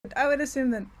I would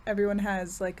assume that everyone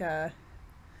has like a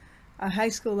high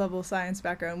school level science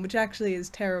background, which actually is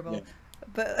Yeah. terrible.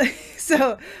 But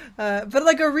so, but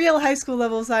like a real high school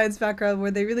level science background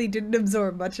where they really didn't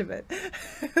absorb much of it.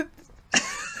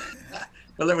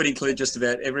 Well, that would include just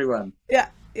about everyone. Yeah,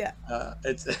 yeah.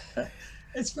 It's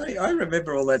it's funny. I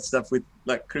remember all that stuff with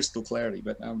like crystal clarity,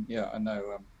 but yeah, I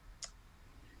know.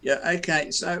 Yeah,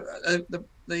 okay. So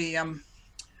the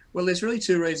well, there's really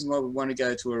two reasons why we want to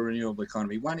go to a renewable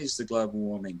economy. One is the global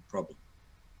warming problem,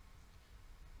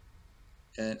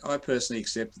 and I personally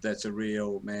accept that that's a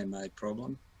real man-made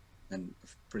problem and a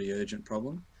pretty urgent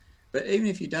problem. But even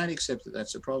if you don't accept that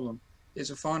that's a problem, there's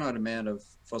a finite amount of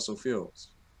fossil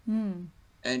fuels. Hmm.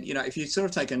 And you know, if you sort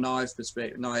of take a naive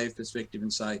perspective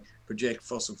and say project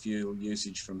fossil fuel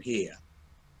usage from here,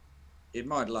 it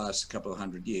might last a couple of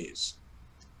 100 years.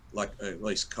 Like at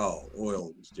least coal,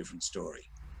 oil is a different story.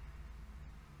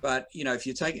 But you know, if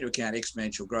you take into account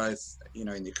exponential growth, you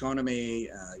know, in the economy,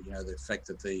 you know, the fact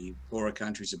that the poorer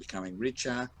countries are becoming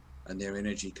richer and their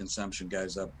energy consumption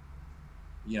goes up.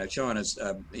 You know, China's,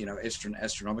 you know,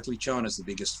 astronomically, China's the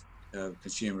biggest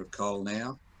consumer of coal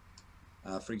now.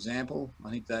 For example,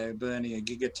 I think they're burning a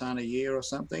gigaton a year or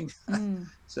something. Hmm.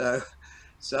 so,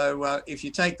 so if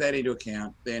you take that into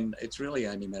account, then it's really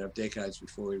only a matter of decades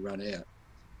before we run out.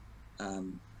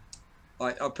 Um,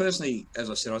 I personally,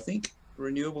 as I said, I think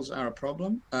renewables are a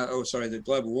problem. Oh, sorry, the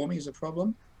global warming is a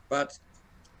problem, but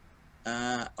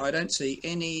I don't see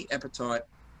any appetite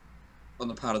on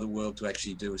the part of the world to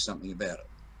actually do something about it.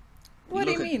 You What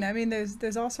do you look at, mean? I mean,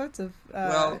 there's all sorts of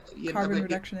well, you know, carbon but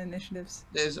reduction initiatives.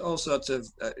 there's all sorts of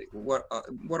what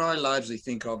I largely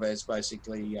think of as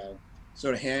basically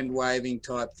sort of hand waving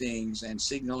type things and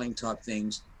signaling type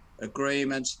things,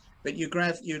 agreements. But you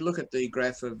look at the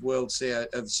graph of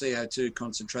CO2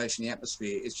 concentration in the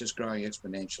atmosphere, it's just growing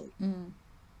exponentially Mm.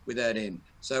 without end.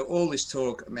 So all this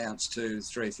talk amounts to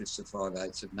 3/5 to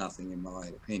 5/8 of nothing, in my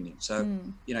opinion. So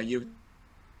Mm. you know, you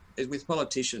with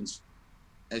politicians,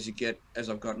 as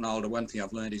I've gotten older, one thing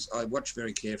I've learned is I watch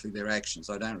very carefully their actions.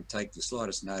 I don't take the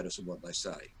slightest notice of what they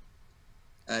say.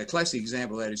 A classic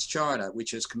example of that is China,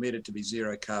 which has committed to be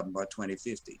zero carbon by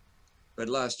 2050. But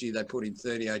last year they put in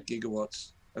 38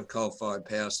 gigawatts of coal-fired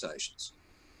power stations.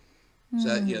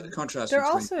 So you know the Mm. contrast They're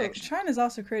between also action. China's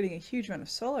also creating a huge amount of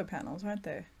solar panels, aren't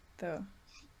they? Though.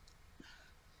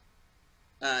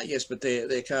 Yes, but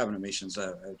their carbon emissions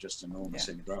are just Yeah. enormous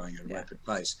and growing at a Yeah. rapid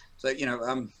pace. So you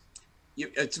know,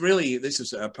 it's really this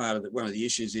is a part of one of the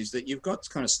issues is that you've got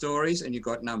kind of stories and you've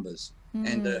got numbers,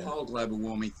 and the Mm. whole global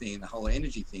warming thing, the whole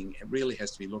energy thing, it really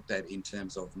has to be looked at in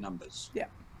terms of numbers. Yeah.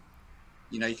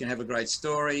 You know, you can have a great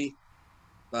story,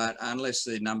 but unless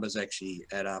the numbers actually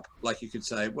add up, like you could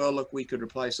say, well, look, we could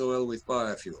replace oil with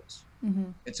biofuels.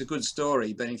 Mm-hmm. It's a good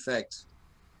story, but in fact,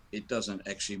 it doesn't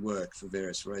actually work for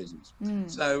various reasons. Mm.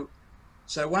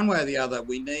 So one way or the other,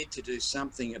 we need to do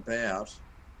something about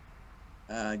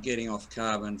getting off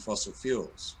carbon fossil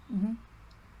fuels, Mm-hmm.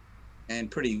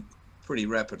 and pretty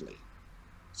rapidly.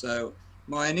 So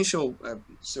my initial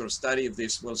sort of study of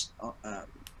this was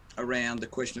around the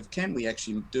question of can we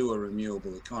actually do a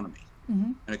renewable economy,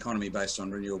 Mm-hmm. an economy based on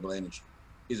renewable energy?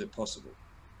 Is it possible?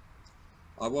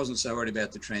 I wasn't so worried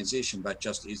about the transition, but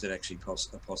just is it actually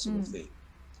a possible Mm. thing?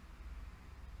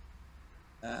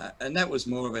 And that was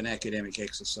more of an academic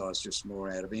exercise, just more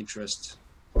out of interest.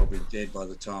 Probably dead by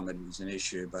the time it was an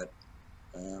issue, but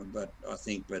I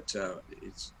think,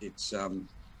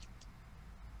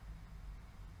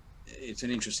 it's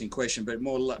an interesting question. But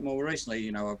more recently,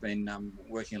 you know, I've been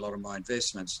working a lot of my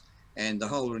investments, and the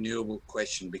whole renewable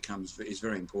question is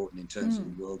very important in terms of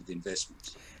Mm. the world of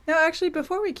investments. Now, actually,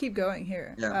 before we keep going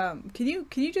here, Yeah, can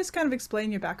you just kind of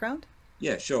explain your background?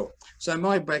 yeah, sure. So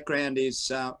my background is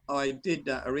I did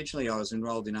originally I was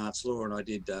enrolled in arts law, and I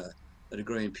did a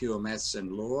degree in pure maths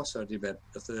and law. So I did about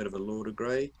a third of a law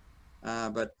degree.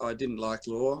 But I didn't like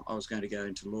law. I was going to go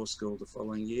into law school the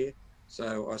following year.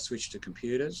 So I switched to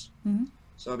computers. Mm-hmm.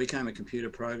 So I became a computer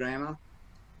programmer,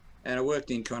 and I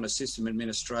worked in kind of system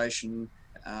administration,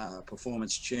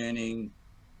 performance tuning,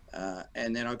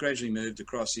 and then I gradually moved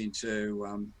across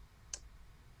into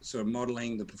sort of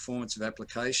modeling the performance of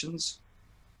applications.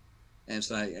 And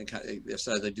so, okay,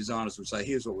 so the designers would say,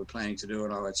 here's what we're planning to do.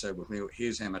 And I would say, well,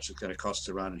 here's how much it's going to cost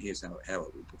to run, and here's how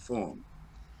it will perform.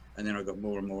 And then I got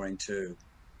more and more into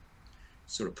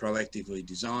sort of proactively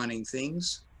designing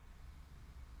things.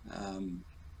 Um,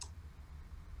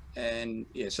 and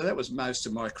yeah, so that was most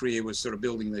of my career, was sort of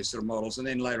building these sort of models. And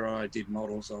then later on, I did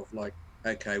models of like,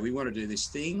 okay, we want to do this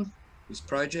thing, this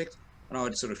project. And I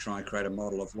would sort of try and create a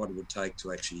model of what it would take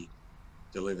to actually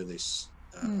deliver this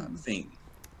Mm. thing.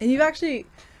 And you've actually,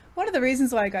 One of the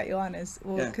reasons why I got you on is,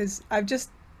 well, Yeah, because I've just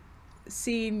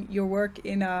seen your work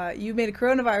in, you made a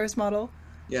coronavirus model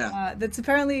yeah, that's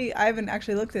apparently, I haven't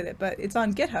actually looked at it, but it's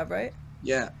on GitHub, right?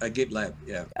 yeah. A GitLab.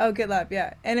 Yeah, Oh, GitLab,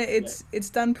 yeah. And yeah. it's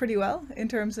done pretty well in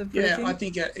terms of Yeah, I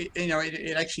predicting. think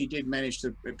it actually did manage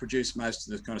to produce most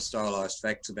of the kind of stylized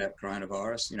facts about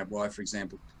coronavirus. Why, for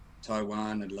example,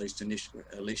 Taiwan at least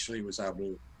initially was able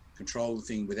to control the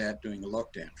thing without doing a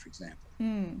lockdown, for example.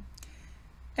 Hmm.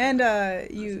 Uh, And so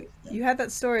forth. Yeah. you had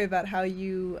that story about how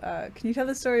you can you tell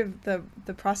the story of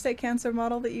the prostate cancer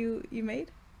model that you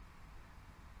made?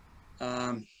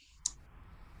 Um,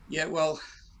 yeah. Well,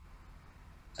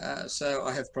 so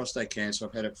I have prostate cancer.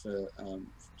 I've had it for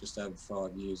just over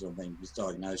 5 years, or been was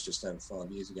diagnosed just over 5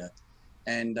 years ago.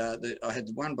 And I had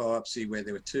one biopsy where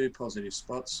there were two positive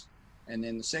spots, and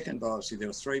then the second biopsy there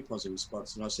were three positive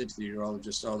spots. And I said to the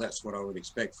urologist, "Oh, that's what I would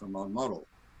expect from my model."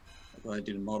 I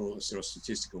did a sort of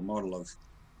statistical model of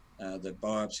the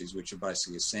biopsies, which are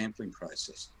basically a sampling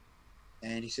process.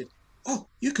 And he said, "Oh,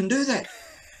 you can do that."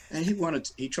 And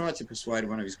he tried to persuade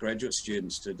one of his graduate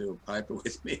students to do a paper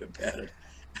with me about it.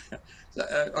 So,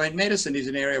 medicine is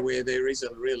an area where there is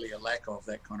really a lack of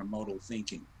that kind of model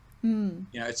thinking. Hmm.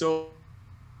 It's all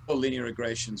linear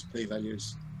regressions,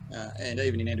 p-values, and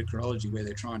even in endocrinology, where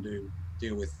they're trying to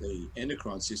deal with the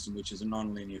endocrine system, which is a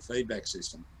non-linear feedback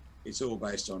system. It's all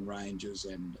based on ranges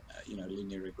and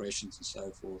linear regressions and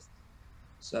so forth.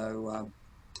 So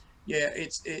yeah,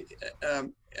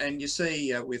 and you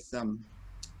see with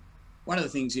one of the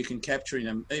things you can capture in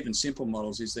them, even simple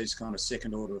models, is these kind of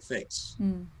second order effects,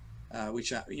 Hmm.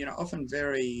 which are often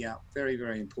very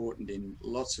very important in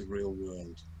lots of real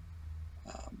world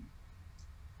um,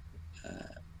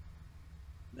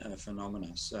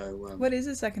 phenomena. So What is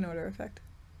a second order effect?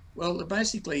 well,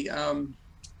 basically, I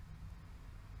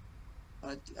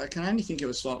can only think of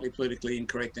a slightly politically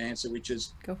incorrect answer, which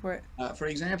is, Go for it. for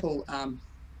example,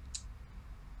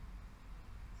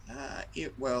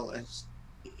 it, well,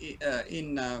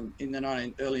 in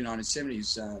the early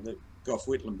 1970s, the Gough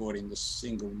Whitlam brought in the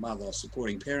single mother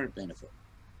supporting parent benefit,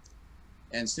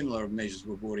 and similar measures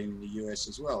were brought in the US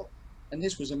as well. And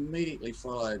this was immediately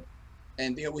followed,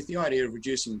 and with the idea of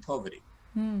reducing poverty.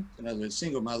 Hmm. In other words,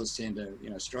 single mothers tend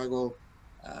to struggle,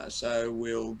 so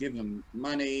we'll give them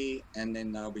money, and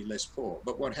then they'll be less poor.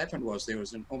 But what happened was there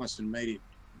was an almost immediate,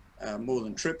 more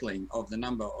than tripling of the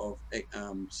number of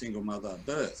single mother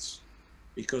births,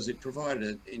 because it provided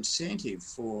an incentive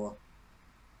for,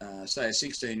 say, a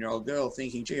 16-year-old girl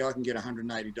thinking, gee, I can get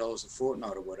 $180 a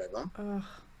fortnight or whatever. Ugh.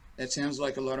 That sounds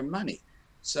like a lot of money.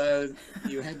 So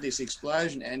you had this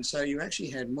explosion, and so you actually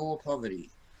had more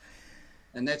poverty,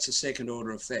 and that's a second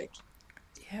order effect.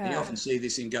 And you Yeah. often see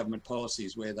this in government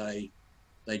policies where they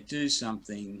do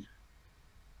something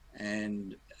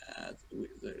and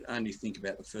only think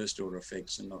about the first order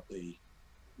effects and not the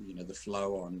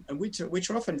flow on, and which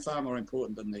are often far more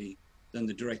important than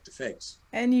the direct effects.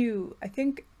 And I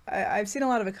think I've seen a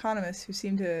lot of economists who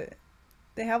seem to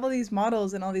they have all these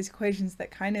models and all these equations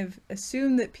that kind of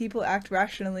assume that people act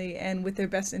rationally and with their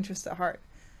best interests at heart.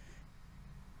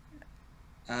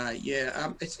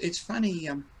 Yeah, it's funny.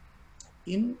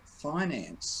 In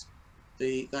finance,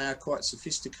 they are quite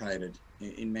sophisticated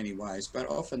in many ways, but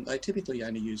often they typically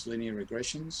only use linear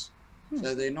regressions, Hmm.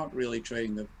 so they're not really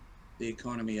treating the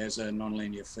economy as a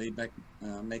non-linear feedback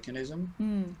mechanism.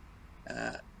 Hmm.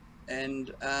 Uh,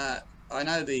 and I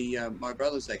know my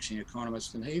brother's actually an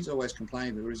economist, and he's always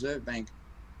complaining the Reserve Bank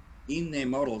in their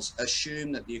models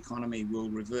assume that the economy will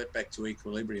revert back to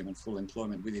equilibrium and full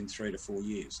employment within 3 to 4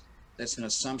 years. That's an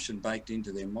assumption baked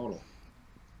into their model.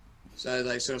 So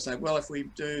they sort of say, well, if we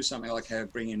do something like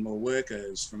bring in more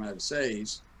workers from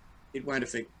overseas, it won't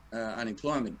affect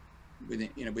unemployment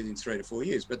within 3 to 4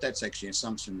 years. But that's actually an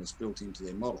assumption that's built into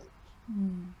their model.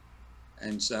 Hmm.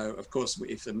 And so, of course,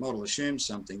 if the model assumes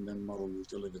something, then the model will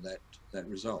deliver that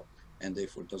result, and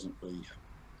therefore it doesn't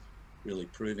really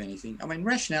prove anything. I mean,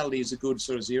 rationality is a good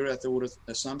sort of zeroth order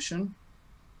assumption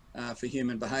for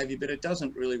human behaviour, but it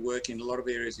doesn't really work in a lot of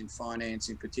areas in finance,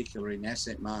 in particular in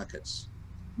asset markets.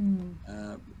 Hmm.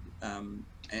 Uh,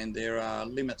 and there are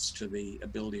limits to the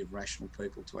ability of rational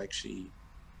people to actually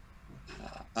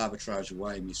arbitrage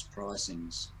away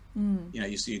mispricings. Hmm.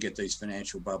 You get these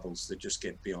financial bubbles that just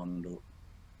get beyond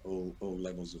all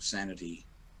levels of sanity,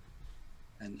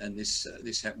 and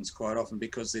this happens quite often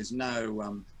because there's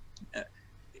no.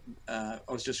 Uh,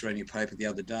 I was just reading a paper the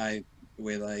other day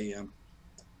where they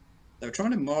were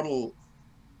trying to model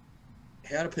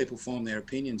how do people form their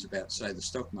opinions about, say, the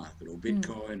stock market or Hmm.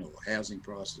 Bitcoin or housing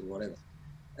prices or whatever.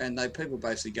 And people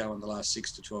basically go on the last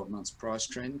 6 to 12 months price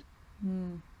trend.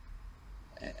 Hmm.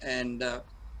 And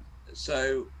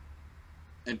so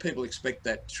and people expect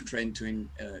that trend to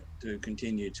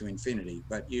continue to infinity.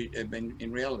 But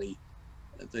in reality,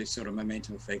 these sort of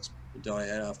momentum effects die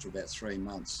out after about 3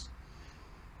 months.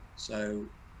 So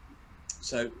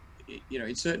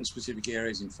in certain specific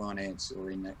areas in finance or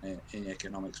in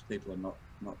economics, people are not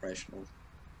rational.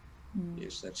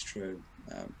 Yes, that's true.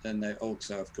 And they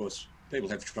also, of course, people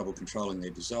have trouble controlling their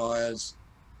desires.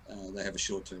 They have a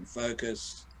short-term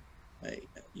focus. A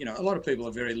lot of people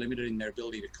are very limited in their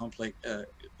ability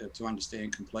to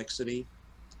understand complexity.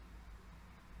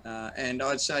 And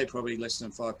I'd say probably less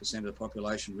than 5% of the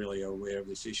population really are aware of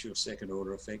this issue of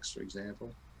second-order effects, for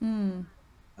example.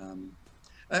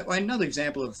 Another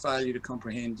example of failure to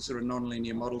comprehend sort of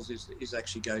non-linear models is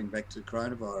actually going back to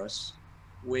coronavirus,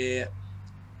 where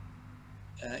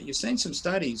you've seen some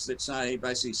studies that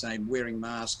basically saying wearing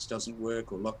masks doesn't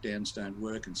work or lockdowns don't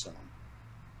work and so on.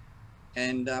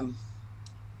 And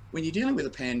when you're dealing with a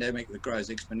pandemic that grows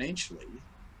exponentially,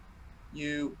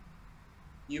 you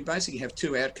basically have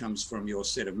two outcomes from your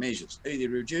set of measures. Either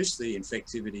reduce the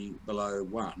infectivity below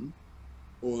 1,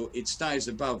 or it stays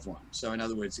above 1. So in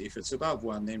other words, if it's above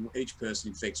 1, then each person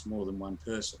infects more than one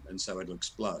person, and so it'll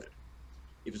explode.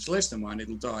 If it's less than 1,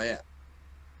 it'll die out.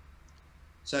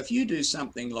 So if you do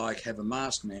something like have a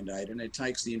mask mandate and it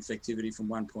takes the infectivity from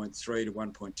 1.3 to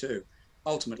 1.2,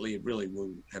 ultimately it really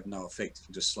will have no effect.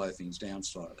 It'll just slow things down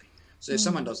slightly. So if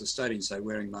someone does a study and say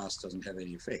wearing masks doesn't have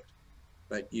any effect,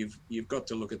 but you've got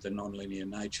to look at the non-linear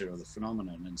nature of the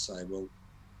phenomenon and say, well,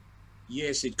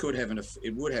 yes, it would have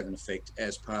an effect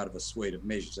as part of a suite of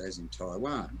measures, as in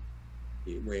Taiwan,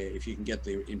 where if you can get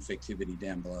the infectivity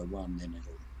down below 1, then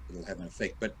it'll have an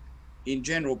effect. But in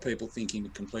general, people think in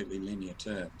completely linear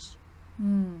terms.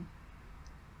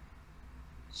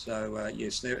 So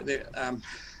yes, to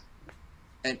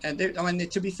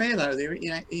be fair though,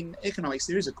 in economics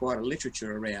there is quite a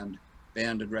literature around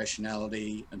bounded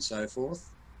rationality and so forth.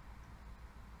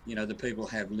 The people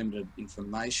have limited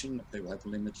information, the people have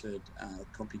limited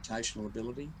computational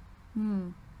ability.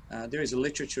 There is a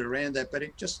literature around that, but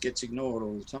it just gets ignored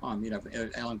all the time.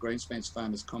 Alan Greenspan's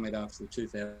famous comment after the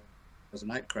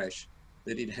 2008 crash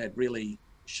that it had really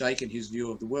shaken his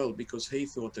view of the world because he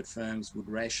thought that firms would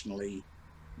rationally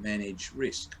manage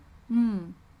risk.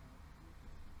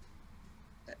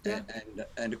 Yeah.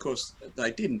 And of course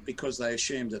they didn't, because they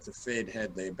assumed that the Fed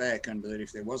had their back and that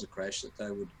if there was a crash that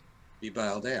they would be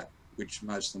bailed out, which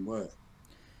most of them were.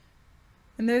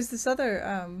 And there's this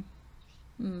other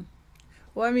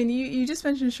well, I mean, you just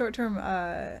mentioned short-term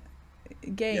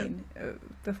gain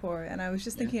before, and I was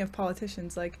just thinking of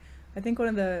politicians. Like, I think one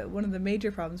of the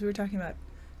major problems, we were talking about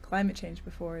climate change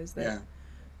before, is that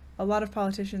a lot of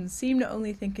politicians seem to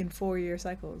only think in 4-year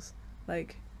cycles,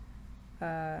 like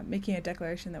making a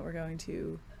declaration that we're going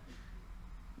to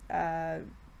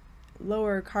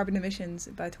lower carbon emissions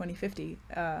by 2050.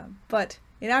 But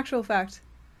in actual fact,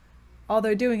 all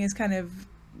they're doing is kind of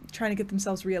trying to get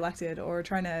themselves reelected or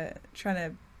trying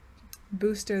to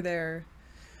booster their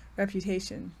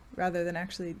reputation rather than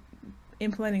actually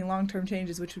implementing long-term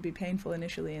changes, which would be painful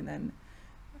initially and then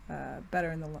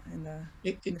better in the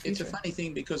future. It's a funny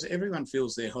thing because everyone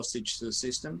feels they're hostage to the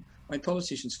system. I mean,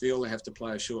 politicians feel they have to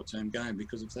play a short-term game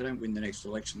because if they don't win the next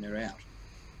election, they're out.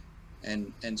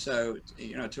 And so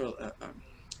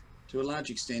to a large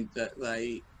extent that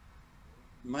they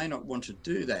may not want to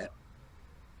do that,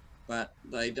 but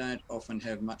they don't often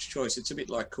have much choice. It's a bit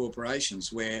like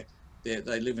corporations where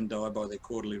they live and die by their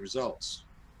quarterly results.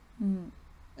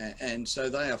 And so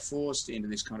they are forced into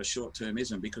this kind of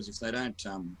short-termism because if they don't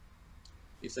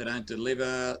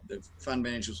deliver, the fund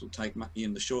managers will take money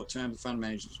in the short term. The fund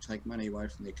managers will take money away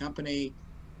from their company.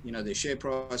 Their share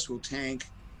price will tank.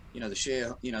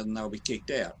 And they'll be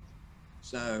kicked out.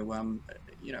 So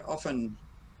often.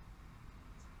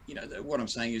 What I'm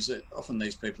saying is that often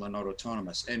these people are not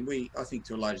autonomous, and I think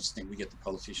to a large extent we get the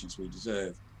politicians we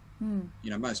deserve.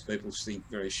 Most people think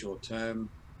very short term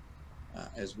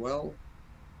as well,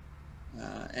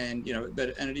 and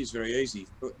it is very easy.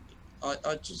 But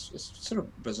it's sort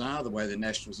of bizarre the way the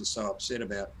Nationals are so upset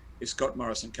about if Scott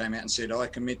Morrison came out and said, "I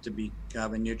commit to be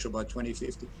carbon neutral by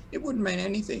 2050." It wouldn't mean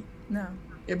anything. No,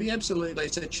 it'd be it's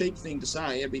a cheap thing to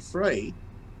say. It'd be free.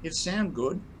 It'd sound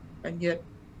good, and yet.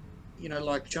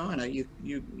 Like China, you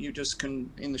just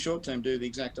can in the short term do the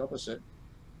exact opposite,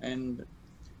 and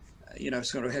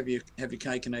sort of have your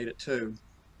cake and eat it too.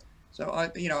 So I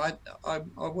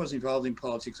was involved in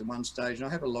politics at one stage, and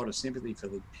I have a lot of sympathy for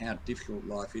how difficult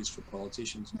life is for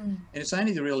politicians. And it's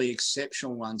only the really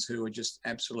exceptional ones who are just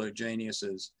absolute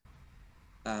geniuses.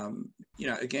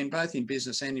 Again, both in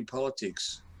business and in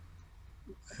politics,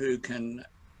 who can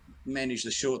manage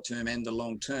the short term and the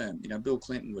long term. You know, Bill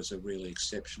Clinton was a really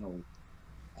exceptional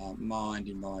mind,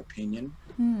 in my opinion.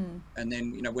 And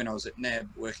then, you know, when I was at NAB,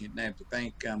 working at NAB, the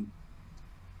bank,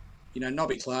 you know,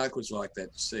 Nobby Clark was like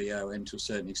that, the CEO, and to a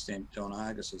certain extent, Don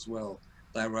Argus as well.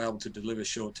 They were able to deliver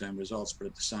short-term results, but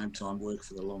at the same time work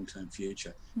for the long-term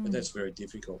future. But that's very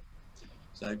difficult.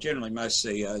 So generally, most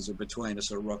CEOs are between a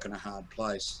sort of rock and a hard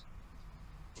place.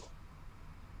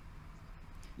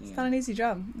 Yeah. It's not an easy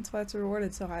job. That's why it's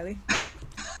rewarded so highly.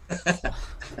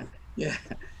 Yeah,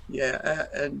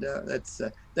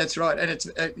 that's right. And it's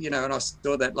you know, and I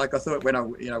saw that. Like I thought when I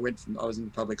I was in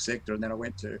the public sector, and then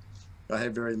I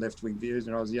had very left-wing views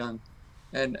when I was young,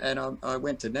 and I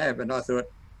went to NAB, and I thought,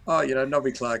 oh, you know,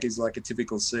 Nobby Clark is like a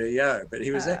typical CEO, but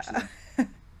he was actually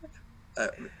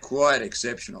quite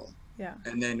exceptional. Yeah.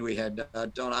 And then we had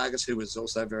Don Argus, who was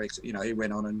also very, you know, he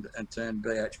went on and turned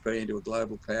BHP into a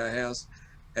global powerhouse.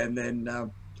 And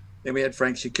then we had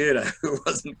Frank Shikuda, who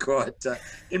wasn't quite,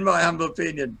 in my humble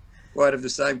opinion, quite of the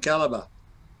same caliber.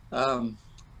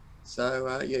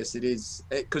 Yes, it is,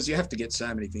 because you have to get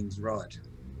so many things right.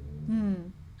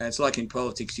 And it's like in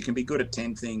politics, you can be good at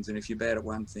 10 things, and if you're bad at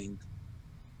one thing,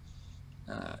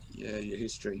 your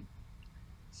history.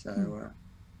 So,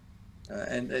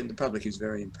 and the public is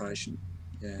very impatient.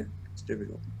 Yeah, it's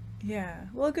difficult. Yeah,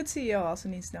 well, a good CEO also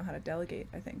needs to know how to delegate,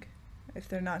 I think. If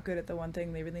they're not good at the one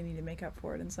thing, they really need to make up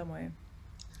for it in some way.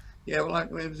 Yeah, well,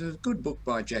 there's a good book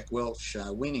by Jack Welch,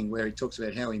 Winning, where he talks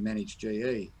about how he managed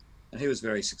GE, and he was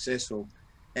very successful.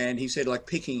 And he said, like,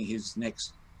 picking his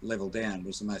next level down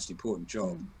was the most important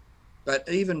job. But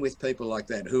even with people like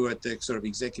that, who are at the sort of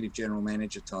executive general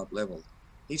manager type level,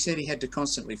 he said he had to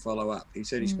constantly follow up. He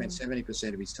said he spent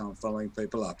 70% of his time following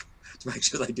people up to make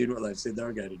sure they did what they said they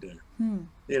were going to do.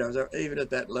 You know, so even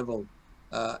at that level,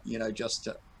 you know, just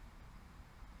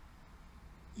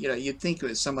you know, you'd think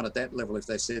with someone at that level, if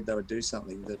they said they would do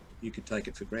something, that you could take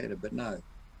it for granted. But no,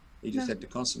 he just had to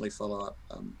constantly follow up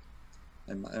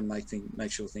and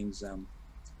make sure things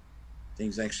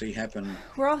actually happen.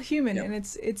 We're all human, and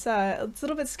it's a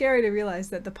little bit scary to realize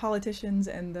that the politicians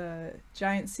and the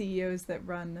giant CEOs that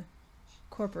run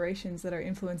corporations that are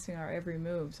influencing our every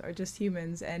moves are just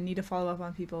humans and need to follow up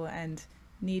on people and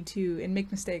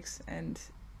make mistakes. And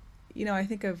you know, I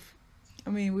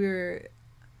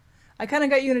kind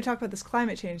of got you to talk about this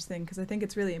climate change thing because I think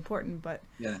it's really important, but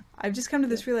I've just come to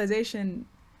this realization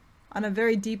on a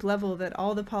very deep level that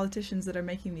all the politicians that are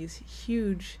making these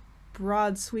huge,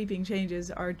 broad, sweeping changes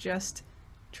are just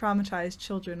traumatized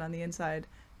children on the inside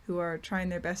who are trying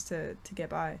their best to get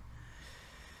by.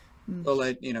 Well,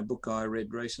 that, you know, book I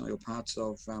read recently, or parts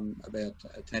of, about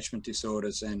attachment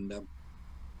disorders, and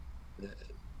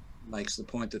makes the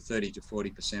point that 30 to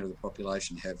 40% of the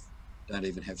population don't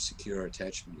even have secure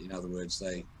attachment. In other words,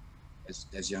 they,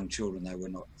 as young children, they were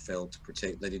not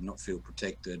they did not feel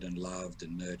protected and loved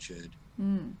and nurtured.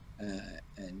 And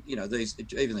you know,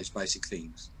 even these basic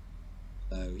things.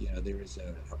 So, you know, there is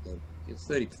it's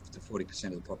 30 to 40%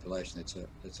 of the population.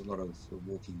 That's a lot of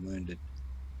walking wounded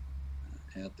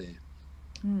out there.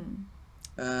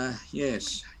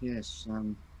 Yes.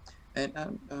 And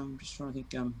I'm just trying to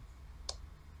think.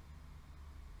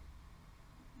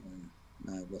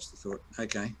 No, I've lost the thought.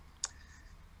 Okay.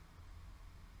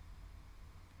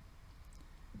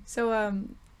 So,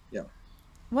 yeah.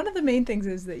 One of the main things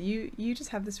is that you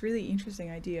just have this really interesting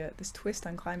idea, this twist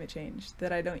on climate change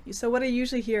that I don't. So what I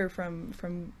usually hear from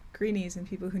greenies and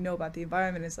people who know about the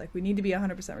environment is like, we need to be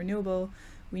 100% renewable.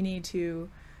 We need to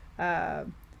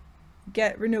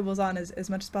get renewables on as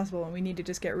much as possible, and we need to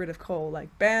just get rid of coal, like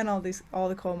ban all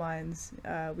the coal mines.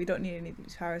 We don't need any of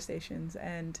these power stations.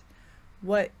 And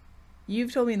what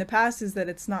you've told me in the past is that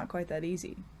it's not quite that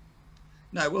easy.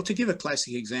 No, well, to give a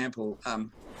classic example, I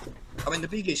mean, the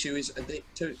big issue is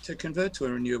to convert to a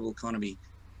renewable economy,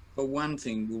 for one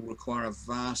thing, will require a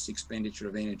vast expenditure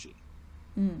of energy.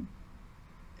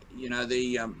 You know,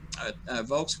 the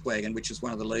Volkswagen, which is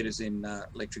one of the leaders in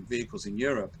electric vehicles in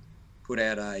Europe, put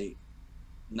out a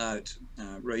note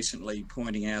recently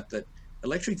pointing out that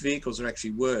electric vehicles are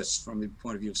actually worse from the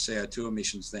point of view of CO2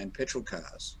 emissions than petrol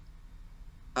cars,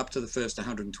 up to the first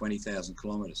 120,000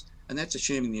 kilometres. And that's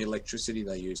assuming the electricity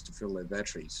they use to fill their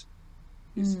batteries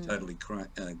is totally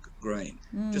green,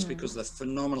 just because the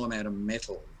phenomenal amount of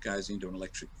metal goes into an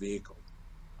electric vehicle.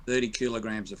 30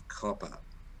 kilograms of copper.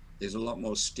 There's a lot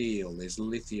more steel, there's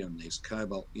lithium, there's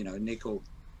cobalt, you know, nickel,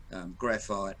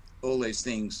 graphite, all these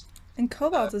things. And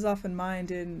cobalt is often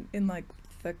mined in like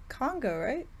the Congo,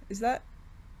 right? Is that?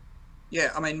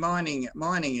 Yeah, I mean, mining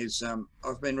is.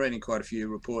 I've been reading quite a few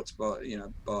reports by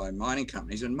mining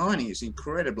companies, and mining is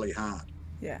incredibly hard.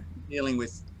 Yeah. Dealing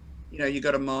with you've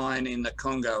got a mine in the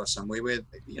Congo or somewhere where,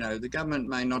 the government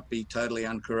may not be totally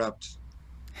uncorrupt.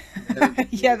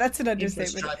 Yeah, The that's an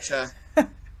understatement. infrastructure,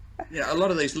 a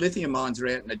lot of these lithium mines are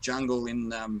out in the jungle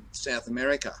in South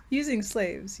America. Using You've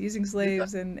got,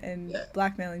 slaves and yeah,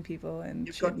 blackmailing people and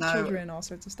you've got no, children, all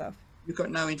sorts of stuff. you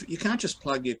can't just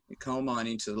plug your coal mine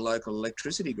into the local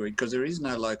electricity grid because there is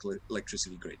no local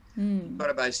electricity grid. You've Mm. got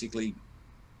to basically,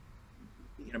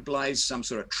 blaze some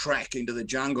sort of track into the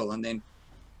jungle and then,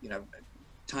 you know,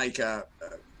 take a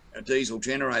diesel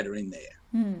generator in there.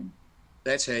 Mm.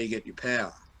 That's how you get your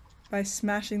power. By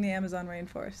smashing the Amazon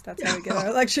rainforest. That's how we get our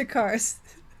electric cars.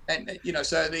 And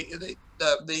so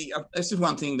this is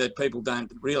one thing that people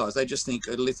don't realize. They just think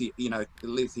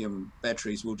lithium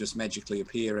batteries will just magically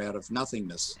appear out of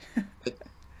nothingness. But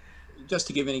just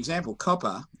to give an example,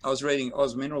 copper. I was reading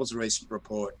Oz Minerals' recent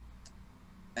report,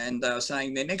 and they were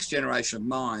saying their next generation of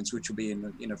mines, which will be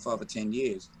in 5 or 10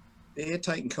 years, they're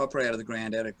taking copper out of the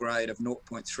ground at a grade of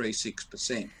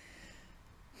 0.36%.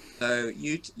 So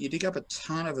you dig up a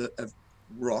ton of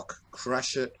rock,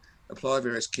 crush it, apply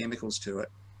various chemicals to it,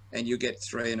 and you get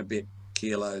 3 and a bit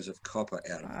kilos of copper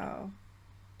out of it. Wow.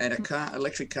 And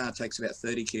electric car takes about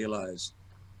 30 kilos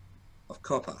of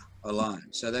copper alone.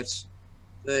 So that's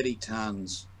 30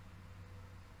 tons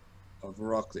of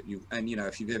rock that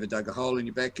if you've ever dug a hole in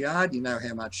your backyard, you know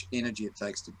how much energy it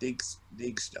takes to dig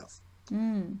stuff.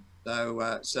 Mm.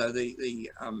 So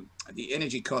the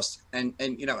energy cost and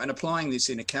applying this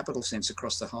in a capital sense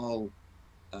across the whole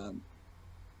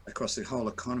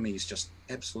economy is just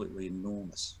absolutely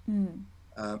enormous. Mm.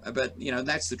 But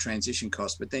that's the transition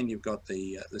cost. But then you've got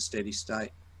the steady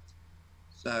state.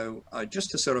 So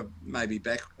just to sort of maybe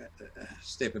back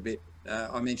step a bit,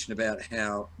 I mentioned about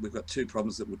how we've got 2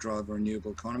 problems that will drive a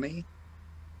renewable economy,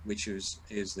 which is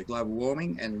the global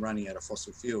warming and running out of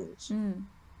fossil fuels. Mm.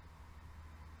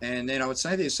 And then I would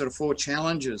say there's sort of 4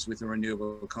 challenges with a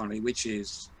renewable economy, which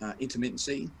is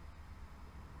intermittency,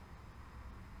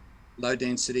 low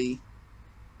density,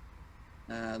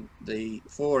 the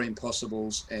 4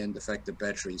 impossibles, and the fact that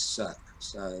batteries suck.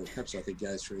 So perhaps I could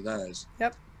go through those.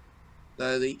 Yep.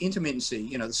 So the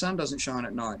intermittency, the sun doesn't shine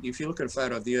at night. If you look at a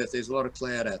photo of the Earth, there's a lot of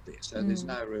cloud out there. So there's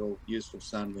no real useful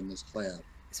sun when there's cloud.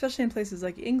 Especially in places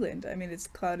like England. I mean, it's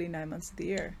cloudy 9 months of the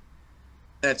year.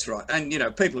 That's right. And,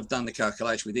 people have done the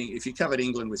calculation with if you covered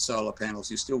England with solar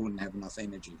panels, you still wouldn't have enough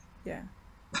energy. Yeah.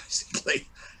 Basically.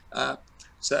 And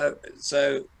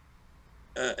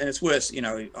it's worse,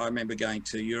 I remember going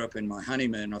to Europe in my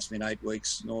honeymoon. I spent 8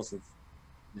 weeks north of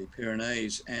the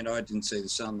Pyrenees and I didn't see the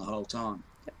sun the whole time.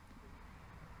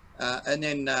 But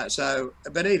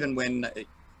even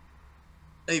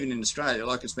in Australia,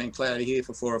 like it's been cloudy here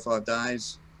for 4 or 5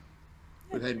 days,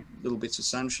 we've had little bits of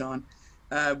sunshine.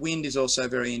 Wind is also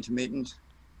very intermittent.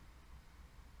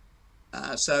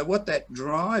 So what that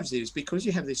drives is, because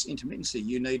you have this intermittency,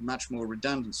 you need much more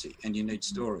redundancy and you need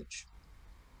storage.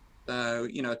 So,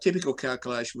 a typical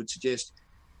calculation would suggest,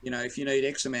 if you need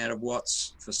X amount of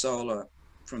watts for solar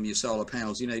from your solar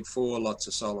panels, you need 4 lots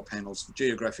of solar panels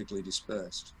geographically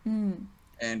dispersed. Mm.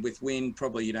 And with wind,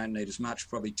 probably you don't need as much,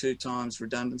 probably 2 times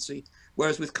redundancy.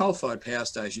 Whereas with coal-fired power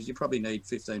stations, you probably need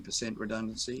 15%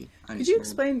 redundancy. Could you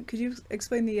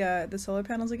explain the solar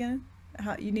panels again?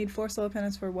 How you need 4 solar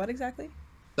panels for what exactly?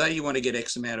 So you want to get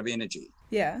X amount of energy.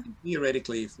 Yeah. And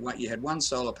theoretically, if you had 1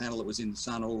 solar panel that was in the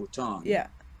sun all the time. Yeah.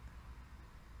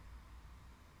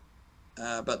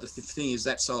 But the thing is,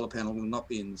 that solar panel will not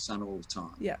be in the sun all the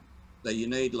time. Yeah. So you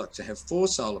need to have 4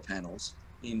 solar panels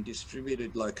in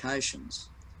distributed locations,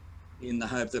 in the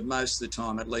hope that most of the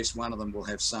time at least one of them will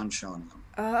have sun shining on.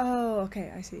 Oh,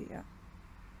 okay, I see. Yeah.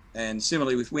 And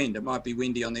similarly with wind, it might be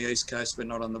windy on the east coast but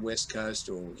not on the west coast,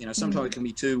 or sometimes it can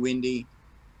be too windy,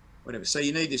 whatever. So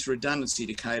you need this redundancy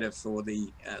to cater for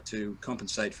to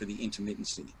compensate for the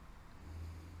intermittency.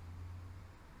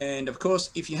 And of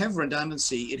course, if you have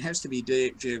redundancy, it has to be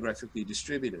geographically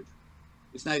distributed.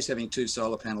 It's no use having 2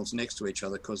 solar panels next to each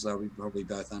other because they'll be probably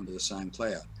both under the same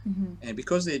cloud. Mm-hmm. And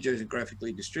because they're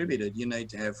geographically distributed, you need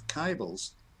to have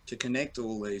cables to connect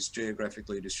all these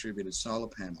geographically distributed solar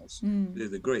panels to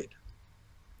the grid.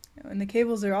 And the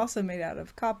cables are also made out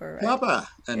of copper, right? Copper.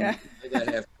 And yeah. they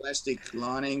have plastic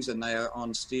linings and they are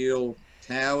on steel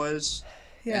towers.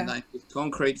 Yeah. And they have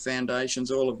concrete foundations,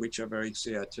 all of which are very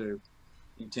CO2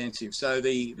 intensive. So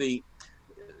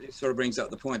it sort of brings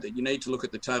up the point that you need to look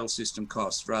at the total system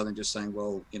cost rather than just saying,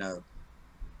 well, a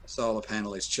solar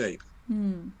panel is cheap.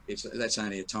 That's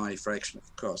only a tiny fraction of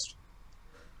the cost.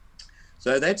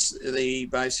 So that's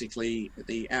basically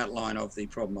the outline of the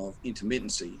problem of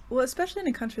intermittency. Well, especially in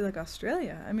a country like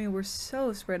Australia. I mean, we're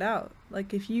so spread out.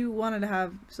 Like, if you wanted to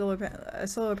have a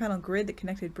solar panel grid that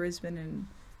connected Brisbane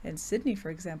and Sydney,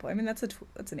 for example, I mean, that's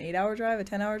an 8 hour drive, a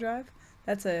 10 hour drive.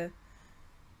 That's a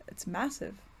it's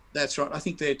massive. That's right. I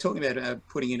think they're talking about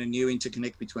putting in a new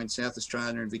interconnect between South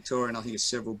Australia and Victoria, and I think it's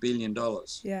several $billion.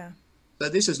 Yeah. So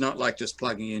this is not like just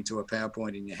plugging into a power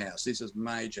point in your house. This is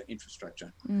major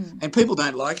infrastructure. Mm. And people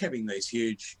don't like having these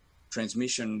huge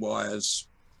transmission wires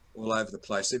all over the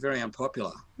place. They're very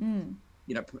unpopular. Mm.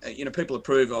 People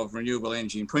approve of renewable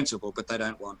energy in principle, but they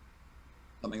don't want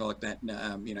something like that,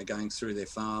 going through their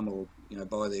farm or,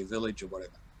 by their village or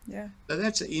whatever. Yeah. So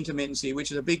that's intermittency,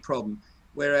 which is a big problem.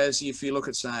 Whereas if you look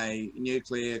at, say,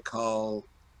 nuclear, coal,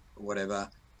 or whatever,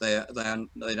 they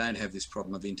don't have this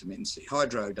problem of intermittency.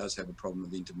 Hydro does have a problem of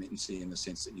intermittency in the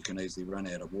sense that you can easily run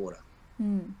out of water.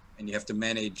 Mm. And you have to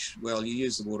manage, well, you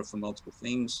use the water for multiple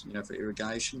things, for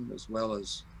irrigation as well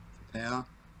as for power.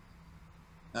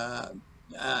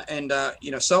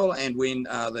 Solar and wind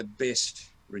are the best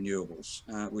renewables,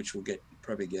 which we'll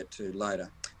probably get to later.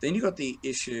 Then you've got the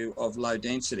issue of low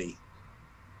density.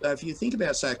 So if you think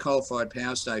about, say, a coal-fired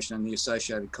power station and the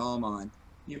associated coal mine,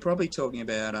 you're probably talking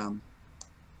about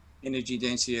energy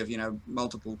density of,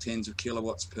 multiple tens of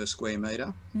kilowatts per square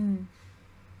metre. Mm.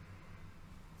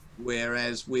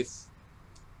 Whereas with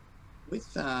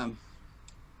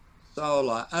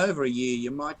solar, over a year,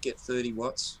 you might get 30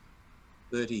 watts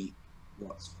per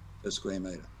square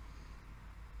metre.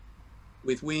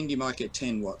 With wind, you might get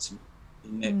 10 watts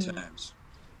in net terms.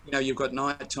 You've got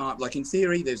night time, like in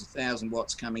theory, there's 1,000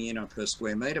 watts coming in per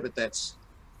square metre, but that's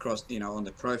across, on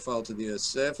the profile to the Earth's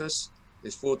surface.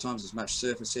 There's 4 times as much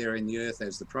surface area in the Earth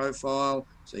as the profile,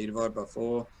 so you divide by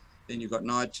 4. Then you've got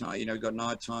night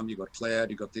time, you've got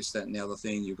cloud, you've got this, that, and the other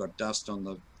thing. You've got dust on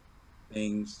the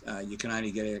things. You can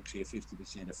only get actually a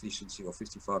 50% efficiency or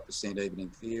 55% even in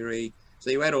theory.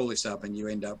 So you add all this up and you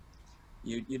end up,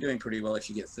 you're doing pretty well if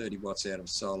you get 30 watts out of a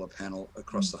solar panel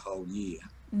across the whole year.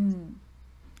 Mm.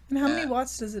 And how many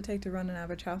watts does it take to run an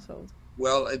average household?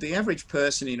 Well, the average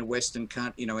person in a Western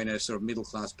country, in a sort of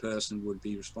middle-class person would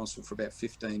be responsible for about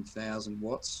 15,000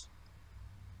 watts.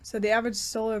 So the average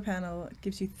solar panel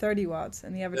gives you 30 watts,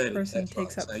 and the average 30, person that's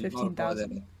takes right. up So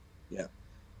 15,000. Yeah.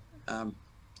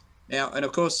 Now, and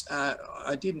of course,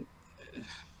 I didn't...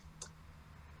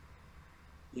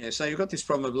 so you've got this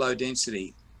problem of low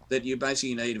density that you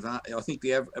basically need. I think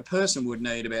a person would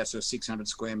need about sort of 600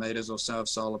 square metres or so of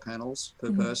solar panels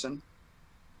per person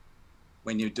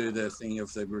when you do the thing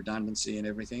of the redundancy and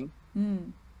everything.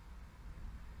 Mm.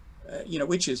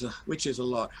 Which is a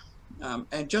lot.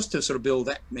 And just to sort of build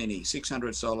that many,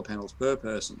 600 solar panels per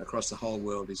person across the whole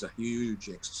world is a huge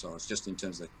exercise, just in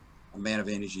terms of the amount of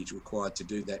energy required to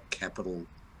do that capital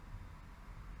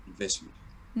investment.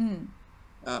 Mm.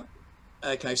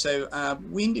 Okay, so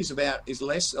wind is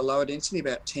less, a lower density,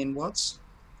 about 10 watts.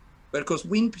 But of course,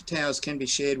 wind towers can be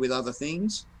shared with other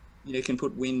things. You can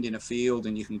put wind in a field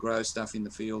and you can grow stuff in the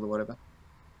field or whatever.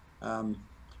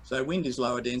 So wind is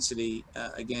lower density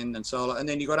again than solar. And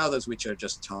then you've got others which are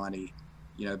just tiny.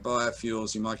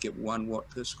 Biofuels, you might get 1 watt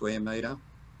per square metre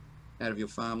out of your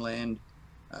farmland.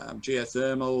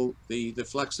 Geothermal, the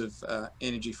flux of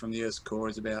energy from the Earth's core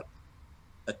is about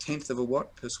 1/10 of a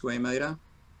watt per square metre.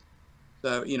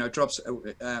 So, it drops.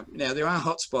 Now, there are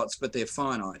hotspots, but they're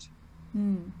finite.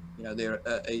 Mm.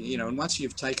 And once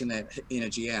you've taken that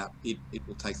energy out, it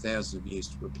will take thousands of years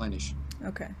to replenish.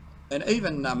 Okay. And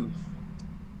even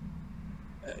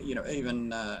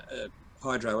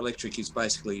hydroelectric is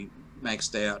basically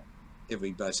maxed out.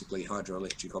 Every basically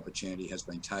hydroelectric opportunity has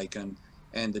been taken,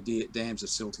 and the dams are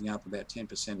silting up. About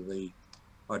 10% of the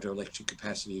hydroelectric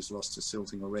capacity is lost to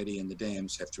silting already, and the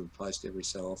dams have to be replaced every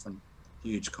so often.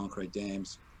 Huge concrete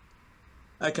dams.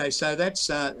 Okay, so that's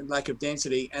lack of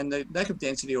density, and the lack of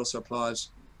density also applies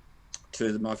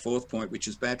to my 4th point, which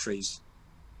is batteries.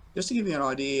 Just to give you an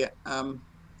idea,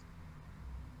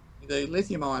 the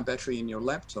lithium-ion battery in your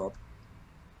laptop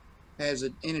has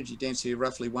an energy density of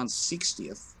roughly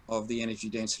 1/60th of the energy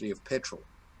density of petrol.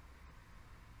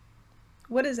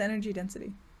 What is energy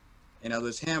density? In other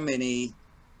words, how many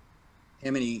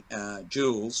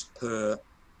joules per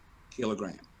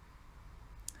kilogram?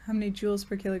 How many joules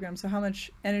per kilogram? So how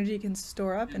much energy can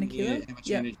store up in a kilo? How much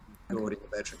energy is stored in the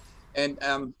battery? And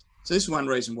so this is one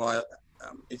reason why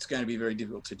it's going to be very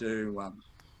difficult to do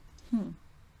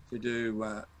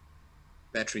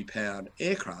battery-powered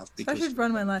aircraft. Because so I should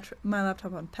run my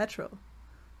laptop on petrol.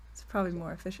 It's probably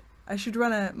more efficient. I should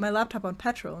run my laptop on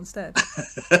petrol instead.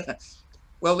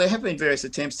 Well, there have been various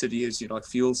attempts to use, like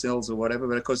fuel cells or whatever,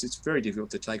 but of course it's very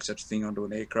difficult to take such a thing onto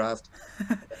an aircraft.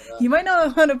 You might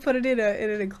not want to put it in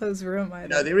a closed room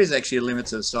either. There is actually a limit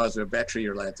to the size of a battery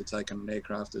you're allowed to take on an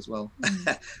aircraft as well.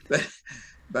 Mm. but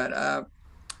but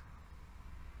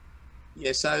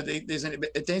yeah, so there's a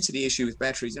density issue with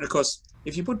batteries, and of course,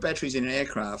 if you put batteries in an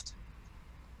aircraft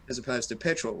as opposed to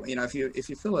petrol, if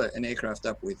you fill an aircraft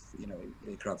up with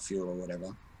aircraft fuel or whatever,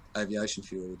 aviation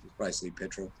fuel, which is basically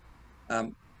petrol.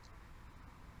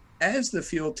 As the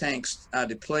fuel tanks are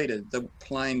depleted, the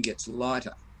plane gets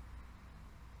lighter.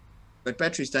 But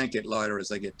batteries don't get lighter as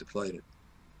they get depleted.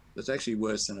 It's actually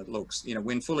worse than it looks.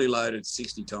 When fully loaded,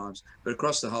 60 times, but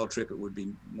across the whole trip, it would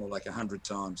be more like 100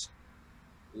 times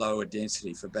lower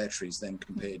density for batteries than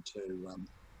compared to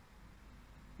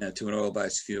an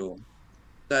oil-based fuel.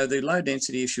 So the low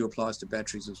density issue applies to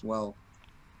batteries as well.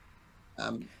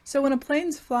 So when a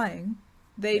plane's flying,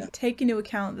 they Yeah, take into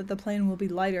account that the plane will be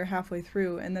lighter halfway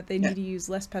through and that they yeah, need to use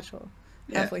less petrol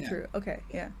yeah, halfway yeah. through. Okay,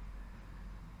 yeah.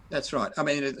 That's right. I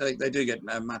mean, they do get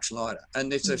much lighter,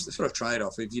 and it's a Mm. sort of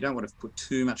trade-off. If you don't want to put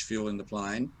too much fuel in the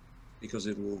plane, because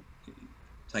it will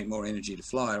take more energy to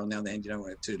fly, on the other hand, you don't want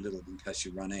to have too little in case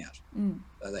you run out. Mm.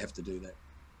 So they have to do that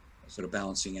sort of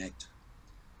balancing act.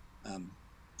 Um,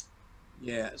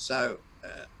 yeah, so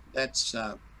that's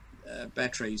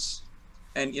batteries,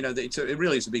 and it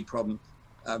really is a big problem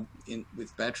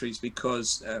with batteries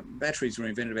because batteries were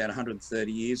invented about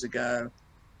 130 years ago.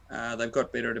 They've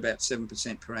got better at about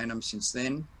 7% per annum since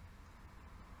then.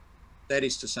 That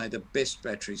is to say, the best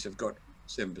batteries have got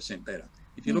 7% better.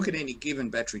 If you look Mm. at any given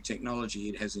battery technology,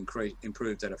 it has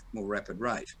improved at a more rapid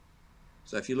rate.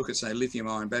 So if you look at, say,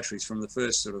 lithium-ion batteries from the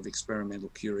first sort of experimental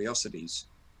curiosities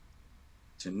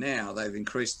to now, they've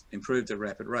improved at a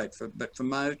rapid rate. But for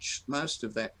most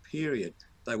of that period,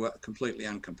 they were completely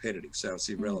uncompetitive, so it's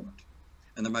Mm. irrelevant.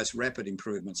 And the most rapid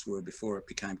improvements were before it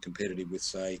became competitive with,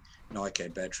 say,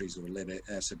 NiCad batteries or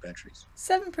lead-acid batteries.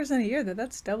 7% a year though,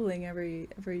 that's doubling every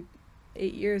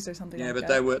 8 years or something Yeah, like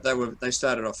but that. they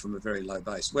started off from a very low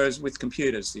base. Whereas with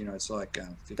computers, it's like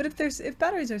But 50. if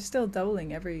batteries are still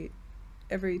doubling every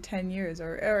 10 years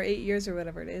or 8 years or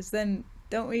whatever it is, then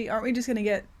don't we aren't we just gonna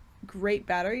get great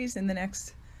batteries in the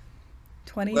next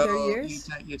 20, 30 Well, years?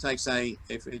 you take, say,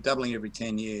 if you're doubling every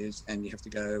 10 years and you have to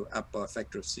go up by a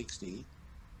factor of 60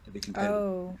 to be competitive with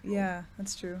Oh, petrol, yeah,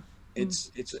 that's true.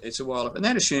 Mm. it's a while. And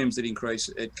that assumes that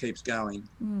it keeps going.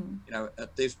 Mm.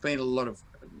 There's been a lot of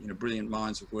brilliant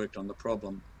minds have worked on the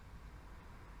problem,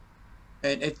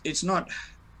 and it's not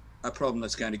a problem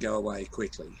that's going to go away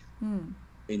quickly Mm.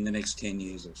 in the next 10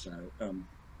 years or so.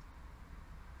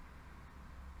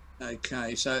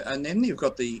 Okay, so and then you've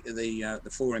got the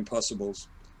four impossibles.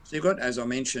 So you've got, as I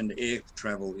mentioned, air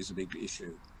travel is a big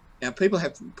issue. Now people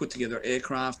have put together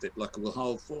aircraft that will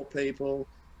hold four people,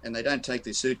 and they don't take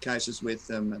their suitcases with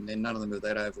them, and then none of them are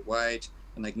that overweight,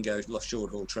 and they can go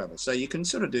short haul travel. So you can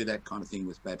sort of do that kind of thing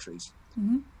with batteries.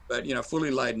 Mm-hmm. But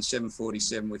fully laden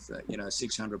 747 with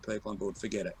 600 people on board,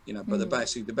 forget it. But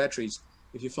Mm. the batteries,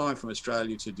 if you're flying from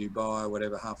Australia to Dubai or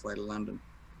whatever, halfway to London,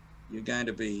 you're going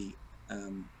to be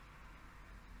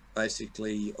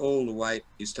basically all the weight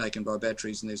is taken by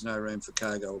batteries and there's no room for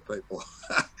cargo or people.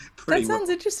 That Pretty sounds well.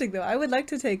 interesting though. I would like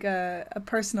to take a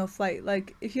personal flight.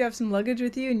 Like if you have some luggage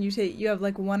with you and you have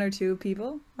like one or two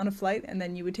people on a flight and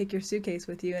then you would take your suitcase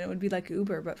with you and it would be like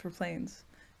Uber but for planes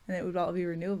and it would all be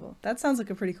renewable. That sounds like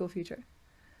a pretty cool future.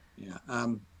 Yeah.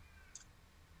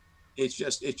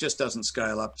 It just doesn't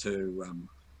scale up to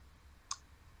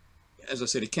as I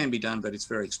said, it can be done, but it's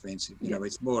very expensive. Yeah.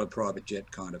 It's more a private jet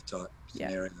kind of type Yeah.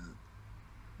 scenario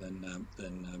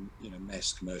than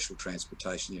mass commercial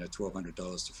transportation.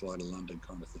 $1,200 to fly to London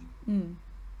kind of thing. Mm.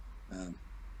 Um,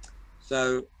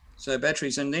 so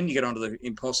batteries, and then you get onto the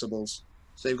impossibles.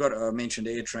 So I mentioned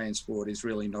air transport is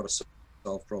really not a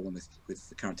solved problem with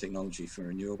the current technology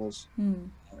for renewables.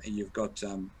 Mm. You've got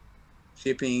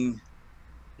shipping,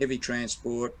 heavy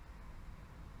transport.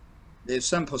 There's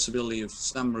some possibility of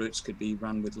some routes could be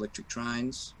run with electric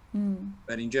trains, Mm.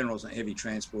 but in general, heavy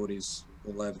transport is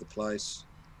all over the place.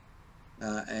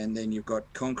 And then you've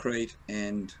got concrete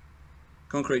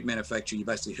manufacture. You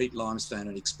basically heat limestone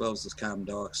and it expels this carbon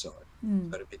dioxide. Mm.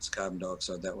 So it emits carbon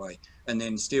dioxide that way. And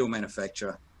then steel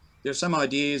manufacture. There are some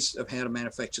ideas of how to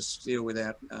manufacture steel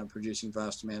without producing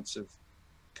vast amounts of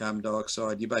carbon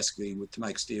dioxide. You basically, to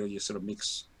make steel, you sort of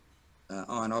mix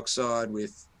iron oxide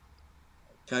with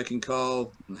coking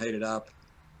coal and heat it up,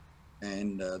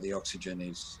 and the oxygen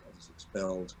is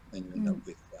expelled, and you end up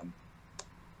Mm.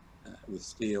 with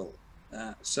steel.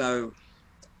 So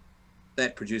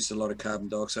that produces a lot of carbon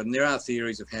dioxide, and there are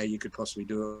theories of how you could possibly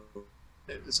do it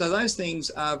So those things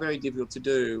are very difficult to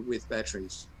do with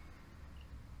batteries.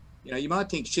 You know, you might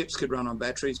think ships could run on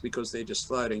batteries because they're just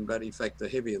floating, but in fact, the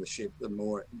heavier the ship, the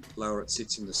more lower it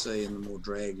sits in the sea and the more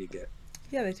drag you get.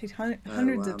 Yeah, they take So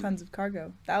hundreds of tons of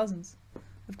cargo, thousands.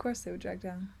 Of course, they would drag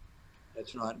down.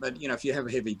 that's right. But you know, if you have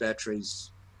heavy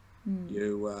batteries, Hmm.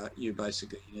 you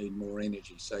basically need more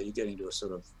energy. So you get into a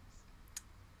sort of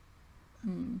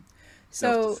Hmm.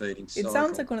 So self-defeating it sounds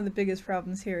cycle. like one of the biggest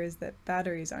problems here is that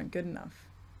batteries aren't good enough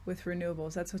with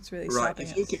renewables. That's what's really Right. stopping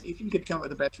us. If you could come up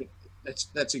with a battery,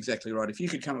 that's exactly right. If you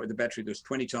could come up with a battery that's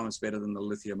 20 times better than the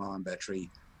lithium-ion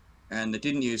battery, and that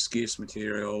didn't use scarce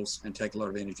materials and take a lot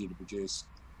of energy to produce,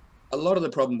 a lot of the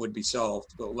problem would be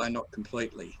solved, but although not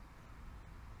completely.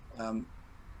 Um,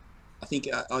 I think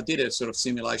I did a sort of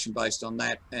simulation based on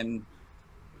that, and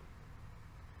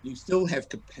you still have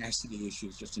capacity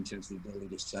issues just in terms of the ability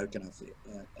to soak enough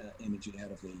energy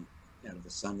out of the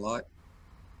sunlight.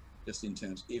 Just in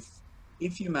terms,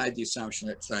 if you made the assumption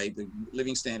that say the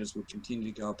living standards would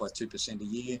continue to go up by 2% a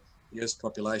year, the Earth's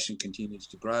population continues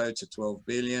to grow to 12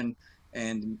 billion,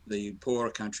 and the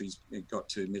poorer countries got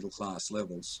to middle class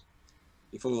levels.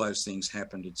 If all those things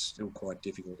happened, it's still quite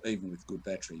difficult, even with good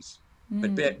batteries.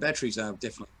 But Hmm. batteries are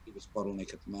definitely the biggest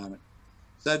bottleneck at the moment.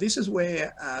 So this is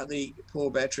where the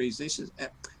poor batteries.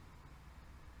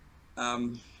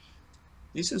 Um,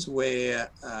 this is where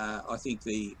I think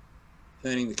the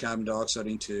turning the carbon dioxide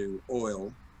into oil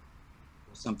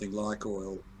or something like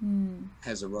oil Hmm.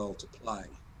 has a role to play.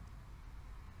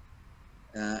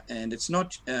 And it's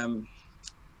not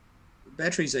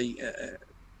batteries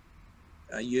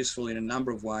are useful in a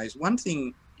number of ways. One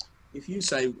thing, if you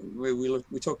say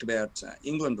we talked about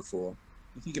England before,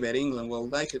 you think about England. Well,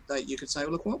 you could say,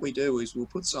 well, look, what we do is we'll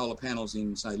put solar panels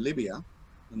in, say, Libya,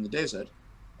 in the desert,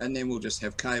 and then we'll just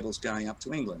have cables going up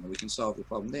to England, and we can solve the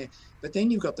problem there. But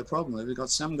then you've got the problem that we've got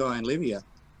some guy in Libya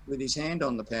with his hand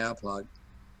on the power plug,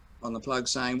 on the plug,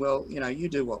 saying, well, you know, you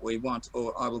do what we want,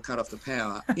 or I will cut off the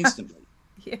power instantly.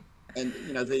 Yeah. And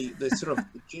you know the sort of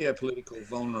geopolitical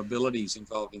vulnerabilities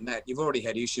involved in that. You've already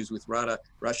had issues with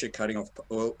Russia cutting off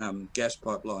oil, gas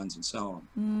pipelines and so on,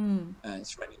 Hmm. and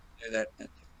threatening to do that.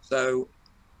 So,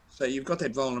 so you've got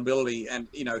that vulnerability, and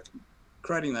you know,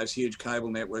 creating those huge cable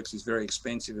networks is very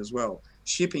expensive as well.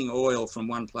 Shipping oil from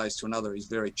one place to another is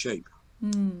very cheap.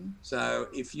 Hmm. So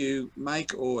if you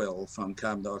make oil from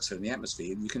carbon dioxide in the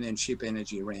atmosphere, you can then ship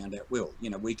energy around at will. You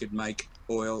know, we could make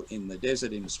oil in the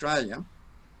desert in Australia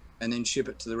and then ship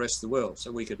it to the rest of the world.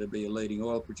 So we could be a leading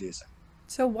oil producer.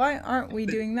 So why aren't we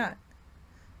But doing that?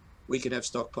 we could have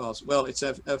stockpiles. Well, it's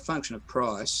a function of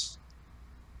price.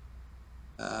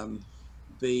 Um,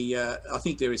 I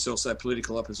think there is also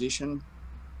political opposition.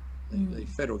 The Hmm.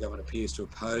 federal government appears to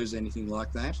oppose anything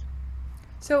like that.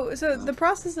 So Um, the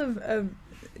process of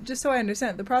just so I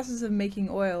understand, the process of making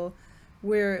oil,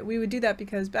 where we would do that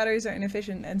because batteries are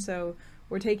inefficient, and so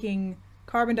we're taking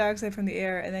carbon dioxide from the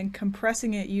air and then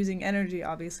compressing it using energy,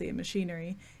 obviously, and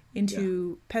machinery, yeah,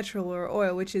 into petrol or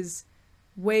oil, which is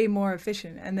way more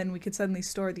efficient, and then we could suddenly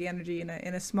store the energy in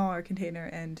a smaller container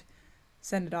and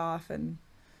send it off and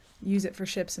use it for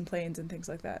ships and planes and things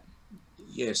like that.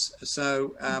 yes.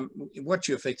 So what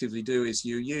you effectively do is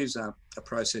you use a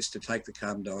process to take the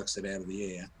carbon dioxide out of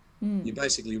the air. You Mm.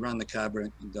 basically run the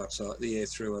carbon dioxide, the air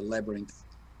through a labyrinth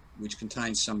which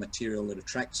contains some material that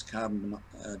attracts carbon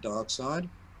dioxide.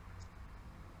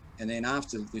 And then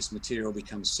after this material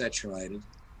becomes saturated,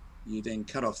 you then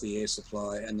cut off the air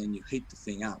supply and then you heat the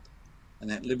thing up. And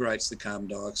that liberates the carbon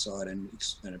dioxide and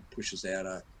it pushes out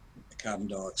a carbon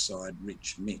dioxide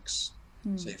rich mix.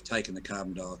 Mm. So you've taken the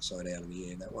carbon dioxide out of the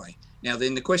air that way. Now,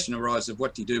 then the question arises of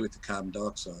what do you do with the carbon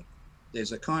dioxide?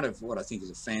 There's a kind of what I think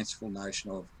is a fanciful notion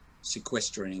of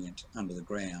sequestering it under the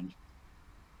ground.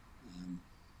 Um,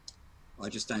 I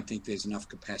just don't think there's enough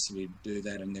capacity to do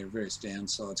that, and there are various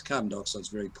downsides. Carbon dioxide is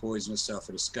very poisonous, so if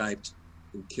it escaped,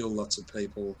 it would kill lots of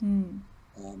people. Mm.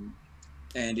 Um,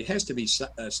 and it has to be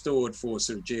stored for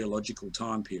sort of geological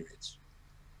time periods.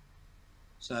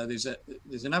 So there's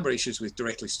a number of issues with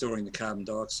directly storing the carbon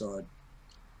dioxide.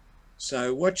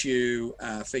 So what you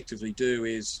effectively do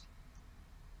is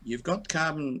you've got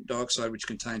carbon dioxide, which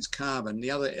contains carbon. The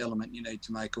other element you need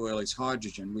to make oil is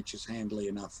hydrogen, which is handily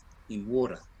enough in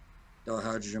water.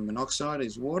 Dihydrogen monoxide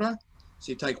is water.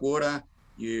 So you take water,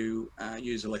 you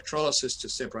use electrolysis to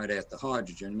separate out the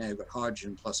hydrogen. Now you've got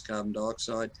hydrogen plus carbon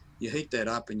dioxide. You heat that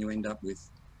up and you end up with,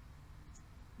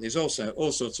 there's also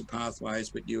all sorts of pathways,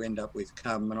 but you end up with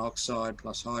carbon monoxide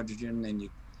plus hydrogen. Then you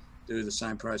do the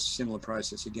same process, similar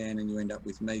process again, and you end up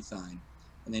with methane.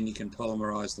 And then you can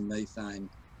polymerize the methane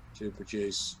to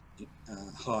produce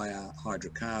higher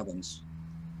hydrocarbons.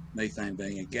 methane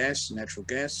being a gas, natural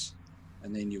gas,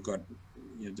 and then you've got,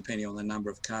 depending on the number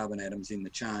of carbon atoms in the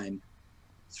chain,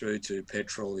 through to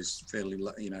petrol is fairly,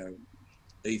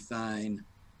 ethane,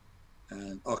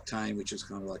 octane, which is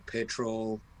kind of like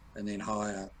petrol, and then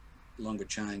higher, longer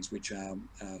chains, which are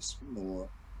more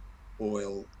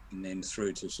oil, and then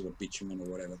through to sort of bitumen or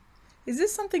whatever. Is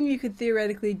this something you could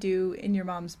theoretically do in your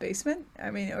mom's basement? I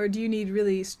mean, or do you need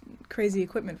really crazy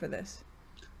equipment for this?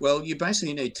 Well, you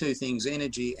basically need two things: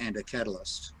 energy and a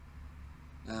catalyst.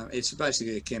 It's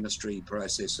basically a chemistry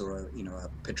process or a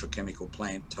petrochemical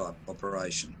plant type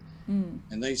operation. Mm.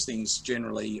 And these things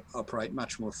generally operate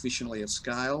much more efficiently at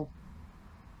scale.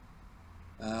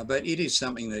 But it is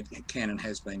something that can and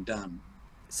has been done.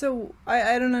 So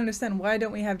I don't understand. Why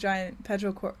don't we have giant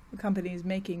petrol companies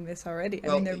making this already? I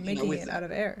mean, Well, they're making with it out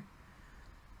of air.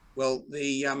 well,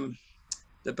 the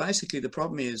basically the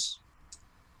problem is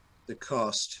the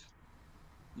cost.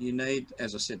 You need,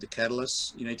 as I said, the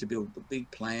catalysts. You need to build the big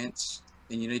plants,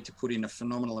 and you need to put in a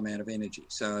phenomenal amount of energy.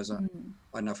 So, I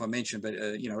don't know if I mentioned, but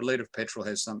a litre of petrol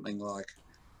has something like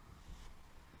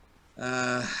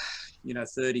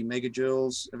 30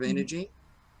 megajoules of Mm. energy.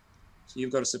 So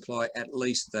you've got to supply at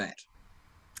least that.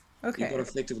 You've got to Okay.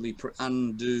 effectively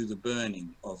undo the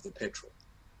burning of the petrol,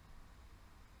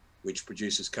 which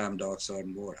produces carbon dioxide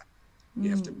and water. You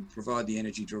have to Mm. provide the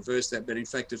energy to reverse that, but in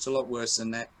fact, it's a lot worse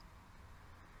than that.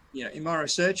 In my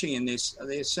researching in this,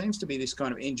 there seems to be this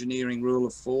kind of engineering rule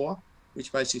of four,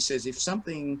 which basically says if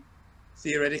something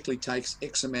theoretically takes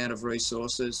X amount of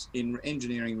resources, in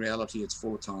engineering reality, it's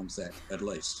 4 times that at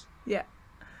least. Yeah.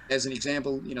 As an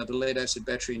example, the lead acid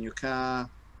battery in your car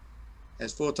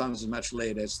has 4 times as much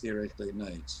lead as theoretically it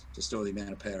needs to store the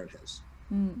amount of power it has.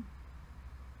 Mm.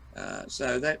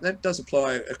 So that does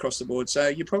apply across the board. So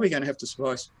you're probably going to have to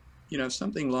supply,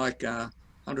 something like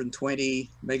 120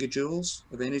 megajoules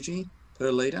of energy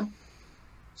per litre.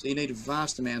 So you need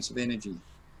vast amounts of energy.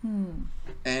 Mm.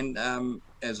 And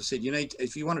as I said,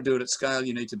 if you want to do it at scale,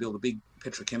 you need to build a big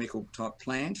petrochemical type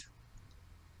plant.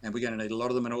 And we're going to need a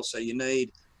lot of them. And also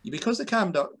because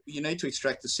the you need to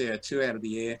extract the CO2 out of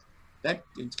the air. That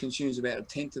consumes about a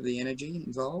tenth of the energy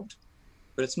involved,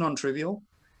 but it's non-trivial.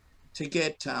 To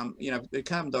get, the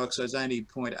carbon dioxide is only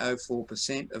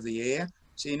 0.04% of the air.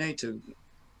 So you need to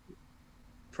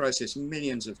process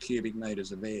millions of cubic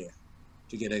meters of air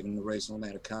to get even a reasonable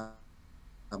amount of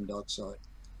carbon dioxide.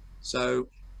 So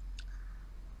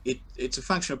it's a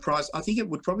function of price. I think it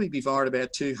would probably be valued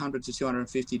about $200 to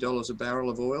 $250 a barrel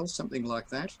of oil, something like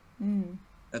that. Mm.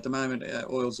 At the moment,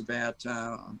 oil's about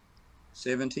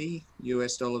 70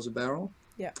 US dollars a barrel.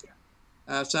 Yeah.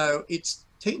 So it's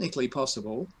technically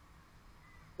possible,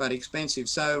 but expensive.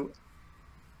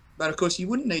 But of course, you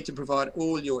wouldn't need to provide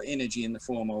all your energy in the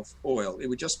form of oil. It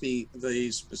would just be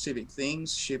these specific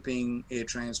things: shipping, air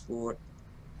transport,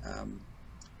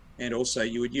 and also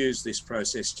you would use this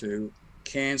process to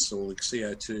cancel the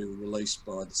CO2 released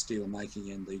by the steel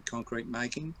making and the concrete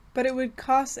making. But it would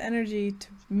cost energy to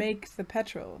make the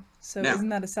petrol. So Now, isn't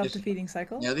that a self-defeating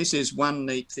cycle? now this is one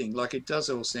neat thing. Like, it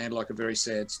does all sound like a very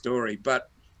sad story,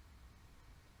 but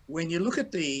when you look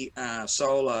at the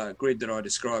solar grid that I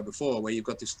described before, where you've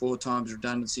got this 4 times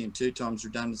redundancy and 2 times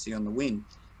redundancy on the wind,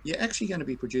 you're actually going to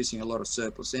be producing a lot of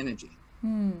surplus energy,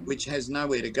 which has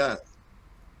nowhere to go.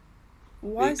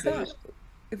 Why is that? Because,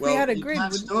 If we well, had a you grid,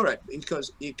 can't would store it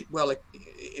because,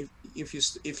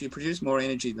 if you produce more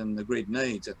energy than the grid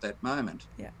needs at that moment,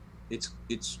 yeah. it's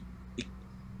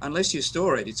unless you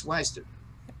store it, it's wasted.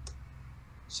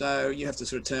 So you have to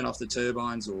sort of turn off the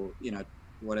turbines or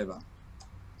whatever.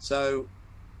 So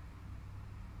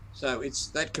it's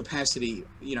that capacity.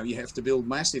 You have to build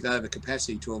massive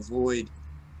overcapacity to avoid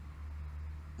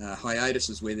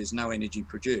hiatuses where there's no energy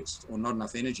produced or not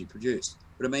enough energy produced.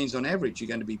 But it means on average you're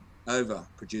going to be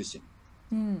overproducing.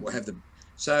 Or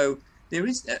so there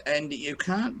is, and you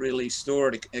can't really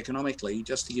store it economically.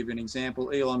 Just to give you an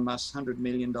example, Elon Musk's $100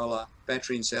 million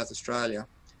battery in South Australia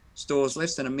stores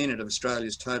less than a minute of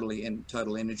Australia's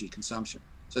total energy consumption.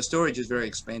 So storage is very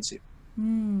expensive.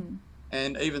 And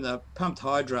even the pumped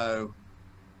hydro,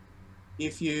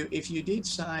 if you did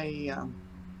say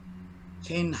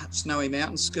 10 Snowy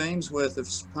Mountain schemes worth of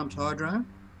pumped hydro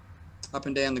up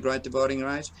and down the Great Dividing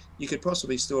Range, you could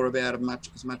possibly store about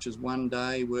as much as 1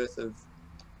 day worth of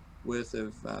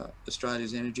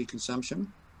Australia's energy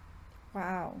consumption.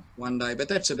 Wow. 1 day, but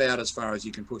that's about as far as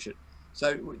you can push it.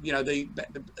 So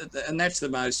and that's the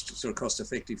most sort of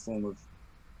cost-effective form of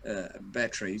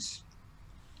batteries.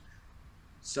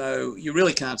 So you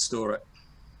really can't store it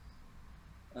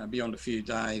beyond a few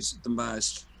days at the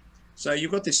most. So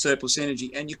you've got this surplus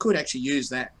energy, and you could actually use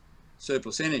that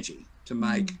surplus energy to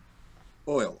make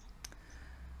oil,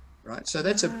 right? So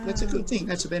that's a good Wow. thing.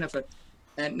 That's a benefit.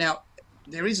 And now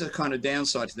there is a kind of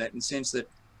downside to that in the sense that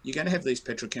you're going to have these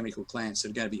petrochemical plants that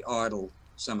are going to be idle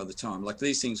some of the time. Like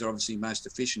these things are obviously most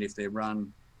efficient if they're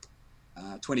run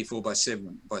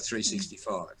 24/7 by Mm.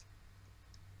 365.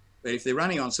 But if they're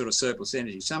running on sort of surplus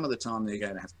energy, some of the time they're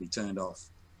going to have to be turned off.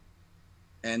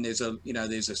 And there's a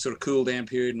sort of cool down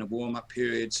period and a warm up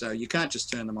period. So you can't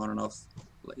just turn them on and off,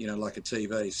 like a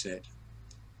TV set.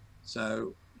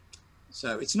 So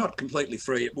it's not completely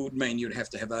free. It would mean you'd have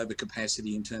to have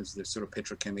overcapacity in terms of the sort of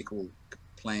petrochemical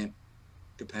plant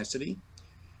capacity.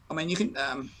 I mean, you could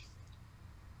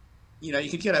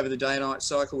get over the day-night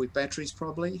cycle with batteries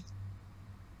probably,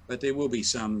 but there will be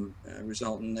some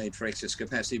resultant need for excess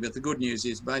capacity. But the good news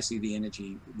is basically the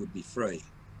energy would be free.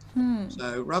 Hmm.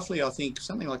 So roughly, I think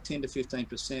something like 10 to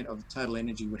 15% of the total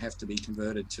energy would have to be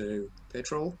converted to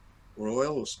petrol or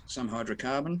oil or some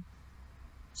hydrocarbon.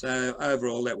 So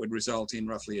overall, that would result in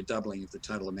roughly a doubling of the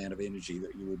total amount of energy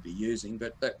that you would be using,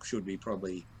 but that should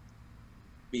probably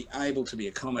be able to be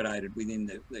accommodated within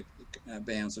the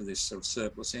bounds of this sort of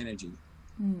surplus energy.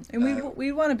 Mm. And So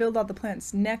we want to build all the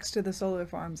plants next to the solar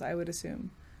farms, I would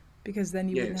assume, because then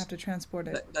you wouldn't have yes, to transport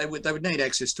it. they would need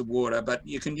access to water, but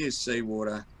you can use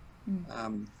seawater. Mm.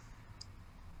 Um,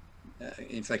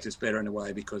 in fact, it's better in a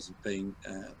way because of having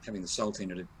the salt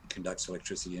in it, it conducts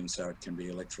electricity, and so it can be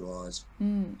electrolyzed.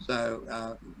 Mm.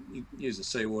 So you use the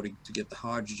seawater to get the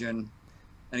hydrogen,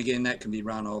 and again, that can be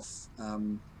run off, off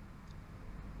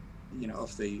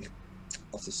the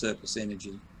surplus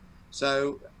energy.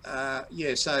 So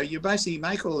so you basically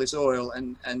make all this oil,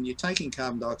 and you're taking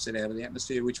carbon dioxide out of the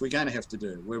atmosphere, which we're going to have to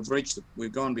do.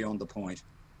 We've gone beyond the point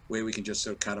where we can just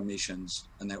sort of cut emissions,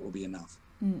 and that will be enough.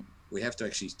 Mm. We have to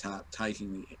actually start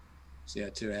taking the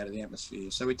CO2 out of the atmosphere.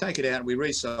 So we take it out, we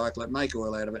recycle it, make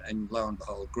oil out of it, and lo and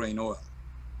behold, green oil.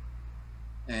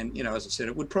 And as I said,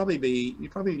 you'd probably be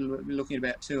looking at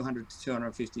about $200 to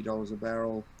 $250 a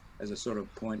barrel as a sort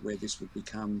of point where this would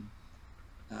become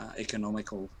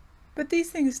economical. But these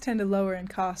things tend to lower in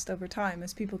cost over time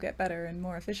as people get better and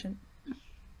more efficient.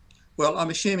 Well, I'm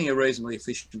assuming a reasonably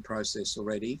efficient process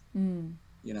already. Mm.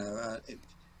 You know, uh,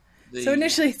 So the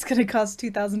initially it's going to cost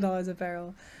 $2,000 a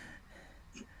barrel.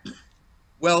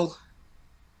 well,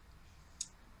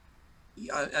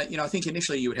 I think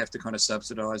initially you would have to kind of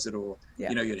subsidise it, or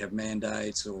Yeah. you'd have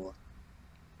mandates, or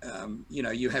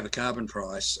you have a carbon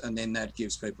price, and then that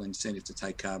gives people incentive to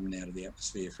take carbon out of the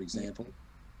atmosphere, for example.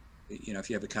 If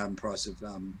you have a carbon price of,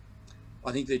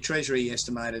 I think the Treasury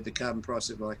estimated the carbon price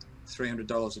of like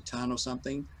 $300 a tonne or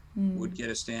something Mm. would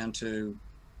get us down to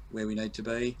where we need to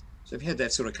be. So if you had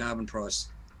that sort of carbon price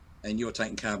and you're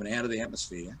taking carbon out of the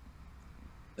atmosphere,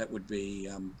 that would be,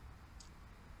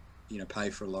 pay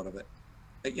for a lot of it.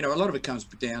 But, a lot of it comes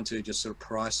down to just sort of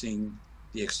pricing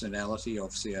the externality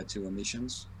of CO2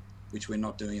 emissions, which we're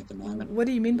not doing at the moment. What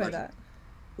do you mean by Like, that?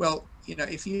 well,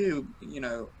 if you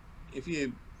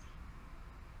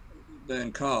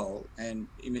burn coal and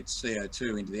emit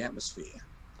CO2 into the atmosphere,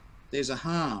 there's a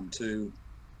harm to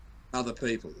other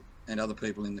people, and other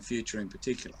people in the future in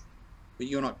particular. But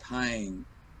you're not paying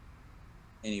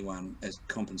anyone as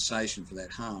compensation for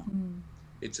that harm. Mm.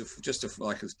 It's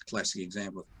like a classic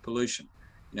example of pollution.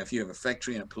 If you have a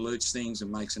factory and it pollutes things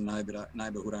and makes a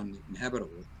neighbourhood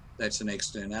uninhabitable, that's an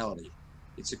externality.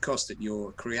 It's a cost that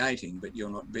you're creating, but you're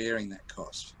not bearing that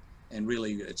cost. And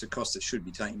really, it's a cost that should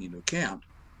be taken into account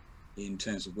in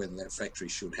terms of whether that factory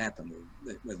should happen,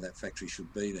 or whether that factory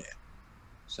should be there.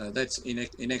 So that's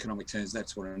in economic terms,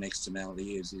 that's what an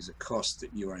externality is a cost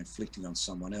that you are inflicting on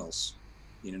someone else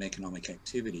in an economic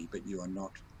activity, but you are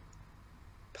not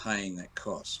paying that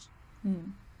cost.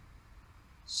 Mm.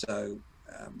 So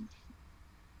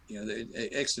the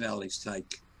externalities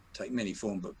take many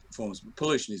forms, but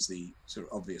pollution is the sort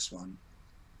of obvious one.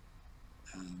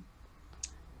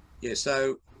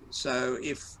 So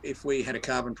if we had a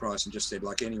carbon price and just said,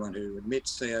 like, anyone who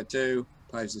emits CO2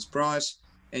 pays this price,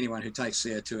 anyone who takes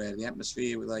CO2 out of the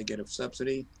atmosphere, they get a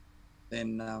subsidy,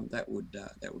 then that would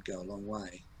go a long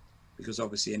way, because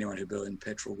obviously anyone who burned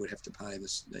petrol would have to pay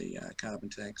the carbon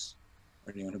tax,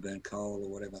 or anyone who burned coal or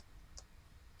whatever.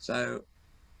 So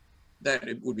that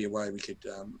it would be a way we could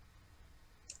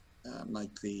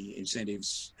make the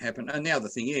incentives happen. And the other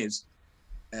thing is,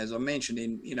 as I mentioned,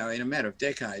 in a matter of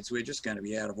decades, we're just going to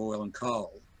be out of oil and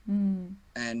coal. Mm.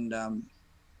 And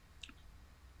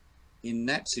in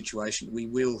that situation, we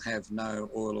will have no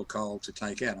oil or coal to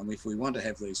take out. And if we want to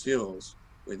have these fuels,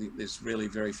 where there's really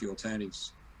very few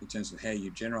alternatives in terms of how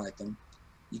you generate them,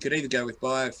 you could either go with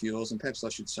biofuels, and perhaps I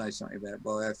should say something about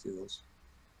biofuels.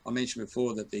 I mentioned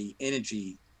before that the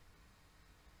energy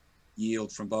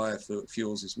yield from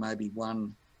biofuels is maybe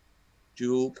 1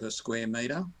 joule per square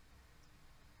metre.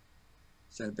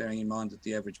 So bearing in mind that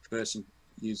the average person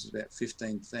uses about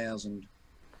 15,000,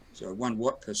 so 1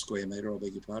 watt per square metre, I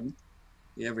beg your pardon.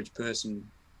 The average person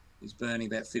is burning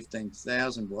about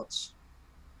 15,000 watts.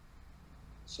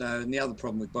 So, and the other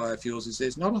problem with biofuels is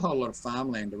there's not a whole lot of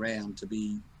farmland around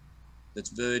that's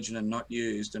virgin and not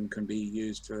used and can be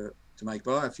used to make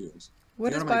biofuels. If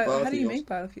What you is want to make How do you biofuels, make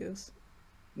biofuels?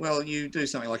 well, you do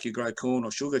something like you grow corn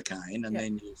or sugar cane and Yeah.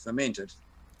 then you ferment it.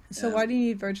 So why do you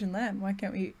need virgin land? Why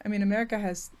can't we? I mean, America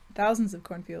has thousands of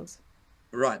cornfields.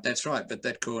 Right, that's right. But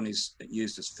that corn is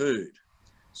used as food.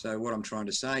 So what I'm trying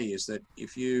to say is that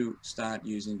if you start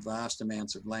using vast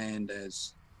amounts of land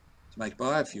to make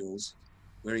biofuels,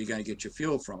 where are you going to get your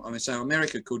fuel from? I mean, so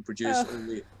America could produce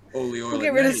Oh, all the we'll oil it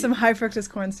get rid of some needs. high fructose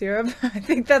corn syrup. I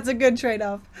think that's a good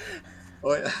trade-off.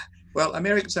 Or, well,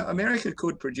 America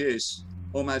could produce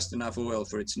almost enough oil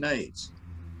for its needs,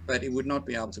 but it would not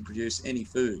be able to produce any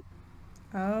food.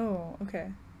 Oh,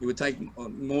 okay. It would take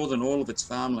more than all of its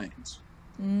farmlands.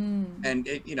 Mm. And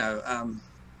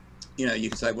you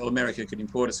could say, well, America could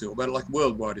import its fuel, but like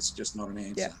worldwide, it's just not an Yeah.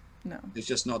 answer. No. It's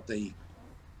just not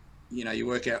you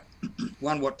work out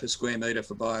 1 watt per square metre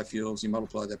for biofuels, you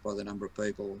multiply that by the number of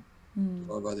people,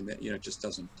 divide by it just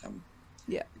doesn't,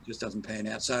 Yeah. it just doesn't pan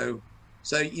out. So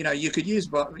you could use,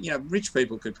 rich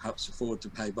people could perhaps afford to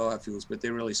pay biofuels, but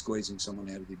they're really squeezing someone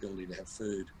out of the ability to have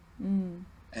food.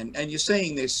 And you're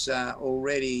seeing this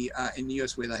already in the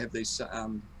US where they have these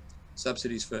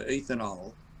subsidies for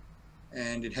ethanol,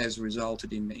 and it has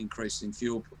resulted in increase in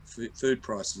food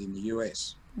prices in the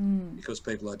US because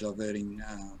people are diverting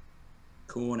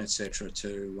corn, etc.,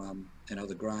 to and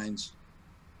other grains.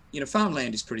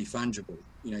 Farmland is pretty fungible.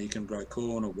 You can grow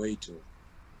corn or wheat or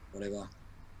whatever,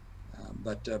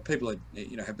 but people are,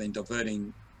 have been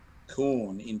diverting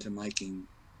corn into making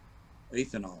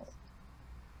ethanol,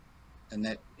 and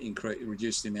that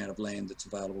reduced the amount of land that's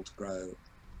available to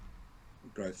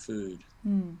grow food.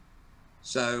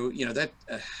 So that's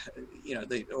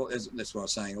what I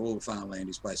was saying. All the farmland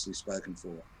is basically spoken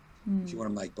for. If you want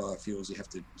to make biofuels, you have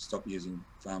to stop using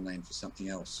farmland for something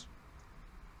else.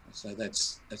 So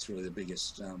that's really the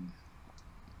biggest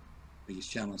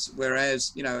challenge.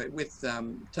 Whereas with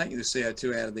taking the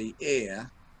CO2 out of the air,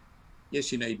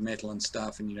 yes, you need metal and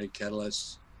stuff, and you need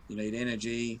catalysts, you need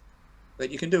energy,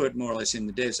 but you can do it more or less in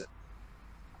the desert.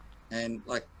 And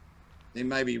like, there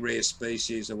may be rare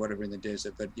species or whatever in the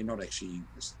desert, but you're not actually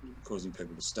causing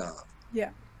people to starve. Yeah.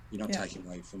 You're not taking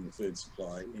away from the food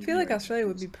supply. I feel like Australia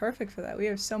would be perfect for that. We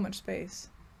have so much space.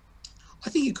 I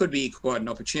think it could be quite an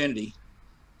opportunity.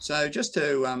 So just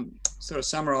to sort of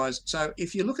summarise, so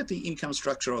if you look at the income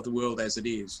structure of the world as it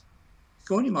is,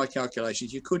 according to my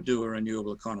calculations, you could do a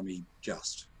renewable economy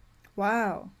just.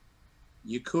 Wow.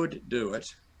 You could do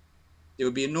it. There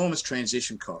would be enormous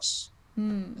transition costs.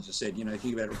 As I said,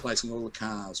 think about replacing all the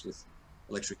cars with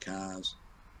electric cars,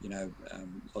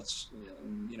 lots,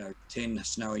 10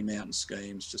 snowy mountain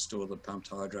schemes to store the pumped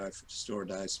hydro, to store a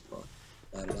day's supply,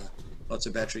 blah, blah, blah, lots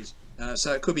of batteries.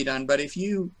 So it could be done. But if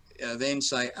you then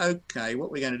say, okay, what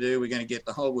we're going to do, we're going to get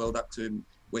the whole world up to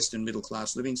Western middle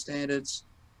class living standards.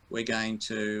 We're going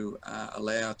to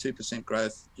allow 2%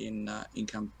 growth in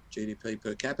income GDP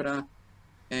per capita.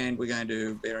 And we're going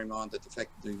to bear in mind that the fact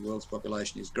that the world's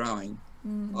population is growing,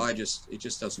 it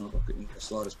just does not look in the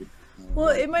slightest bit. Well,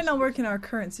 it might not work in our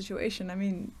current situation. I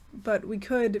mean, but we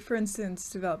could, for instance,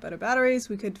 develop better batteries.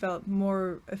 We could develop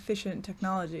more efficient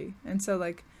technology. And so,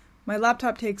 like, my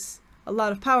laptop takes a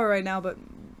lot of power right now, but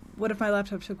what if my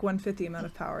laptop took 1/5 the amount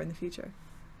of power in the future?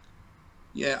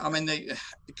 Yeah, I mean, the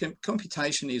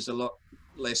computation is a lot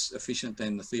less efficient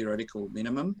than the theoretical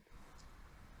minimum.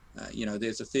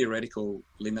 There's a theoretical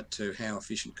limit to how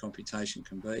efficient computation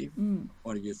can be from the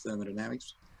point of view of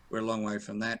thermodynamics. We're a long way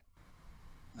from that.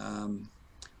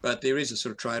 But there is a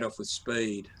sort of trade-off with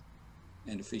speed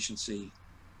and efficiency.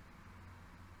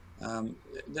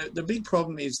 The big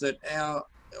problem is that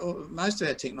most of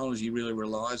our technology really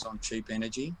relies on cheap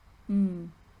energy. You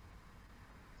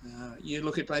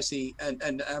look at basically,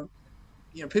 and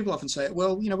people often say,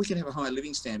 well, we can have a high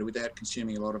living standard without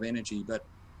consuming a lot of energy, but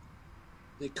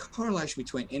the correlation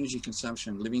between energy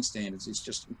consumption and living standards is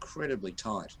just incredibly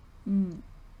tight.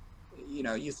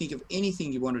 You think of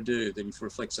anything you want to do that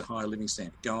reflects a higher living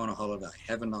standard. Go on a holiday,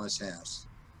 have a nice house,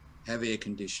 have air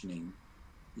conditioning,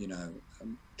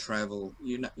 travel,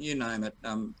 you name it.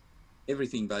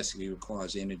 Everything basically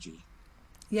requires energy.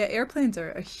 Yeah, airplanes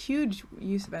are a huge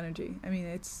use of energy. I mean,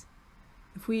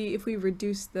 if we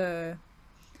reduce our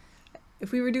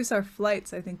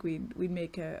flights, I think we'd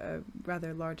make a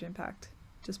rather large impact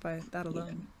just by that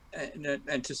alone.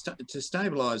 and to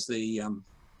stabilise the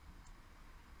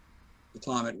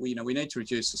climate, we need to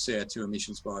reduce the CO2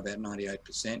 emissions by about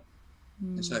 98%.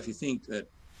 And so if you think that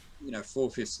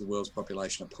 4/5 of the world's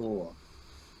population are poor,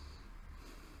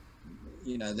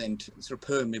 then sort of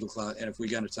per middle class, and if we're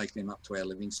going to take them up to our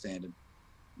living standard,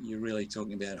 you're really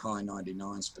talking about high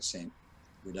 99%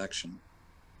 reduction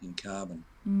in carbon.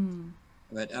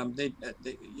 But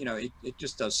it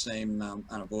just does seem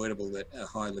unavoidable that a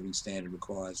high living standard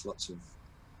requires lots of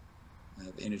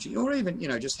energy, or even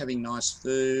just having nice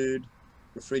food,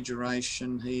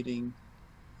 refrigeration, heating,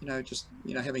 just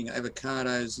having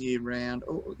avocados year round,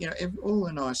 all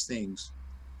the nice things,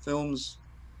 films,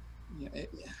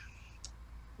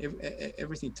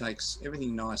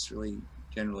 everything nice really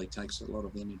generally takes a lot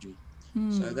of energy.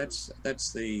 So that's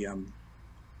the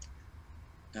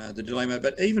dilemma.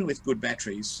 But even with good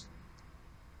batteries,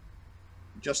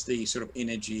 just the sort of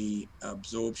energy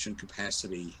absorption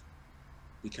capacity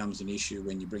becomes an issue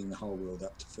when you bring the whole world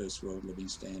up to first world living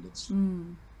standards.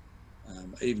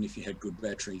 Even if you had good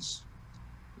batteries,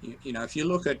 if you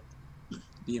look at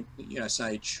the,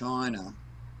 say China,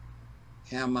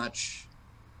 how much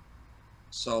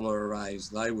solar arrays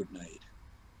they would need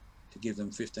to give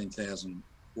them 15,000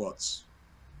 watts.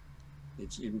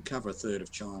 It would cover a third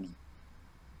of China.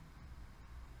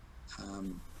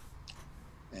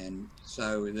 And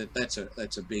so that's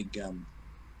a big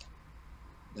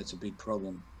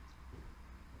problem.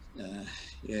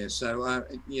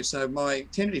 So my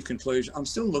tentative conclusion, I'm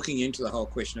still looking into the whole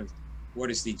question of what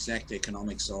is the exact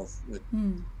economics of the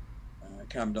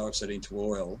carbon dioxide into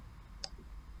oil.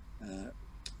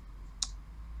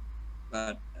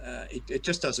 But it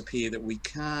just does appear that we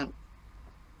can't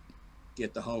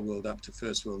get the whole world up to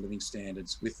first world living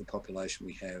standards with the population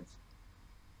we have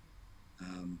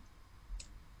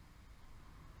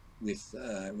with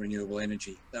renewable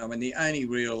energy. I mean, the only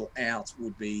real out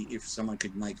would be if someone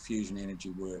could make fusion energy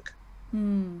work.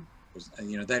 Because,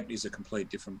 that is a complete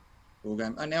different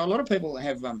ballgame. And now a lot of people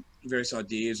have various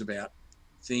ideas about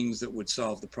things that would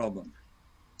solve the problem.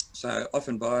 So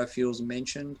often biofuels are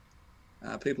mentioned.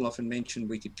 People often mention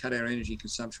we could cut our energy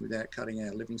consumption without cutting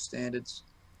our living standards.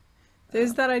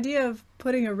 There's that idea of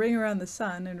putting a ring around the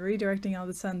sun and redirecting all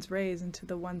the sun's rays into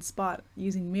the one spot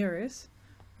using mirrors,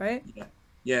 right?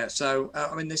 Yeah. So,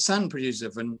 I mean, the sun produces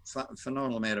a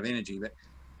phenomenal amount of energy, but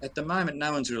at the moment,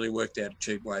 no one's really worked out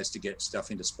cheap ways to get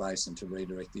stuff into space and to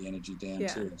redirect the energy down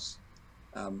to us.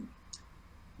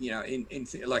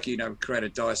 Create a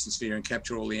Dyson sphere and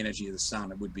capture all the energy of the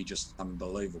sun, it would be just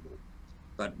unbelievable.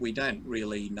 But we don't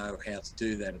really know how to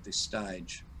do that at this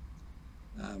stage.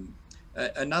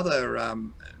 Another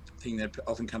thing that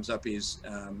often comes up is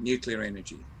nuclear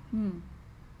energy.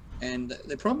 And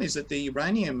the problem is that the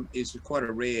uranium is quite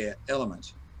a rare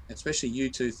element, especially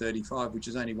U-235, which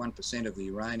is only 1% of the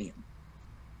uranium.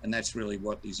 And that's really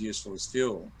what is useful as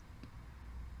fuel.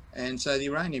 And so the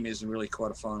uranium is really quite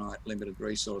a finite, limited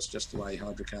resource, just the way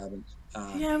hydrocarbons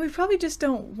are. Yeah, we probably just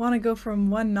don't want to go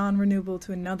from one non-renewable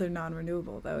to another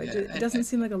non-renewable, though. It doesn't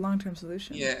seem like a long-term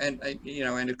solution. Yeah, and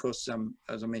of course,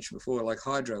 as I mentioned before, like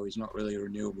hydro is not really a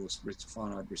renewable, it's a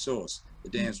finite resource. The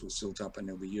dams will silt up and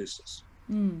they'll be useless.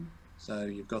 So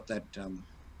you've got that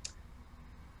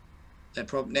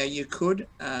problem. Now you could,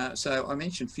 so I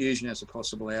mentioned fusion as a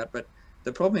possible out, but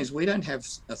the problem is we don't have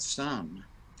a sun.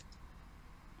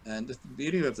 And the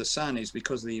beauty of the sun is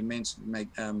because of the immense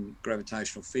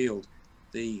gravitational field,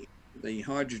 the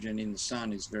hydrogen in the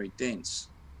sun is very dense,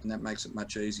 and that makes it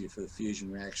much easier for the fusion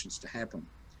reactions to happen.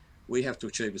 We have to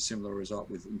achieve a similar result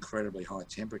with incredibly high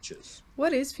temperatures.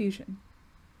 What is fusion?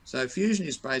 So fusion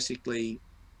is basically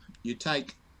you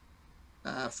take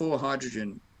 4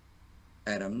 hydrogen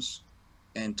atoms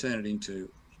and turn it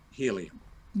into helium.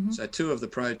 So 2 of the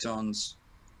protons,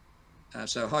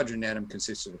 so a hydrogen atom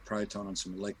consists of a proton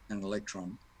and an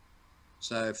electron.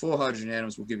 So 4 hydrogen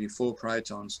atoms will give you 4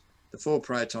 protons. The 4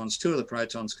 protons, 2 of the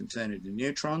protons can turn into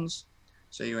neutrons.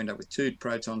 So you end up with 2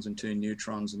 protons and 2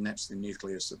 neutrons, and that's the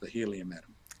nucleus of the helium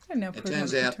atom. It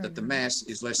turns out that the mass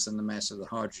is less than the mass of the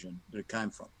hydrogen that it came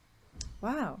from.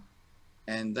 Wow.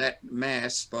 And that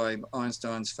mass, by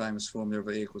Einstein's famous formula of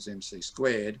E =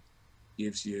 mc²,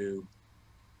 gives you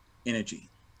energy.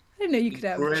 I didn't know you could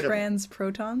have trans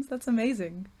protons. That's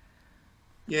amazing.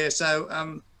 Yeah, so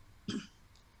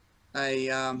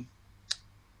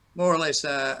more or less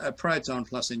a proton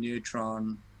plus a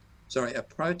neutron, a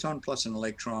proton plus an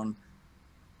electron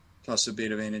plus a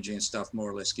bit of energy and stuff more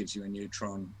or less gives you a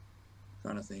neutron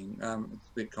kind of thing. It's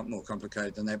a bit more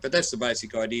complicated than that, but that's the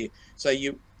basic idea.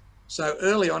 So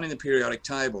early on in the periodic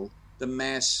table, the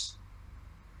mass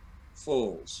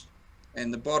falls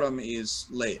and the bottom is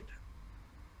lead.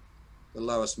 the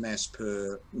lowest mass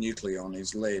per nucleon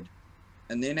is lead.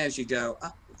 And then as you go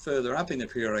up, further up in the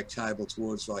periodic table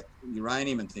towards like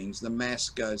uranium and things, the mass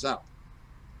goes up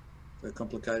for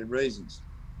complicated reasons.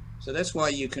 So that's why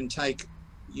you can take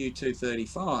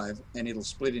U-235 and it'll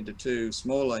split into two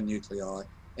smaller nuclei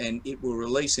and it will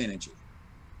release energy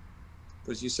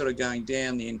because you're sort of going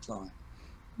down the incline.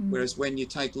 Whereas when you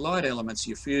take light elements,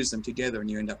 you fuse them together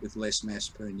and you end up with less mass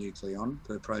per nucleon,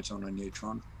 per proton or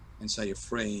neutron, and so you're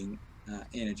freeing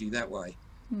energy that way.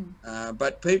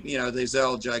 But people, you know, there's the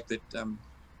old joke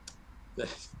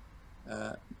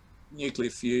that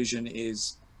nuclear fusion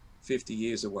is 50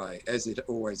 years away, as it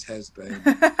always has been,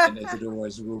 and as it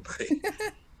always will be.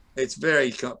 It's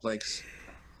very complex,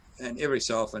 and every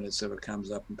so often it sort of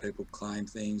comes up and people claim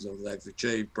things, or they've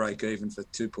achieved break even for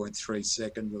 2.3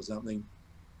 seconds or something.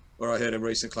 Or I heard a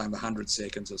recent claim 100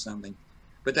 seconds or something.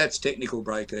 But that's technical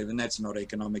break even, that's not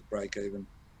economic break even.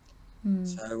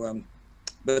 So,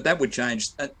 but that would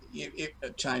change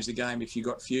the game if you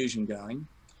got fusion going.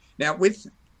 Now with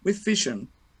fission,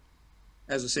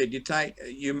 as I said, you take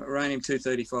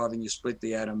uranium-235 and you split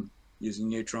the atom using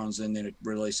neutrons, and then it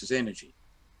releases energy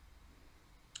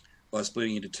by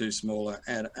splitting into two smaller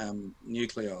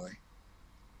nuclei.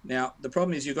 Now, the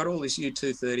problem is you've got all this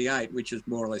U-238, which is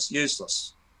more or less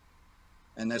useless.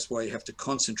 And that's why you have to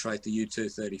concentrate the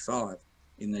U-235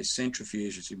 in these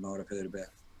centrifuges you might have heard about.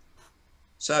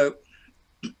 So,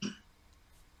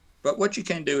 but what you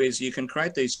can do is you can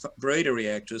create these breeder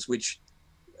reactors,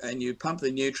 and you pump the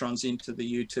neutrons into the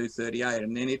U-238,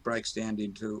 and then it breaks down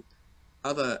into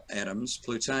other atoms,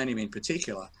 plutonium in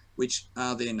particular, which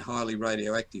are then highly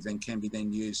radioactive and can be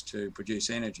then used to produce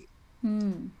energy.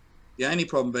 The only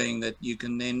problem being that you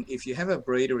can then, if you have a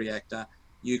breeder reactor,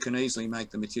 you can easily make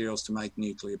the materials to make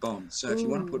nuclear bombs. So if you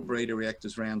want to put breeder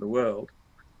reactors around the world,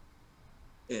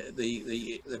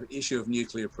 the issue of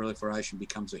nuclear proliferation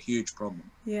becomes a huge problem.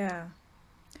 Yeah.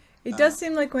 It does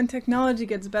seem like when technology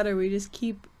gets better, we just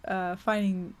keep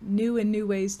finding new and new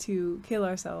ways to kill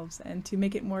ourselves and to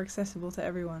make it more accessible to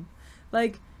everyone.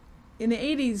 Like, in the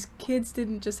 80s, kids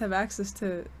didn't just have access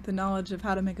to the knowledge of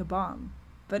how to make a bomb.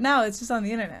 But now it's just on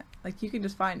the internet. Like, you can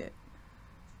just find it.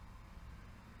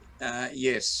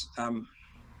 Yes. I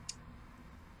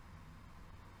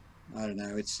don't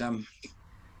know. It's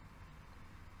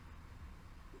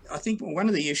I think one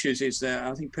of the issues is that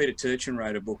I think Peter Turchin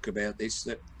wrote a book about this,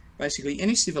 that basically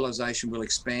any civilization will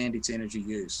expand its energy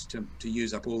use to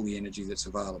use up all the energy that's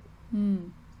available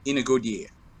in a good year.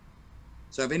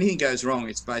 So if anything goes wrong,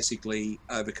 it's basically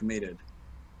overcommitted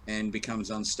and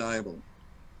becomes unstable.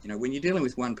 You know, when you're dealing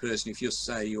with one person, if you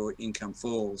say your income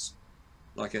falls,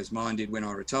 like as mine did when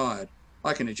I retired,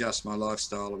 I can adjust my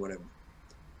lifestyle or whatever.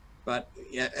 But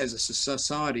yeah, as a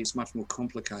society, it's much more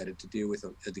complicated to deal with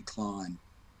a decline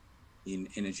in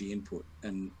energy input,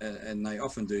 and they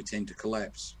often do tend to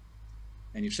collapse.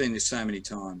 And you've seen this so many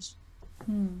times.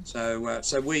 So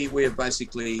we have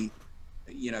basically,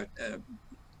 you know,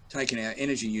 taken our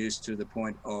energy use to the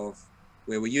point of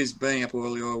where we're burning up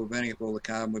all the oil, we're burning up all the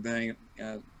carbon, we're burning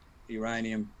up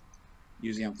uranium,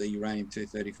 using up the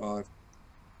uranium-235.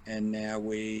 And now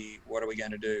what are we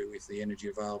going to do if the energy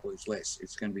available is less?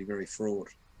 It's going to be very fraught.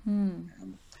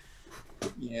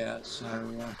 Yeah, so,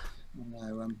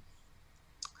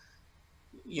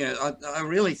 I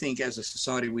really think as a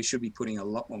society we should be putting a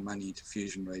lot more money into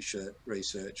fusion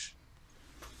research.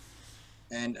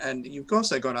 And you've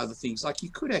also got other things, like you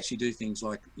could actually do things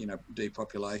like, you know,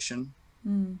 depopulation.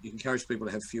 You encourage people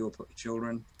to have fewer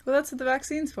children. Well, that's what the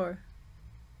vaccine's for.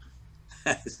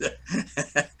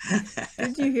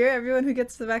 Did you hear? Everyone who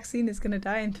gets the vaccine is going to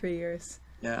die in 3 years.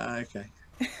 Yeah, okay.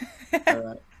 All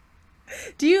right.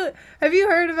 Have you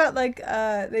heard about, like,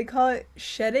 they call it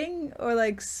shedding, or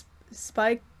like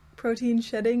spike protein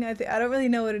shedding? I don't really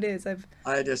know what it is.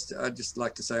 I just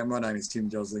like to say my name is Tim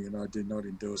Josling and I do not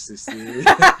endorse this theory.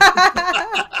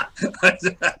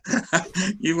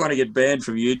 You want to get banned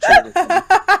from YouTube.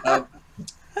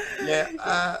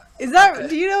 Yeah.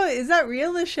 Do you know, is that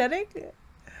real, the shedding?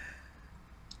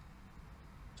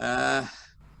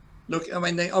 Look, I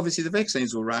mean, obviously the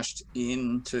vaccines were rushed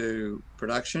into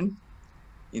production,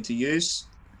 into use,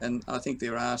 and I think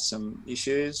there are some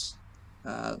issues.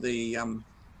 There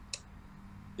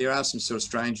are some sort of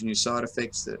strange new side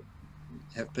effects that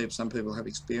some people have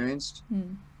experienced.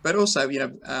 But also, you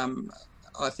know,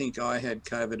 I think I had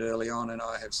COVID early on, and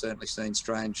I have certainly seen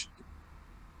strange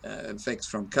effects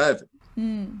from COVID.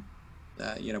 You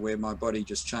know, where my body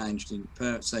just changed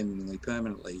seemingly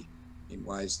permanently in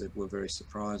ways that were very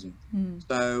surprising.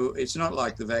 So it's not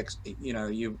like the vaccine. You know,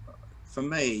 for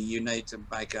me, you need to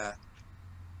make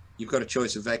you've got a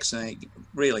choice of vaccine.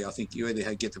 Really, I think you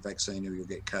either get the vaccine or you'll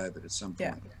get COVID at some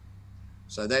Yeah. point.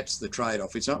 So that's the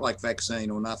trade-off. It's not like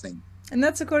vaccine or nothing. And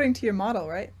that's according to your model,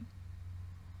 right?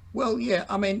 Well, yeah,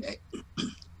 I mean,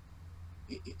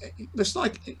 it's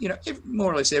like,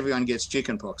 more or less everyone gets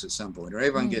chickenpox at some point, or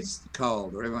everyone gets the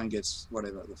cold, or everyone gets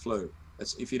whatever, the flu.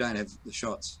 That's if you don't have the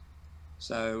shots.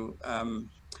 So, and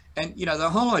the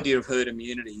whole idea of herd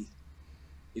immunity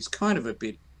is kind of a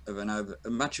bit of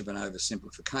much of an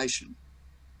oversimplification.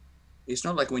 It's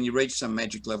not like when you reach some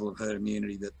magic level of herd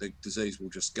immunity that the disease will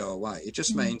just go away. It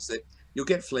just means that you'll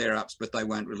get flare-ups, but they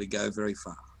won't really go very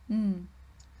far. And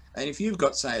if you've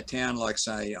got, say, a town like,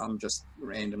 say, I'm just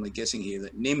randomly guessing here,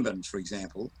 that Nimbin, for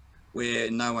example,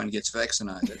 where no one gets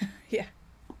vaccinated, Yeah.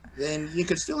 then you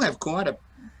could still have quite an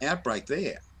outbreak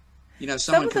there.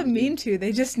 Some of them mean to,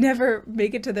 they just never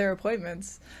make it to their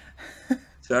appointments.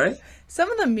 Sorry? Some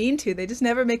of them mean to, they just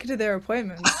never make it to their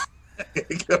appointments.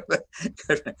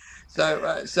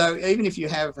 So even if you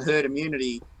have herd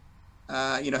immunity,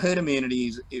 herd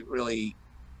immunity it really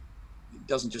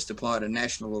doesn't just apply at a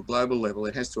national or global level,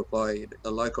 it has to apply at a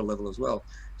local level as well.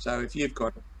 So if you've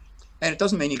got, and it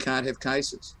doesn't mean you can't have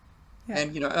cases. Yeah.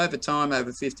 And, over time,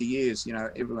 over 50 years,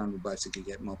 everyone will basically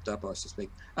get mopped up, I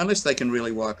suspect, unless they can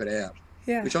really wipe it out,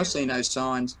 which I see no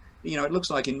signs. It looks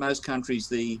like in most countries,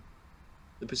 the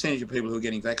percentage of people who are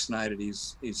getting vaccinated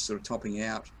is sort of topping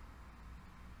out,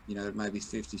 maybe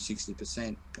 50,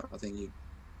 60%, I think.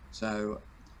 So,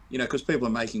 because people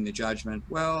are making the judgment,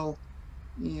 well,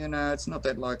 it's not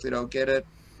that likely that I'll get it,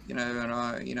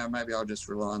 and maybe I'll just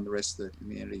rely on the rest of the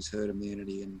community's herd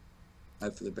immunity and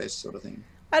hope for the best, sort of thing.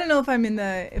 I don't know if I'm in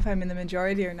the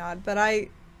majority or not, but I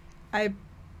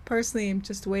personally am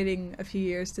just waiting a few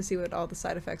years to see what all the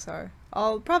side effects are.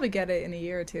 I'll probably get it in a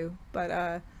year or two, but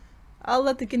I'll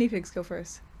let the guinea pigs go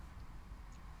first.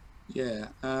 Yeah,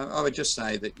 I would just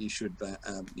say that you should,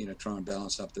 try and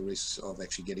balance up the risks of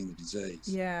actually getting the disease.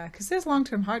 Yeah, because there's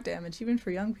long-term heart damage, even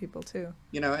for young people too.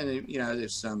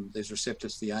 There's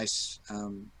receptors, the ACE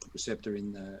receptor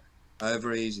in the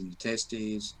ovaries, in the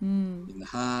testes, in the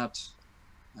heart,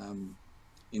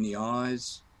 in the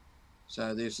eyes.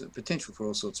 So there's a potential for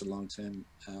all sorts of long-term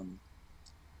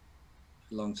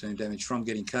damage from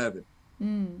getting COVID.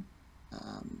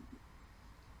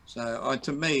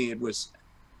 To me, it was.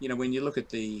 When you look at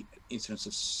the incidence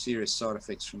of serious side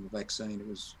effects from the vaccine, it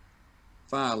was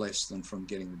far less than from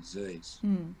getting the disease.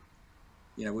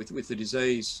 With the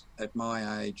disease at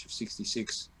my age of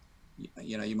 66,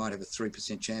 you might have a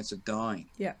 3% chance of dying.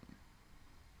 Yeah.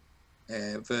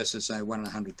 Versus, say, 1 in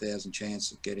 100,000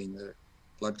 chance of getting the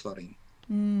blood clotting.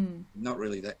 Not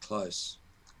really that close.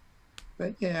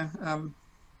 But yeah,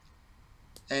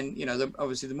 and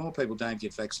obviously the more people don't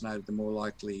get vaccinated, the more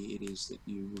likely it is that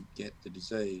you would get the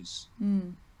disease.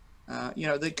 The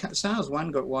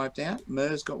SARS-1 got wiped out,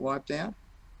 MERS got wiped out,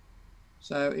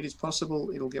 so it is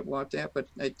possible it'll get wiped out, but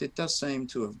it does seem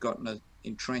to have gotten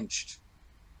entrenched,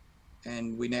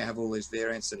 and we now have all these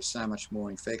variants that are so much more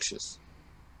infectious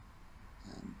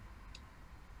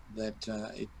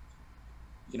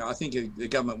I think the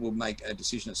government will make a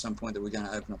decision at some point that we're going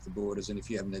to open up the borders, and if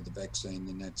you haven't had the vaccine,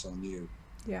 then that's on you.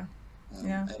 Yeah.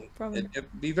 Probably.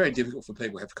 It'd be very difficult for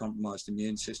people who have compromised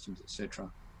immune systems,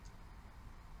 etc.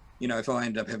 If I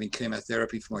end up having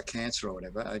chemotherapy for my cancer or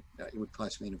whatever, it would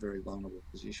place me in a very vulnerable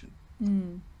position. So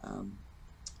I'm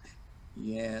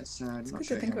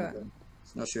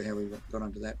not sure how we got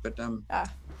onto that, but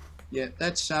yeah,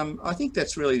 that's I think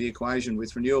that's really the equation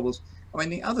with renewables. I mean,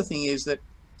 the other thing is that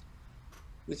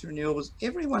with renewables,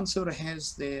 everyone sort of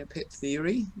has their pet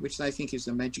theory, which they think is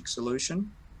the magic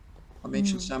solution. I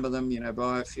mentioned some of them,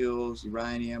 biofuels,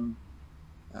 uranium,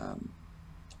 or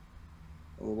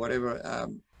whatever.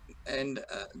 And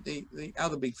the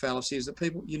other big fallacy is that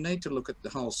you need to look at the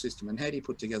whole system, and how do you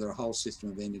put together a whole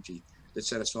system of energy that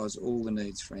satisfies all the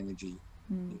needs for energy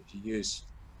use,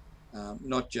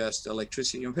 not just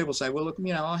electricity. And people say, well, look,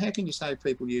 how can you say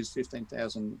people use 15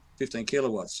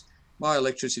 kilowatts? My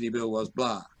electricity bill was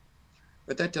blah.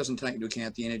 But that doesn't take into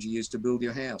account the energy used to build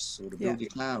your house or to build your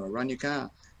car or run your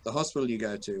car, the hospital you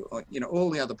go to, or, all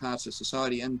the other parts of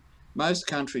society. And most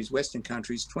countries, Western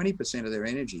countries, 20% of their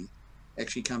energy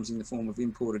actually comes in the form of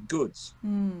imported goods.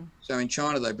 So in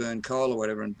China, they burn coal or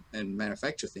whatever and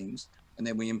manufacture things, and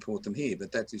then we import them here,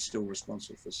 but that is still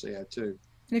responsible for CO2. And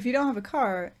if you don't have a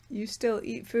car, you still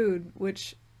eat food,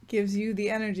 which gives you the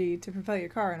energy to propel your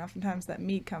car, and oftentimes that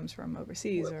meat comes from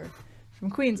overseas or from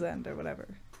Queensland or whatever.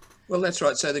 Well, that's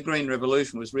right. So the Green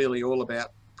Revolution was really all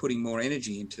about putting more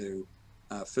energy into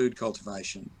food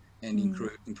cultivation and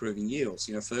improving yields.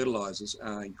 Fertilizers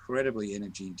are incredibly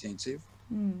energy intensive.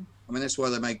 Mm. I mean, that's why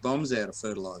they make bombs out of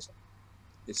fertilizer.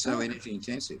 It's so Oh. energy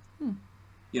intensive. Hmm.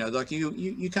 You know, like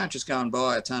you can't just go and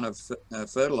buy a ton of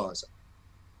fertilizer.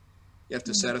 You have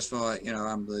to Mm. satisfy, you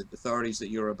know, the authorities that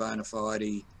you're a bona fide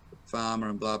farmer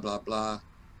and blah, blah, blah,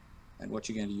 and what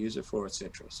you're going to use it for,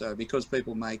 etc. So because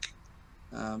people make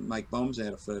bombs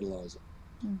out of fertilizer.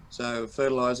 Mm. So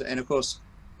fertilizer, and of course,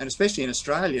 and especially in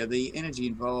Australia, the energy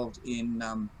involved in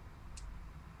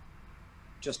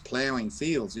just ploughing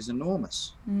fields is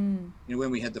enormous. Mm. You know, when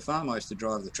we had the farm, I used to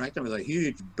drive the tractor. It was a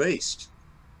huge beast.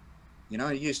 You know,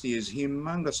 it used to use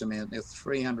humongous amount, a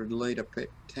 300-litre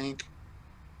tank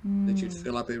that you'd Mm.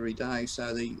 fill up every day.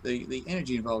 So the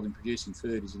energy involved in producing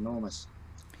food is enormous.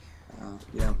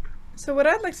 Yeah. So what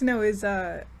I'd like to know is,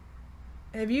 have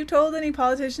you told any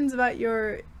politicians about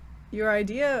your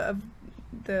idea of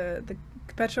the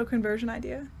petrol conversion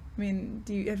idea? I mean,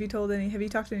 have you talked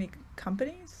to any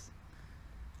companies?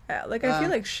 Like, I feel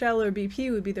Um, like Shell or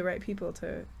BP would be the right people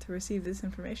to receive this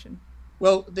information.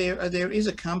 well, there is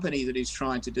a company that is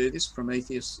trying to do this,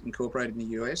 Prometheus Incorporated in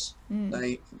the US.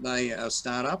 Mm. They are a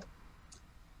startup,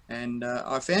 and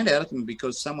I found out of them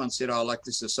because someone said, "Oh, like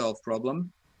this is a solved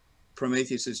problem.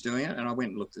 Prometheus is doing it," and I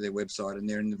went and looked at their website, and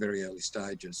they're in the very early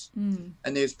stages. Mm.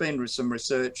 And there's been some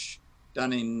research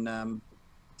done in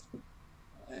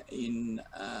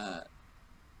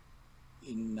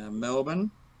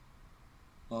Melbourne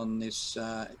on this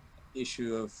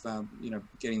issue of you know,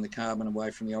 getting the carbon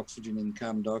away from the oxygen in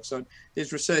carbon dioxide.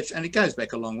 There's research, and it goes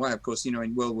back a long way. Of course, you know,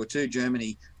 in World War II,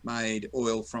 Germany made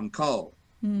oil from coal,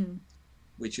 Mm.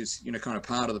 which is, you know, kind of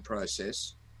part of the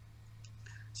process.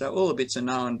 So all the bits are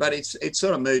known, but it's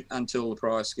sort of moot until the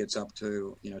price gets up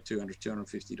to, you know,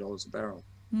 $250 a barrel.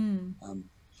 Mm.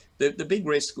 The big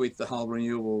risk with the whole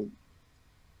renewable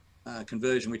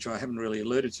conversion, which I haven't really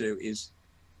alluded to, is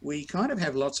we kind of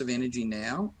have lots of energy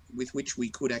now with which we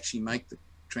could actually make the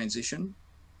transition.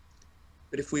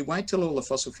 But if we wait till all the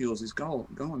fossil fuels is gone,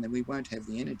 then we won't have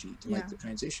the energy to make the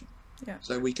transition. Yeah.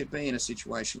 So we could be in a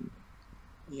situation,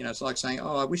 you know, it's like saying,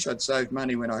 "Oh, I wish I'd saved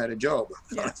money when I had a job."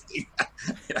 Yeah.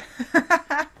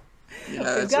 You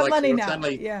know, We've it's got like money now.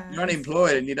 suddenly Yeah. you're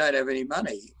unemployed and you don't have any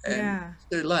money, and Yeah. it's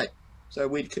too late. So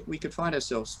we could find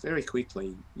ourselves very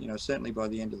quickly, you know, certainly by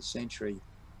the end of the century,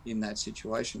 in that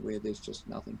situation where there's just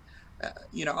nothing.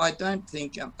 You know, I don't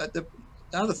think the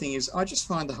other thing is I just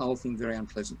find the whole thing very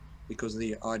unpleasant because of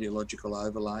the ideological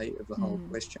overlay of the whole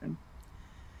question.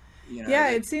 You know, Yeah,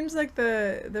 it seems like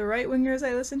the right wingers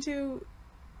I listen to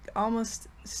almost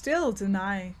still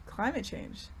deny climate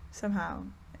change somehow,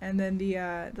 and then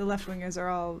the left wingers are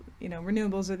all, you know,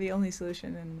 renewables are the only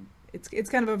solution, and it's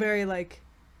kind of a very like,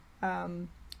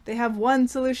 they have one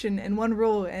solution and one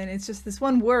rule, and it's just this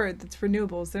one word that's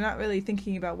renewables. They're not really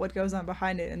thinking about what goes on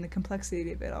behind it and the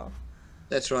complexity of it all.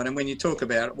 that's right. And when you talk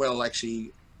about, well,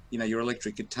 actually, you know, your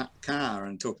electric car,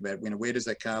 and talk about, you know, where does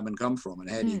that carbon come from and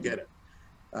how do you get it?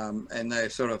 And they're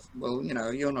sort of, well, you know,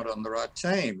 you're not on the right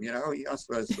team. You know, I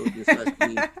suppose you're supposed to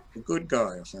be a good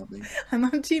guy or something. I'm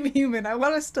on Team Human. I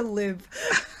want us to live.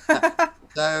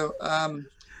 So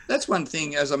that's one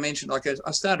thing. As I mentioned, like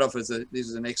I started off as this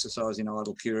is an exercise in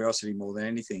idle curiosity more than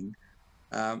anything,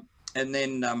 and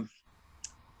then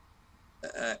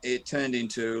it turned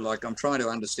into like I'm trying to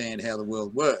understand how the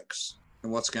world works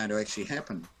and what's going to actually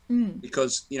happen.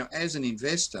 Because, you know, as an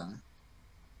investor,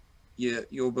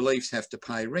 your beliefs have to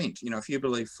pay rent. You know, if you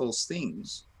believe false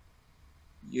things,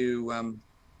 you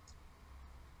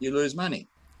lose money.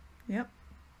 Yep.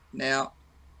 Now,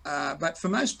 but for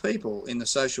most people in the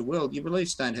social world, your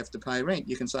beliefs don't have to pay rent.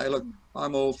 You can say, look,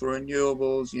 I'm all for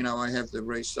renewables. You know, I have the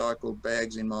recycled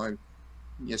bags in my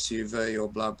SUV or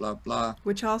blah, blah, blah.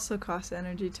 Which also costs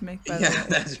energy to make, by the Yeah, way.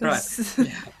 that's right.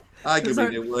 Yeah. Arguably,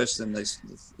 they're worse than the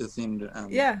thin.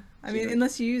 Yeah, I mean,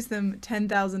 unless you use them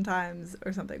 10,000 times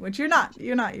or something, which you're not.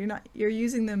 You're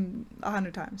using them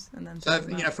 100 times and then. So,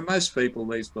 you know, for most people,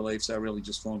 these beliefs are really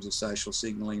just forms of social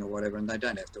signaling or whatever, and they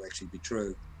don't have to actually be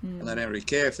true. And they don't really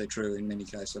care if they're true in many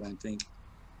cases, I don't think.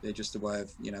 They're just a way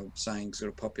of, you know, saying sort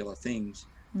of popular things.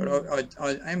 But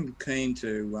I am keen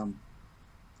to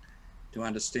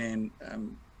understand,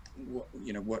 what,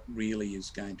 you know, what really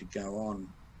is going to go on.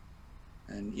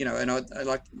 And, you know, and I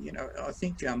like, you know, I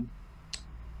think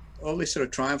all this sort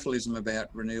of triumphalism about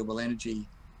renewable energy,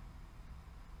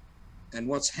 and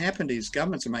what's happened is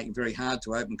governments are making it very hard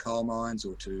to open coal mines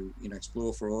or to, you know,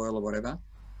 explore for oil or whatever.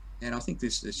 And I think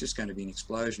there's just going to be an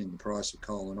explosion in the price of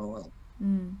coal and oil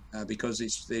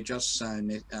because they're just so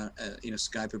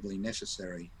inescapably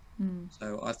necessary.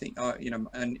 So I think, you know,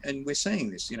 and we're seeing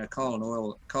this, you know,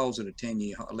 coal's at a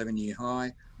 11-year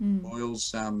high,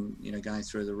 oil's, you know, going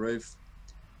through the roof.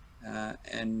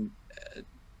 And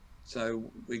So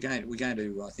we're going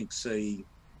to, I think, see,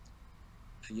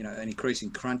 an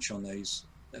increasing crunch on these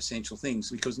essential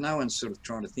things, because no one's sort of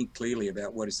trying to think clearly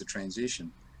about what is the transition.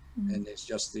 Mm. And there's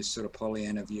just this sort of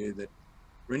Pollyanna view that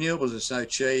renewables are so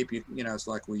cheap. It's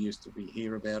like we used to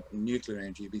hear about nuclear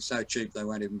energy. It'd be so cheap they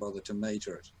won't even bother to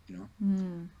meter it.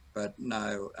 Mm. But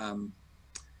no, and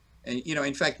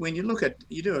in fact, when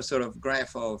you do a sort of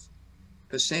graph of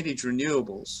percentage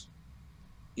renewables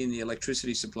in the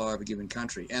electricity supply of a given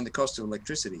country and the cost of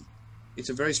electricity, it's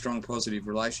a very strong positive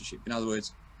relationship. In other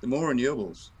words, the more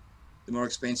renewables, the more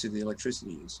expensive the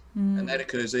electricity is. Mm. And that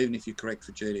occurs even if you correct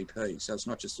for GDP. So it's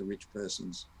not just a rich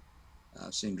person's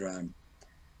syndrome.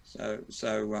 So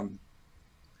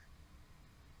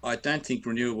I don't think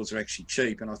renewables are actually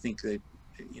cheap, and I think that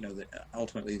that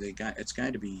ultimately it's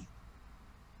going to be,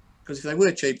 because if they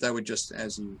were cheap, they would just, I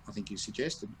think you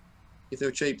suggested, if they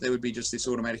were cheap, there would be just this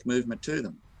automatic movement to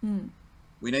them. Mm.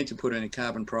 We need to put in a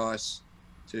carbon price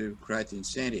to create the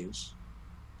incentives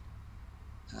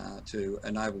to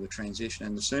enable the transition,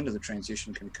 and the sooner the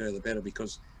transition can occur, the better,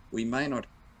 because we may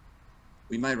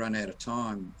run out of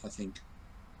time, I think,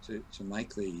 to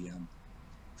make the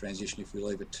transition if we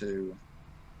leave it too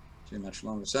much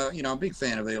longer. So I'm a big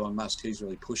fan of Elon Musk. He's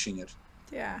really pushing it.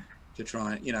 Yeah. To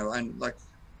try and like,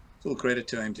 full credit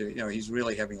to him. He's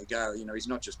really having a go. He's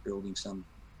not just building some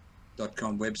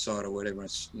 .com website or whatever.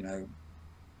 It's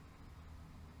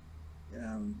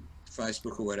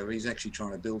Facebook or whatever. He's actually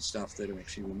trying to build stuff that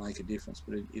actually will make a difference.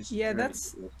 But it is. Yeah,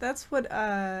 that's what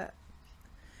I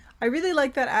really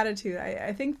like, that attitude.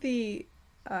 I think the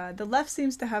left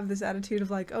seems to have this attitude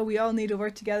of like, oh, we all need to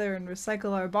work together and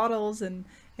recycle our bottles and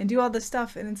do all this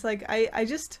stuff, and it's like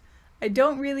I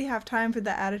don't really have time for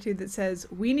the attitude that says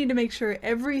we need to make sure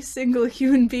every single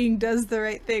human being does the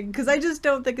right thing, because I just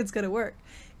don't think it's going to work.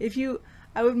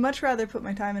 I would much rather put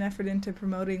my time and effort into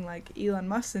promoting like Elon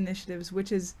Musk's initiatives,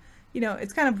 which is,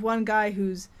 it's kind of one guy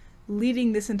who's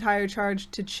leading this entire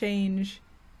charge to change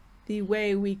the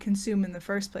way we consume in the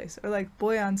first place, or like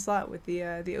Boyan Slat with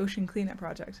the Ocean Cleanup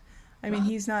Project. I mean,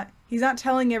 he's not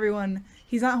telling everyone,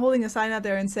 he's not holding a sign out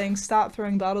there and saying stop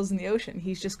throwing bottles in the ocean.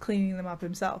 He's just cleaning them up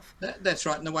himself. That's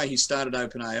right. And the way he started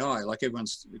OpenAI, like,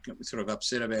 everyone's sort of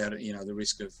upset about it, the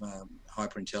risk of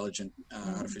hyper-intelligent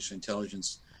artificial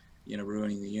intelligence,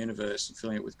 ruining the universe and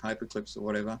filling it with paper clips or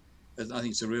whatever. I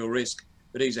think it's a real risk,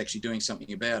 but he's actually doing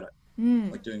something about it,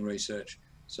 like doing research.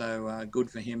 So good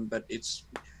for him, but it's...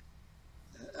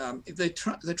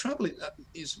 the trouble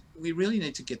is we really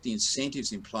need to get the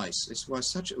incentives in place. It was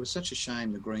such a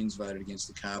shame the Greens voted against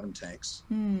the carbon tax,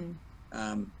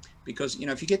 because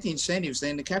if you get the incentives,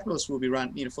 then the capitalists will be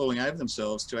falling over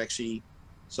themselves to actually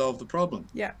solve the problem.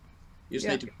 Yeah, you just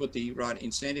need to put the right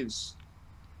incentives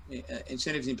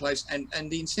in place, and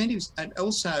the incentives, and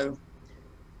also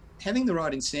having the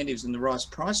right incentives and the right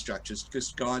price structures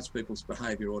just guides people's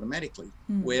behaviour automatically.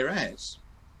 Whereas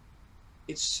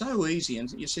it's so easy,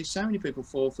 and you see so many people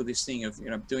fall for this thing of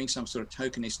doing some sort of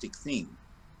tokenistic thing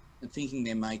and thinking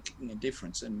they're making a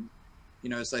difference. And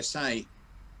as they say,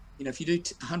 if you do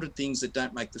 100 things that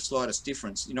don't make the slightest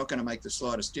difference, you're not going to make the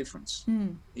slightest difference.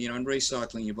 And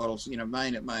recycling your bottles, it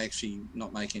may actually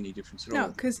not make any difference at all. No,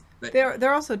 because there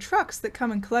are also trucks that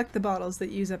come and collect the bottles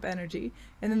that use up energy,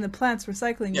 and then the plants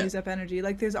recycling use up energy.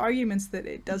 Like, there's arguments that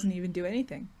it doesn't even do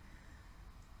anything.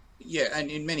 Yeah, and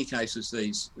in many cases,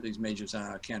 these measures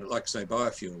are counted. Like, say,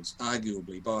 biofuels.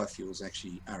 Arguably, biofuels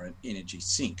actually are an energy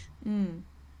sink.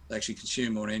 They actually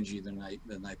consume more energy than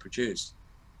they produce.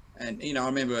 And I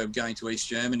remember going to East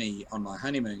Germany on my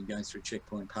honeymoon, going through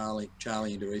Checkpoint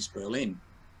Charlie into East Berlin,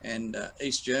 and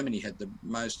East Germany had the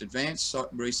most advanced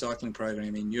recycling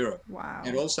program in Europe. Wow!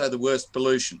 And also the worst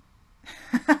pollution,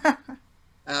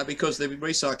 because the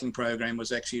recycling program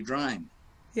was actually a drain.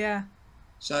 Yeah.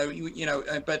 So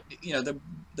but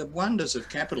the wonders of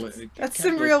capitalism. That's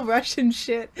some real Russian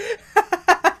shit.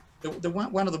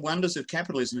 One of the wonders of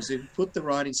capitalism is if you put the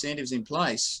right incentives in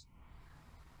place.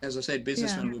 As I said,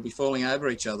 businessmen will be falling over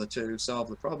each other to solve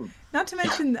the problem. Not to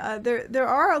mention, there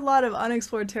are a lot of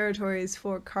unexplored territories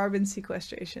for carbon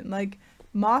sequestration, like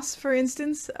moss, for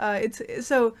instance.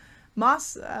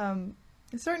 Moss.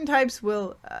 Certain types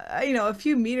will, a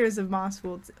few meters of moss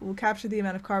will capture the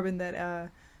amount of carbon that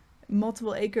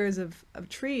multiple acres of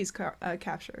trees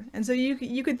capture. And so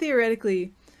you could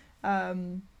theoretically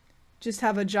just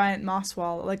have a giant moss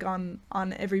wall like on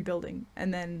every building,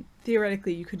 and then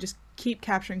theoretically you could just keep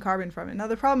capturing carbon from it. Now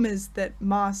the problem is that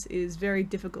moss is very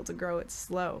difficult to grow. It's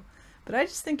slow. But I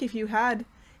just think if you had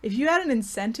an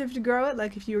incentive to grow it,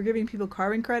 like if you were giving people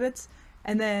carbon credits,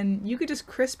 and then you could just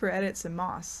CRISPR edit some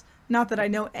moss. Not that I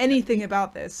know anything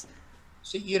about this.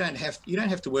 See, you don't have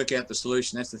to work out the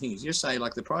solution. That's the thing. Is you say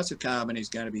like the price of carbon is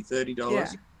going to be $30,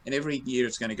 Yeah. and every year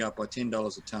it's going to go up by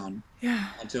 $10 a ton Yeah.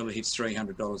 until it hits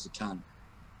 $300 a ton.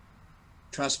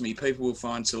 Trust me, people will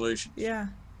find solutions. Yeah.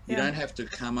 You Yeah. don't have to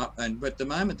come up but the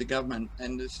moment the government,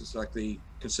 and this is like the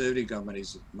Conservative government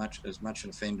is as much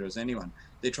an offender as anyone,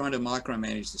 they're trying to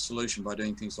micromanage the solution by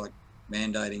doing things like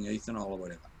mandating ethanol or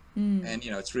whatever. And,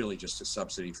 you know, it's really just a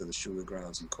subsidy for the sugar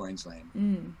growers in Queensland,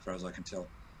 as far as I can tell.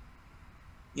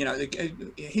 You know,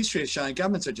 history has shown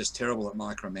governments are just terrible at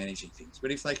micromanaging things.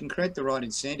 But if they can create the right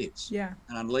incentives Yeah.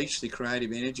 and unleash the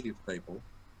creative energy of people,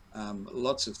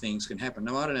 lots of things can happen.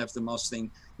 Now, I don't know if the moss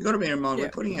thing, you've got to bear in mind, Yeah.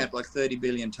 we're putting out like 30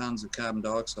 billion tonnes of carbon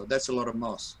dioxide. That's a lot of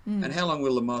moss. And how long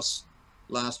will the moss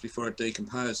last before it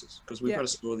decomposes? Because we've got to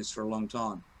store this for a long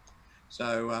time.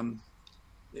 So,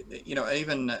 you know,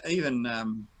 even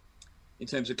in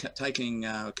terms of taking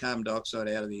carbon dioxide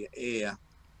out of the air,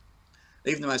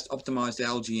 even the most optimized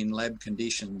algae in lab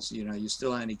conditions, you know, you're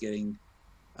still only getting,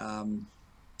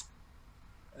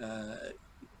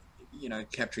 you know,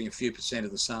 capturing a few percent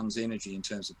of the sun's energy in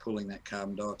terms of pulling that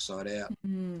carbon dioxide out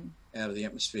of the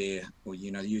atmosphere, or,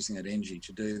 you know, using that energy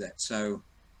to do that. So,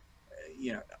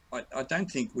 you know, I don't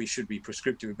think we should be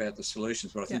prescriptive about the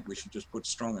solutions, but I think we should just put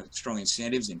strong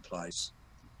incentives in place,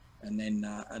 and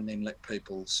then let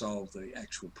people solve the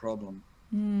actual problem.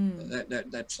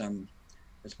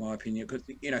 That's my opinion. Because,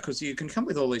 you know, because you can come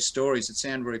with all these stories that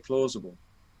sound very plausible,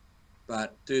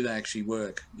 but do they actually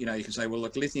work? You know, you can say, well,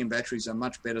 look, lithium batteries are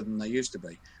much better than they used to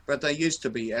be, but they used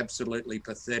to be absolutely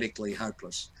pathetically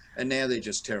hopeless, and now they're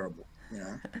just terrible, you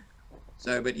know.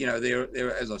 So, but, you know,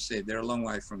 they're as I said, they're a long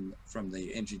way from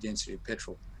the energy density of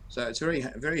petrol. So it's very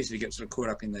easy to get sort of caught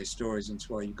up in these stories, and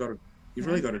that's why you've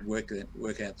really got to work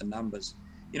out the numbers.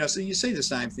 You know, so you see the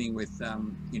same thing with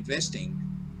investing.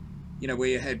 You know,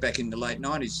 we had back in the late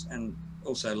 90s and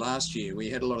also last year, we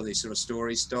had a lot of these sort of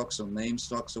story stocks or meme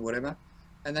stocks or whatever,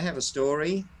 and they have a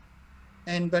story.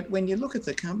 But when you look at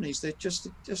the companies, it just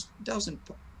doesn't,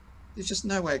 there's just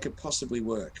no way it could possibly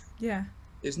work. Yeah.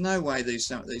 There's no way these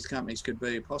companies could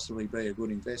possibly be a good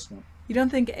investment. You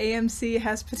don't think AMC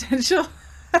has potential?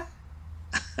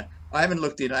 I haven't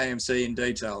looked at AMC in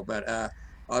detail, but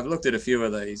I've looked at a few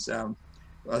of these.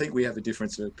 I think we have a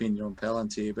difference of opinion on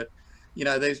Palantir, but, you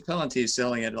know, these Palantir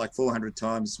selling at like 400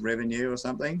 times revenue or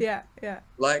something. Yeah, yeah.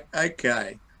 Like,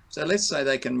 okay, so let's say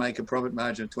they can make a profit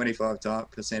margin of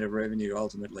 25% of revenue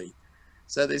ultimately.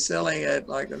 So they're selling at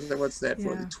like, what's that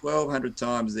for? 1,200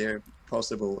 times their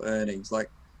possible earnings.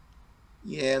 Like,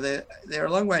 yeah, they're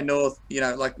a long way north. You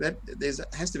know, like that.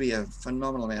 Has to be a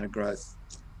phenomenal amount of growth.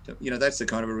 You know, that's the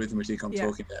kind of arithmetic I'm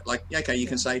talking about. Like, okay, you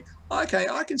can say, okay,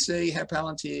 I can see how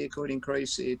Palantir could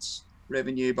increase its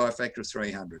revenue by a factor of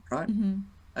 300, right?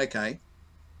 Okay.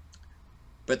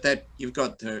 But that you've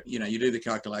got to, you know, you do the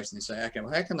calculation and say, okay,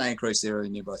 well, how can they increase their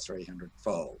revenue by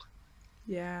 300-fold?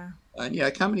 Yeah. And, you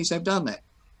know, companies have done that.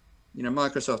 You know,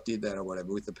 Microsoft did that or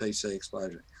whatever with the PC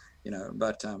explosion, you know,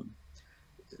 but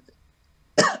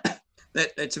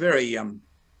it's very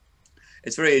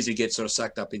easy to get sort of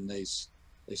sucked up in these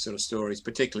sort of stories,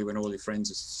 particularly when all your friends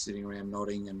are sitting around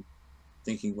nodding and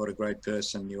thinking what a great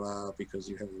person you are because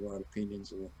you have the right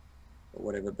opinions or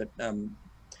whatever. But,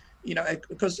 you know,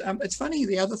 because it's funny,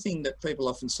 the other thing that people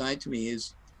often say to me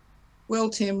is, well,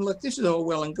 Tim, look, this is all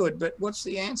well and good, but what's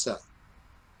the answer?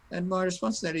 And my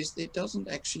response to that is there doesn't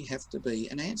actually have to be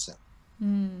an answer.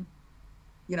 You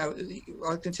know,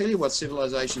 I can tell you what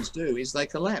civilizations do is they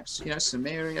collapse. You know,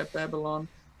 Sumeria, Babylon,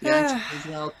 the ancient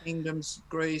Israel kingdoms,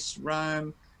 Greece,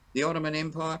 Rome, the Ottoman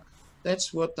Empire.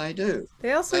 That's what they do.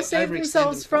 They also save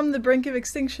themselves from the brink of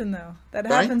extinction, though. That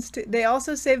happens too. They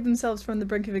also save themselves from the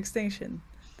brink of extinction.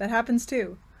 That happens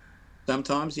too.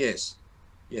 Sometimes, yes.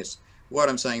 Yes. What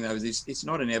I'm saying, though, is it's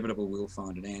not inevitable we'll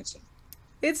find an answer.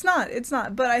 It's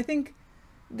not. But I think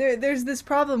there's this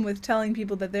problem with telling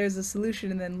people that there's a solution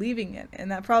and then leaving it.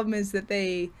 And that problem is that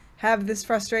they have this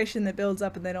frustration that builds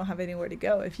up and they don't have anywhere to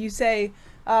go. If you say,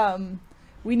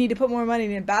 we need to put more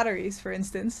money in batteries, for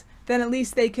instance, then at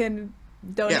least they can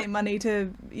donate money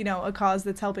to, you know, a cause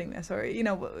that's helping this, or, you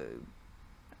know,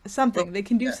 something. Well, they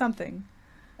can do something.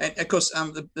 And of course,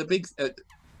 the big, as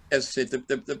I said,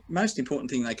 the most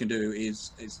important thing they can do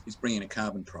is bring in a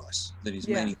carbon price that is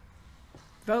meaningful.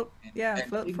 Vote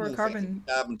for a carbon.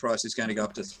 The carbon price is going to go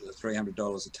up to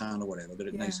 $300 a ton or whatever that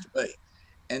it needs to be.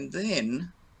 And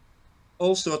then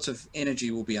all sorts of energy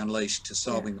will be unleashed to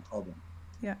solving the problem.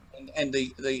 Yeah. And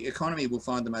the economy will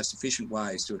find the most efficient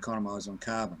ways to economize on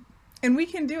carbon. And we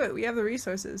can do it. We have the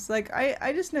resources. Like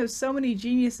I just know so many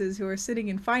geniuses who are sitting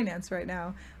in finance right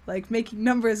now, like making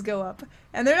numbers go up.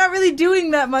 And they're not really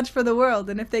doing that much for the world.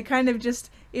 And if they kind of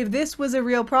just if this was a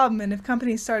real problem and if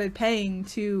companies started paying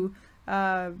to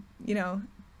uh, you know,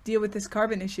 deal with this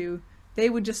carbon issue, they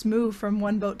would just move from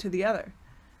one boat to the other.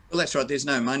 Well, that's right. There's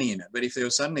no money in it, but if there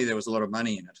was suddenly there was a lot of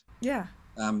money in it, Yeah.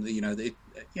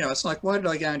 it's like, why did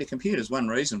I go into computers? One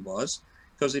reason was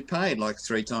because it paid like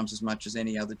 3 times as much as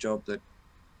any other job that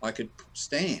I could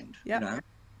stand. Yep.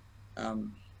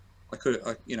 Um, I could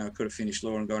have finished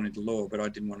law and gone into law, but I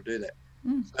didn't want to do that.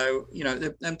 Mm. So,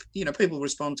 people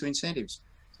respond to incentives.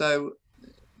 So,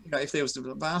 if there was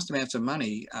vast amounts of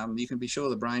money, you can be sure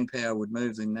the brain power would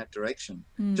move in that direction.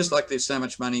 Mm. Just like there's so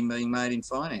much money being made in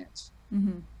finance.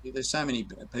 Mm-hmm. There's so many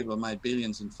people have made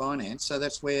billions in finance, so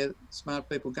that's where smart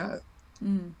people go.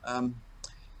 Mm.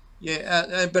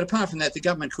 But apart from that, the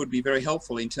government could be very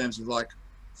helpful in terms of like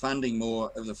funding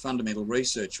more of the fundamental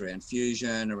research around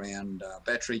fusion, around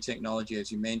battery technology,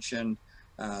 as you mentioned,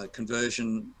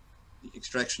 conversion,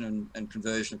 extraction and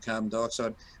conversion of carbon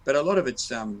dioxide. But a lot of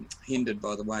it's hindered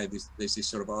by the way there's this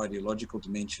sort of ideological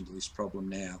dimension to this problem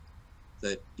now,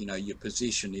 that your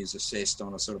position is assessed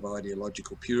on a sort of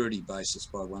ideological purity basis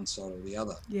by one side or the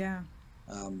other. Yeah.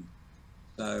 Um,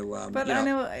 But I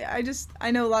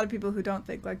know a lot of people who don't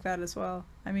think like that as well.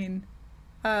 I mean,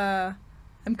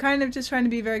 I'm kind of just trying to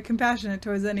be very compassionate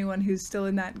towards anyone who's still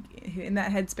in that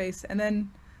headspace. And then,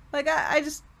 like,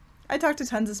 I talk to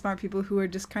tons of smart people who are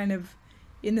just kind of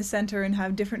in the center and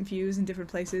have different views in different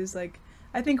places. Like,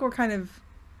 I think we're kind of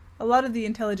a lot of the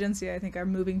intelligentsia. I think are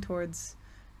moving towards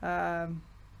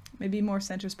maybe more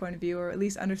centrist point of view, or at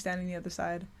least understanding the other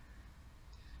side.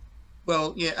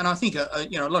 Well, yeah, and I think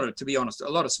to be honest, a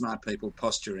lot of smart people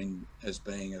posturing as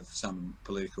being of some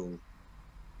political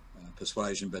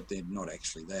persuasion, but they're not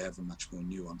actually. They have a much more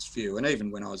nuanced view. And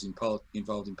even when I was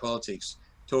involved in politics,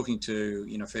 talking to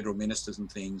federal ministers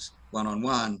and things one on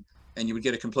one, and you would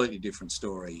get a completely different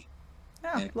story.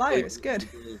 Oh, liars, good.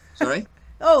 Sorry.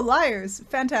 Oh, liars,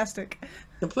 fantastic.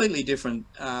 Completely different.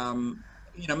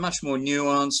 Much more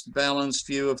nuanced, balanced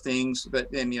view of things.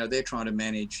 But then they're trying to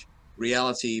manage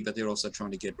reality, but they're also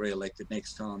trying to get re-elected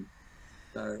next time.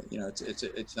 So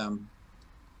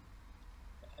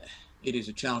it is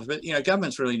a challenge. But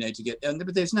governments really need to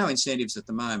but there's no incentives at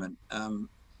the moment.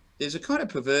 There's a kind of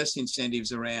perverse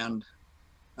incentives around.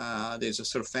 There's a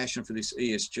sort of fashion for this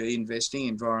ESG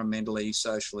investing, environmentally,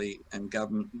 socially, and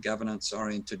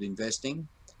governance-oriented investing,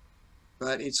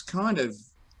 but it's kind of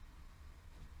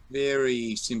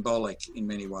very symbolic in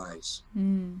many ways.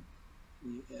 Mm.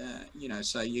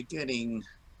 So you're getting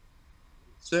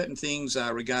certain things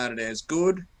are regarded as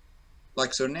good.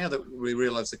 Like, so now that we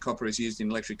realise that copper is used in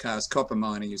electric cars, copper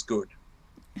mining is good,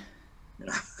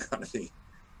 kind of thing.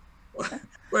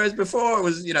 Whereas before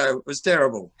it was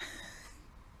terrible.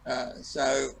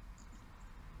 The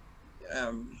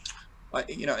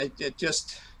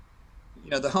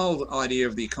whole idea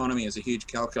of the economy as a huge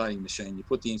calculating machine, you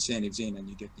put the incentives in and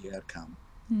you get the outcome,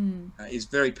 is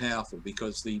very powerful,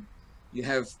 because the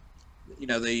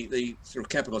sort of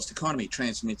capitalist economy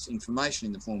transmits information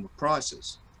in the form of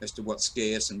prices as to what's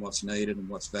scarce and what's needed and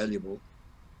what's valuable.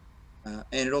 And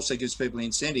it also gives people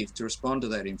incentive to respond to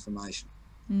that information.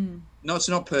 No, it's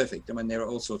not perfect. I mean, there are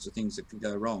all sorts of things that can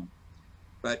go wrong,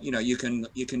 but you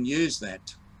can use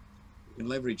that, you can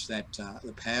leverage that,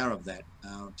 the power of that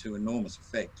to enormous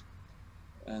effect.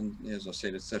 And as I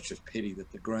said, it's such a pity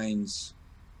that the Greens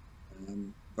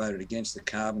voted against the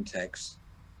carbon tax.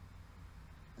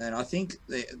 And I think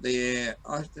I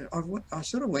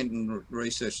sort of went and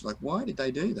researched, like, why did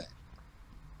they do that?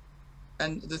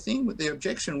 And the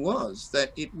objection was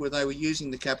that they were using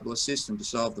the capitalist system to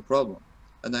solve the problem,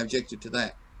 and they objected to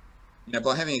that.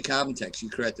 By having a carbon tax, you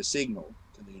create the signal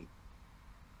to the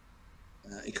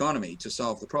economy to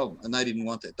solve the problem, and they didn't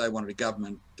want that. They wanted a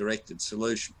government-directed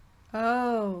solution.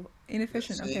 Oh,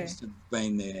 inefficient. Okay. Seems to have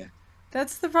been there.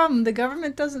 That's the problem. The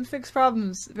government doesn't fix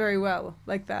problems very well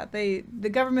like that. The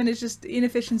government is just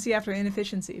inefficiency after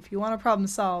inefficiency. If you want a problem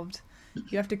solved,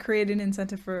 you have to create an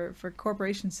incentive for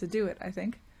corporations to do it, I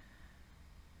think.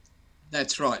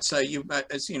 That's right. So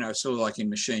as sort of like in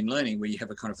machine learning, where you have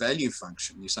a kind of value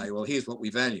function. You say, well, here's what we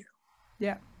value.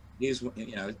 Yeah. Here's what,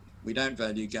 we don't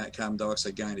value carbon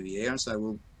dioxide going to the air, and so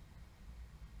we'll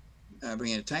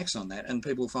bring in a tax on that, and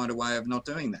people find a way of not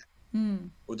doing that,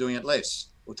 or doing it less,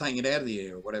 or taking it out of the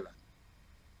air, or whatever.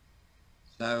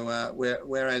 So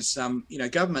whereas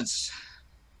government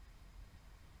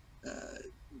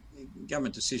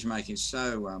decision making is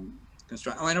so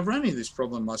constrained. I mean, I've run into this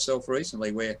problem myself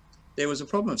recently, where there was a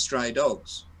problem of stray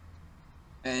dogs,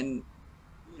 and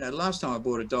the last time I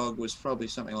bought a dog was probably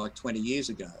something like 20 years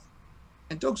ago.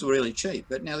 And dogs were really cheap.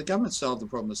 But now the government solved the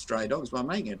problem of stray dogs by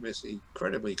making it basically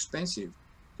incredibly expensive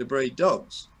to breed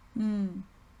dogs. Mm.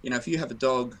 If you have a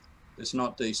dog that's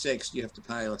not desexed, you have to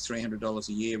pay like $300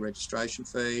 a year registration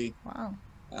fee. Wow.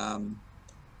 Um,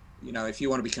 if you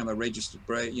want to become a registered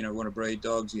breed, want to breed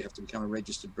dogs, you have to become a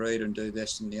registered breeder and do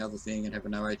this and the other thing and have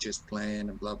an OHS plan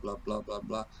and blah, blah, blah, blah,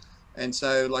 blah. And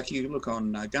so, like, you look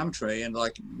on Gumtree and,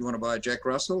 like, you want to buy a Jack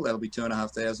Russell, that'll be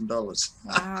 $2,500.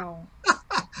 Wow.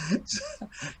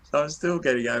 So I'm still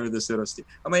getting over the sort of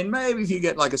I mean, maybe if you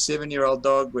get like a 7-year-old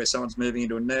dog where someone's moving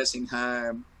into a nursing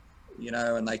home,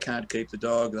 and they can't keep the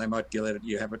dog, they might let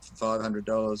you have it for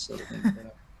 $500 sort of thing.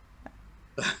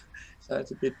 So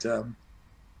it's a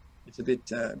bit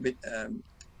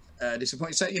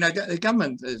disappointing. So the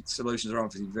government solutions are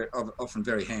often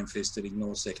very ham-fisted,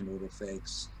 ignore second-order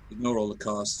effects, ignore all the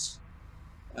costs.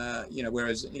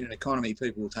 Whereas in an economy,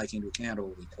 people will take into account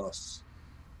all the costs.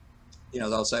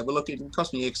 They'll say, well, look, it will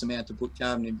cost me X amount to put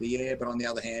carbon into the air, but on the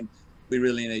other hand, we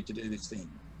really need to do this thing.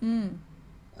 Mm.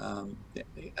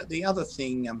 The other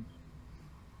thing,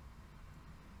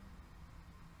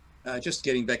 just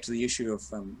getting back to the issue of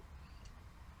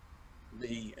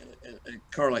the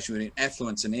correlation between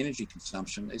affluence and energy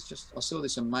consumption, is just, I saw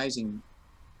this amazing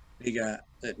figure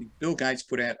that Bill Gates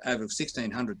put out over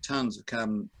 1,600 tonnes of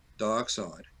carbon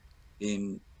dioxide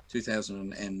in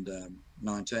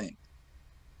 2019.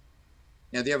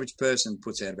 Now, the average person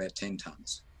puts out about 10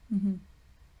 tonnes. Mm-hmm.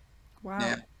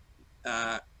 Wow.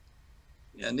 Now,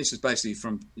 and this is basically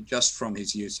just from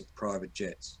his use of private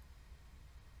jets.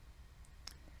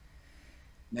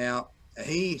 Now,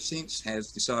 he since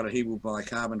has decided he will buy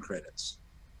carbon credits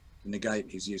to negate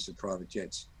his use of private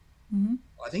jets. Mm-hmm.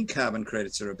 I think carbon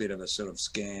credits are a bit of a sort of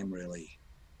scam, really.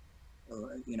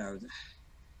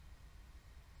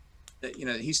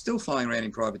 He's still flying around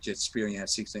in private jets spewing out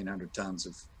 1,600 tonnes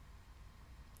of,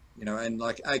 and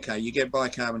like, okay, you buy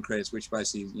carbon credits, which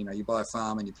basically, you buy a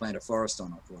farm and you plant a forest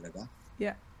on it or whatever.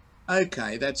 Yeah.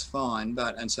 Okay, that's fine,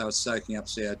 and so it's soaking up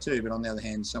CO2, but on the other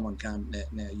hand, someone can't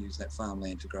now use that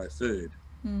farmland to grow food.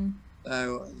 Mm.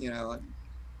 So,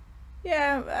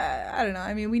 Yeah, I don't know.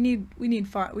 I mean, we need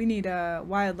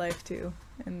wildlife too,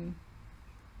 and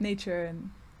nature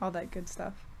and all that good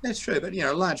stuff. That's true, but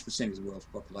a large percentage of the world's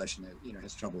population,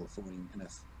 has trouble affording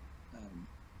enough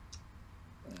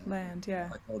land, yeah,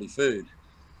 high quality food.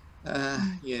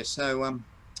 Yeah, so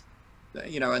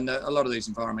and a lot of these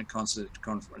environment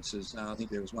conferences, I think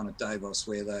there was one at Davos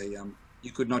where they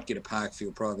you could not get a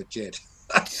Parkfield private jet.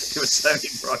 There were so many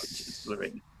private jets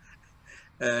flying,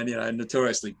 and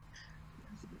notoriously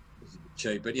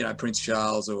cheap. But Prince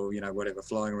Charles or whatever,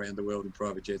 flying around the world in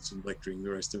private jets and lecturing the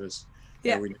rest of us.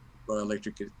 Yeah. We buy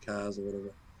electric cars or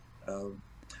whatever.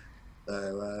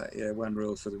 Yeah, one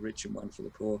rule for the rich and one for the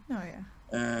poor. Oh yeah.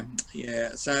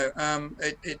 Yeah. So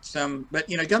but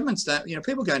governments don't.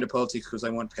 People go into politics because they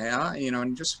want power.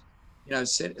 And just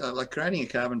like creating a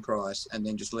carbon price and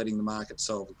then just letting the market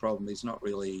solve the problem is not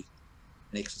really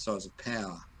an exercise of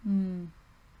power. Mm.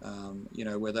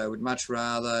 Where they would much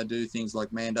rather do things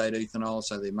like mandate ethanol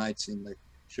so their mates in the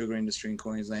sugar industry in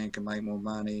Queensland can make more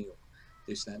money, or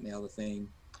this, that, and the other thing.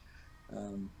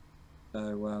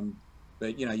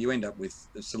 But you end up with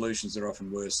the solutions that are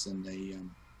often worse than the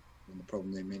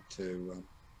problem they're meant to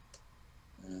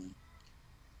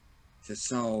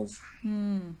solve.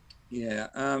 Mm. Yeah.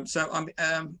 So I'm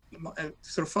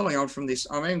sort of following on from this.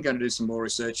 I'm even going to do some more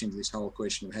research into this whole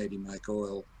question of how do you make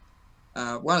oil.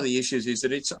 One of the issues is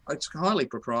that it's highly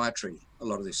proprietary, a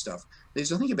lot of this stuff.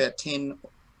 There's, I think, about 10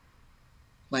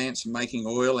 plants making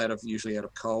oil usually out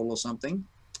of coal or something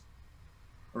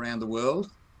around the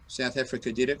world. South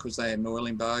Africa did it because they had an oil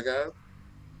embargo,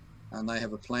 and they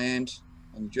have a plant,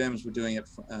 and the Germans were doing it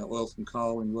oil from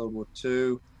coal in World War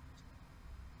II.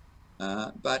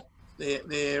 But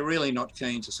they're really not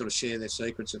keen to sort of share their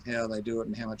secrets of how they do it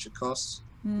and how much it costs.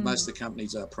 Mm. Most of the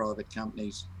companies are private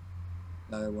companies.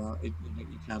 So you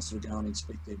can't sort of go and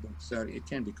inspect their books. So it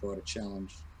can be quite a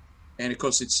challenge. And of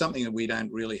course, it's something that we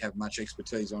don't really have much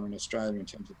expertise on in Australia in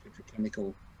terms of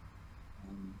petrochemical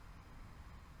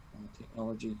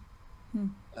technology.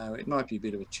 It might be a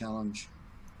bit of a challenge.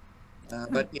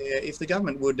 But yeah, if the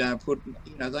government would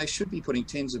they should be putting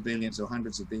tens of billions or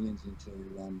hundreds of billions into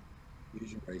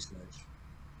fusion research.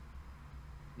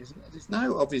 There's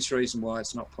no obvious reason why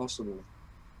it's not possible.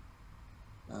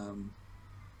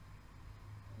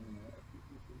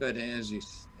 But I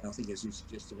think as you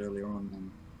suggested earlier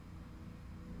on,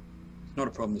 it's not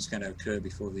a problem that's going to occur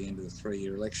before the end of the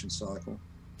 3-year election cycle.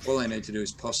 All they need to do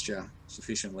is posture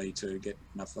sufficiently to get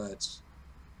enough votes.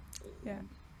 Yeah,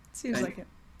 seems like it.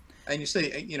 And you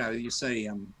see,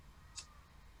 I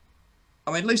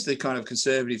mean, at least the kind of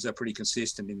Conservatives are pretty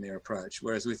consistent in their approach,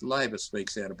 whereas with Labor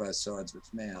speaks out of both sides of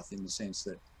its mouth in the sense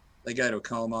that they go to a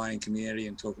coal mining community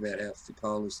and talk about how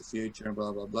coal is the future and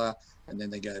blah, blah, blah. And then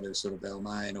they go to sort of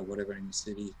Balmain or whatever in the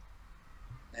city.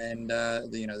 And,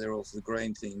 they're all for the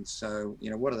green things. So,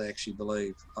 what do they actually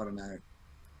believe? I don't know.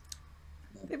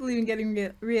 They believe in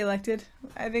getting re-elected.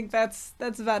 I think that's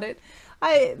about it.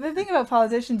 The thing about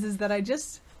politicians is that I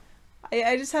just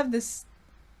have this.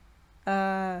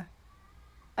 I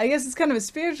guess it's kind of a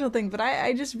spiritual thing, but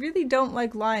I just really don't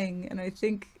like lying, and I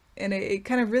think it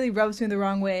kind of really rubs me the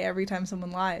wrong way every time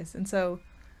someone lies, and so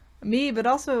me, but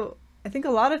also I think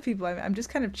a lot of people. I'm just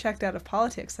kind of checked out of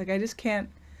politics. Like I just can't.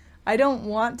 I don't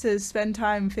want to spend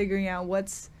time figuring out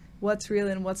what's real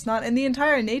and what's not. And the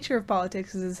entire nature of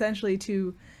politics is essentially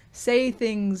to say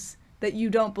things that you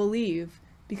don't believe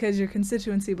because your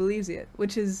constituency believes it,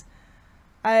 which is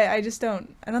I just I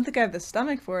don't think I have the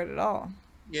stomach for it at all.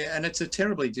 Yeah, and it's a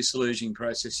terribly disillusioning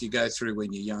process you go through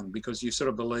when you're young because you sort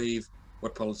of believe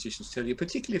what politicians tell you,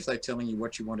 particularly if they're telling you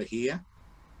what you want to hear,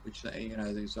 which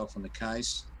is often the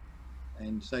case.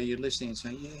 And so you're listening and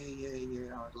saying,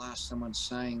 yeah, at last someone's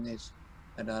saying this,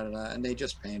 and they're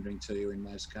just pandering to you in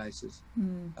most cases.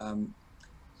 Mm.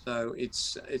 So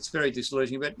it's very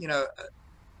disillusioning. But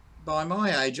by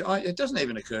my age, it doesn't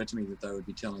even occur to me that they would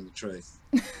be telling the truth.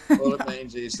 All No. it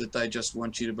means is that they just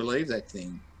want you to believe that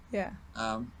thing. Yeah.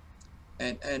 And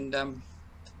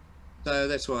so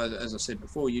that's why, as I said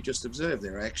before, you just observe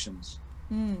their actions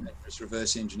Mm. and just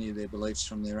reverse engineer their beliefs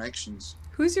from their actions.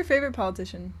 Who's your favorite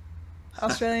politician,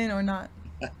 Australian or not?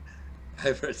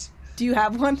 Favorite. Do you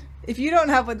have one? If you don't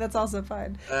have one, that's also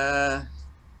fine.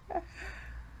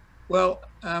 Well,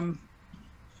 I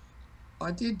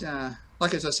did,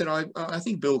 like as I said, I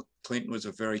think Bill Clinton was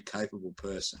a very capable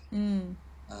person. Mm.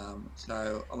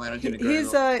 So I mean, I didn't agree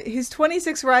with His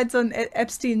 26 rides on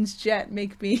Epstein's jet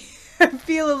make me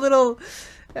feel a little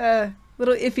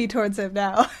iffy towards him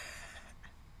now.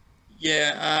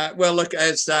 Yeah, well, look,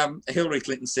 as Hillary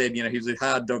Clinton said, he was a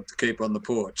hard dog to keep on the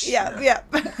porch. Yeah, yeah.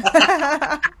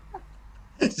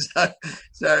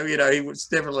 So he was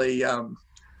definitely, sort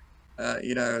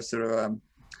of,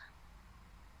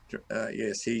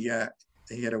 yes, he had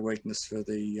a weakness for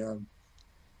the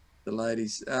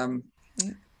ladies.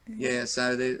 Yeah,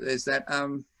 so there's that.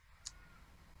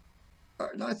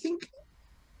 I think,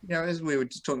 as we were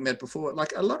just talking about before,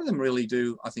 like a lot of them really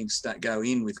do, I think, go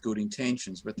in with good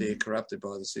intentions, but they're corrupted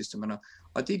by the system. And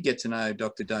I did get to know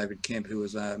Dr. David Kemp, who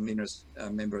was a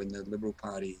member in the Liberal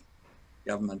Party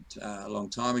government a long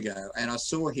time ago, and I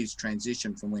saw his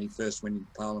transition from when he first went into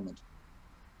Parliament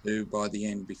to by the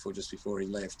end, just before he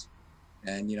left.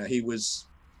 And he was,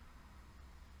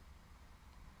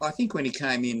 I think when he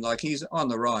came in, like he's on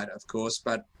the right, of course,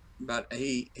 but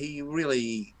he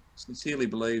really sincerely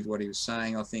believed what he was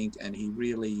saying, I think, and he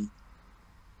really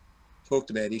talked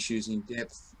about issues in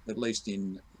depth, at least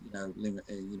in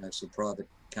sort of private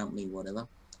company, whatever.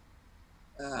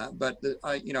 But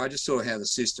I just saw how the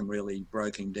system really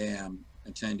broke him down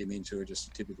and turned him into just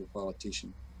a typical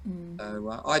politician. Mm.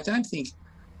 So I don't think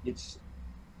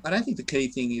the key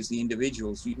thing is the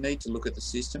individuals. You need to look at the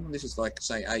system. And this is like,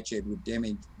 say, H. Edward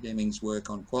Deming's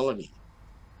work on quality,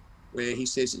 where he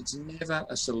says it's never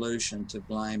a solution to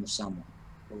blame someone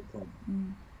for a problem.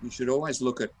 Mm. You should always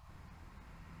look at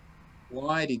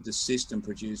why did the system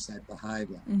produce that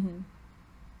behaviour? Mm-hmm.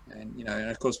 And, and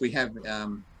of course we have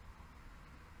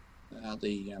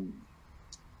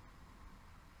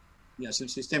some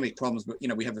systemic problems, but,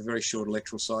 we have a very short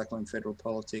electoral cycle in federal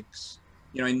politics.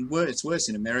 It's worse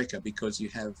in America because you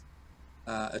have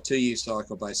a 2-year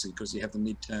cycle, basically, because you have the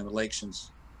midterm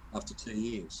elections after 2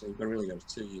 years. So you've really got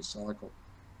a 2-year cycle.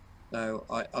 So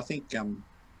I think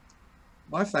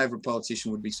my favourite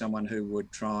politician would be someone who would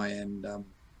try and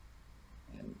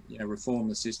reform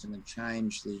the system and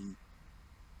change the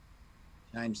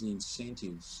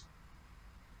incentives.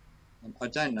 And I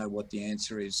don't know what the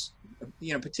answer is,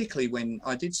 particularly when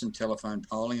I did some telephone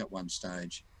polling at one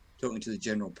stage, talking to the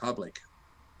general public.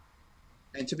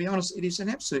 And to be honest, it is an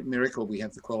absolute miracle we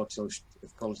have the quality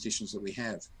of politicians that we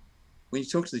have. When you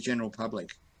talk to the general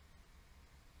public,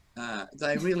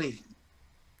 they really,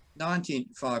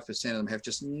 95% of them have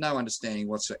just no understanding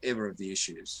whatsoever of the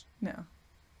issues. No.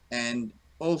 And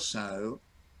also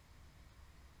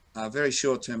are very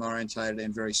short-term orientated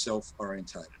and very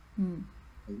self-orientated. Mm.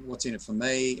 What's in it for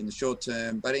me in the short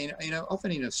term, but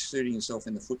often in a shooting yourself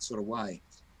in the foot sort of way.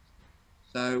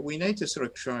 So we need to sort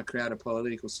of try and create a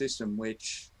political system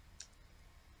which,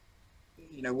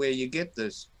 where you get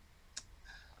this,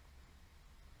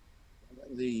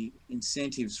 the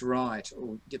incentives right,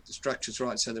 or get the structures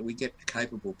right, so that we get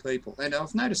capable people. And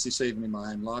I've noticed this even in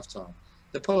my own lifetime.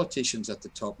 The politicians at the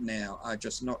top now are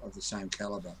just not of the same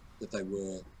calibre that they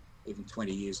were even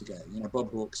 20 years ago. You know,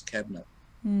 Bob Hawke's cabinet.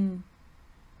 Mm.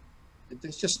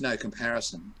 There's just no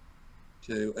comparison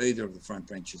to either of the front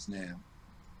benches now.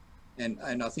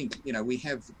 And I think, you know, we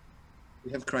have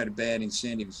created bad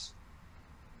incentives.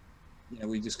 You know,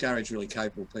 we discourage really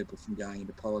capable people from going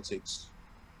into politics.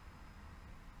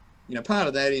 You know, part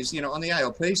of that is, you know, on the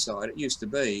ALP side, it used to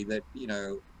be that, you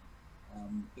know,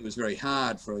 it was very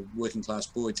hard for a working class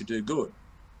boy to do good.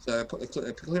 So a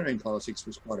career in politics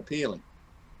was quite appealing.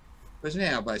 But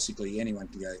now basically anyone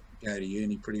can go to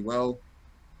uni pretty well.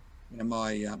 You know,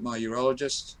 my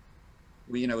urologist,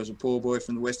 you know, was a poor boy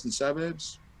from the western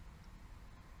suburbs,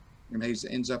 and he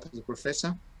ends up as a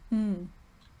professor. Mm.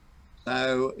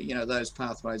 So, you know, those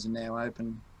pathways are now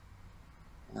open.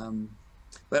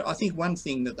 But I think one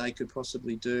thing that they could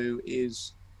possibly do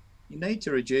is you need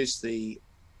to reduce the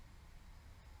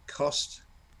cost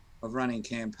of running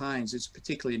campaigns. It's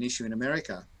particularly an issue in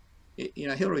America. You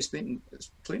know, Hillary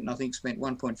Clinton, I think, spent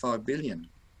 $1.5 billion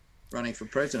running for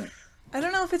president. I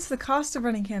don't know if it's the cost of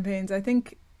running campaigns. I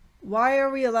think, why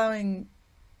are we allowing...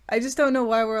 I just don't know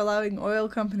why we're allowing oil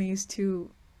companies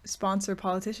to sponsor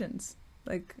politicians.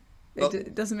 Like,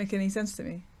 it doesn't make any sense to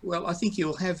me. Well, I think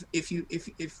you'll have, if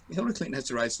Hillary Clinton has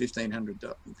to raise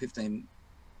 $1,500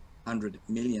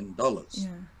 million,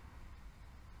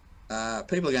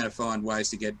 people are going to find ways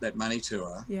to get that money to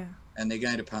her. Yeah. And they're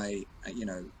going to pay, you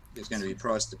know, there's going to be a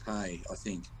price to pay, I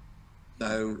think.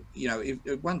 So, you know,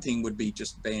 if one thing would be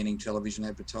just banning television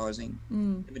advertising,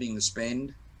 limiting the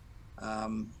spend,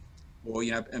 or,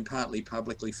 you know, and partly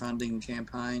publicly funding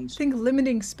campaigns. I think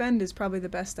limiting spend is probably the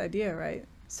best idea, right?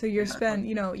 So your spend,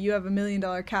 you know, you have $1 million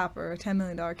cap or a $10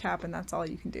 million cap, and that's all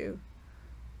you can do.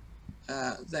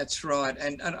 That's right.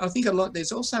 And I think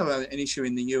there's also an issue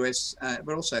in the US,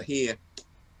 but also here,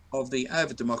 of the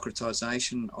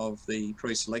over-democratisation of the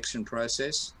pre-selection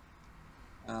process.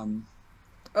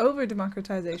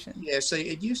 Over-democratisation? Yeah, see,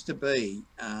 it used to be,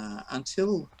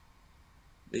 until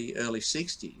the early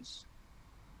 60s,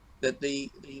 that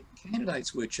the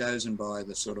candidates were chosen by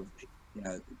the sort of, you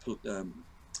know,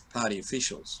 party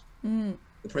officials, the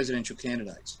presidential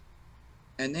candidates.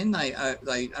 And then they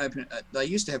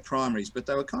used to have primaries, but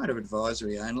they were kind of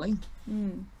advisory only.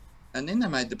 And then they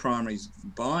made the primaries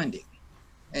binding.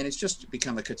 And it's just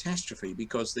become a catastrophe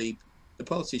because the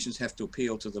politicians have to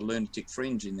appeal to the lunatic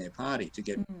fringe in their party to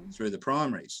get through the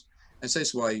primaries. And so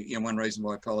that's why, you know, one reason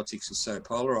why politics is so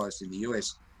polarised in the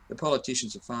US. The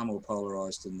politicians are far more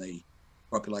polarised than the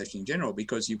population in general,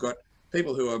 because you've got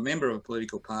people who are a member of a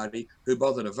political party who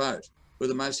bother to vote, who are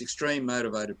the most extreme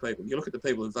motivated people. You look at the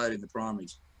people who vote in the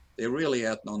primaries, they're really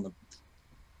out on the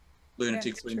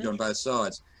lunatic fringe on both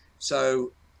sides.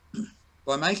 So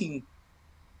by making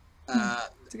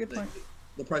that's a good point.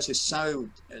 The process so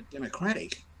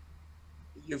democratic,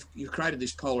 you've created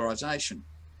this polarisation.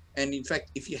 And in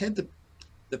fact, if you had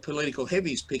the political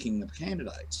heavies picking the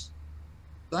candidates,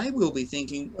 they will be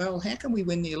thinking, well, how can we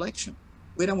win the election?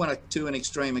 We don't want to an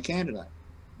extreme a candidate.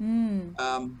 I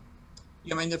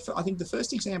mean, I think the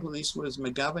first example of this was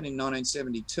McGovern in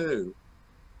 1972.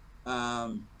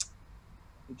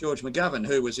 George McGovern,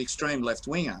 who was extreme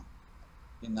left-winger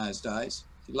in those days.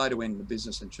 He later went into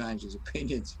business and changed his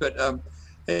opinions. But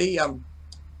he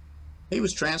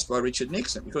was trounced by Richard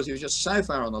Nixon because he was just so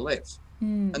far on the left.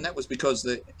 And that was because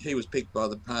he was picked by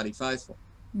the party faithful.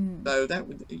 So that,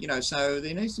 you know, so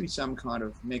there needs to be some kind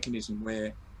of mechanism where,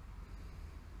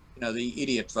 you know, the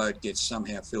idiot vote gets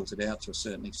somehow filtered out to a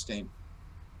certain extent.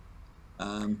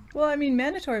 Well, I mean,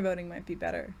 mandatory voting might be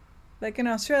better. Like in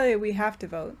Australia, we have to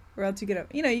vote, or else you get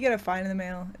a fine in the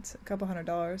mail. It's a couple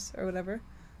 $100 or whatever.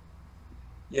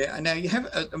 Yeah, and now you have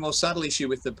a more subtle issue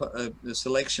with the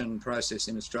selection process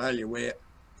in Australia, where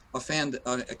I found that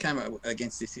I came up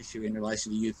against this issue in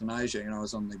relation to euthanasia, and I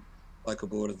was on the local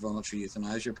board of the Voluntary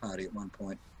Euthanasia Party at one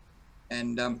point,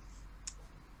 and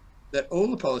that all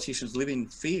the politicians live in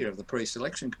fear of the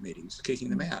pre-selection committees kicking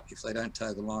them out if they don't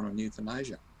toe the line on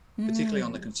euthanasia, particularly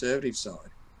on the Conservative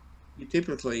side. You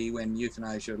typically, when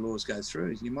euthanasia laws go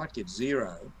through, you might get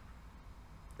 0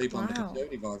 people on the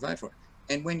Conservative vote for it.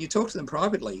 And when you talk to them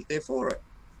privately, they're for it.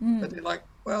 But they're like,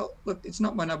 well, look, it's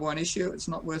not my number one issue. It's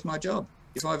not worth my job.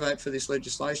 If I vote for this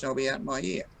legislation, I'll be out in my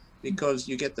ear. Because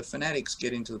you get the fanatics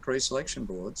get into the pre-selection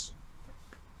boards.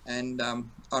 And I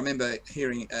remember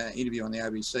hearing an interview on the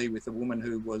ABC with a woman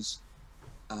who was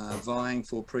vying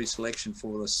for pre-selection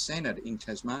for the Senate in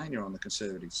Tasmania on the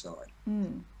Conservative side.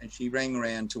 And she rang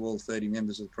around to all 30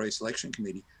 members of the pre-selection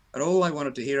committee, and all they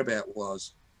wanted to hear about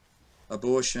was,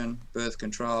 abortion, birth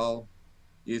control,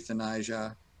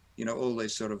 euthanasia, all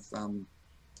these sort of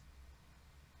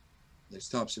these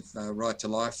types of right to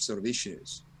life sort of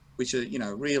issues, which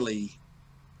are, really,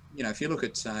 if you look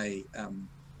at, say,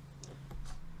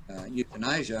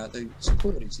 euthanasia, the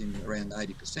support is in around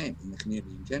 80% in the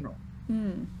community in general.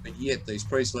 But yet these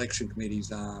pre-selection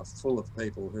committees are full of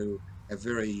people who have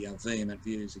very vehement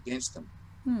views against them.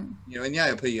 In the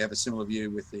ALP you have a similar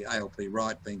view with the ALP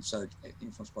right being so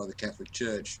influenced by the Catholic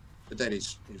Church, but that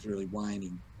is really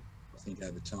waning, I think,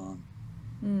 over time.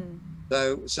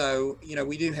 So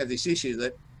we do have this issue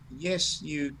that, yes,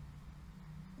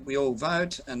 we all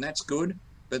vote, and that's good,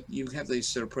 but you have these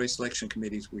sort of pre-selection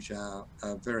committees which are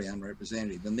very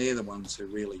unrepresentative, and they're the ones who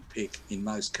really pick, in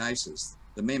most cases,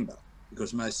 the member,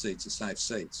 because most seats are safe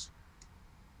seats.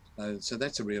 So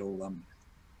that's a real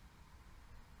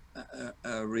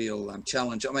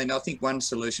challenge. I mean, I think one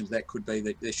solution to that could be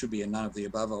that there should be a none of the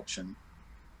above option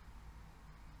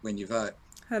when you vote.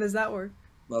 How does that work?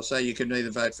 Well, say you can either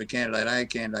vote for candidate A,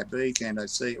 candidate B, candidate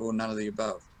C, or none of the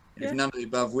above. And if none of the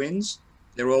above wins,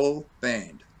 they're all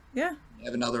banned. Yeah. You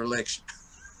have another election.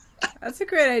 That's a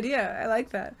great idea. I like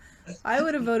that. I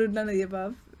would have voted none of the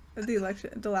above at the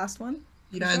election, the last one.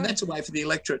 And that's a way for the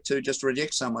electorate to just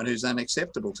reject someone who's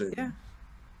unacceptable to them.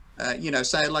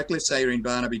 Say, let's say you're in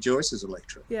Barnaby Joyce's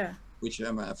electorate, which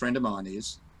a friend of mine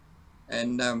is,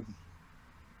 and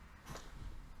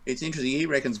it's interesting. He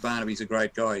reckons Barnaby's a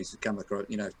great guy. He's come across,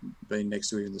 been next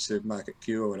to him in the supermarket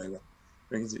queue or whatever.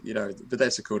 But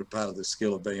that's a part of the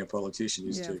skill of being a politician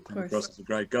is to come across as a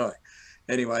great guy.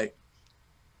 Anyway,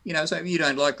 so if you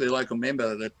don't like the local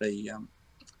member that the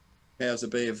powers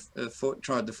that be have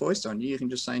tried to foist on you, you can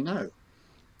just say no.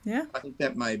 Yeah, I think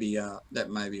that may be a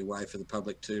way for the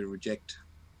public to reject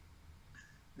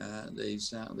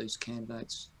these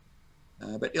candidates.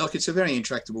 But it's a very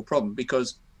intractable problem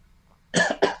because,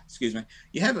 excuse me,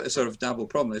 you have a sort of double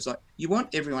problem. It's like you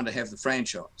want everyone to have the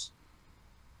franchise,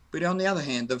 but on the other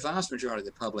hand, the vast majority of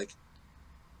the public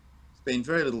spend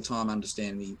very little time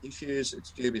understanding the issues.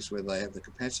 It's dubious whether they have the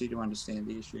capacity to understand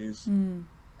the issues,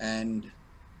 and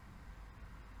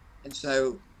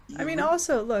so. I mean,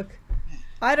 also look.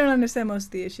 I don't understand most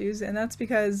of the issues, and that's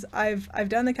because I've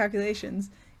done the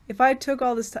calculations. If I took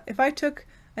if I took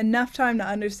enough time to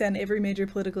understand every major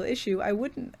political issue, I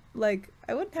wouldn't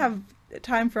have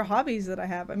time for hobbies that I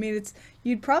have. I mean,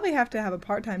 you'd probably have to have a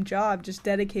part-time job just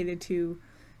dedicated to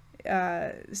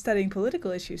studying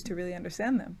political issues to really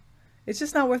understand them. It's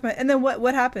just not worth my. And then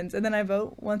what happens? And then I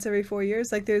vote once every 4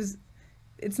 years.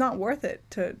 It's not worth it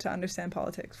to understand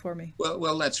politics for me.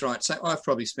 Well, that's right. So I've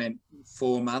probably spent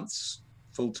 4 months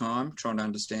full-time trying to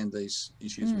understand these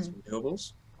issues with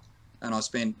renewables, and I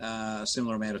spent a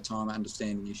similar amount of time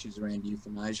understanding issues around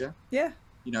euthanasia.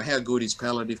 How good is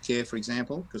palliative care, for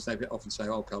example, because they often say,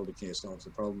 palliative care solves the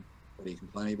problem, what are you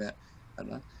complaining about? I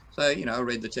don't know. So I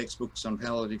read the textbooks on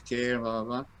palliative care, blah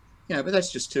blah blah, but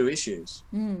that's just two issues.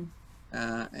 To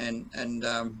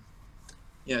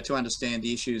understand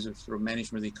the issues of sort of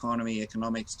management of the economy,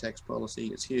 economics, tax policy,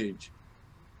 it's huge.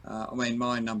 I mean,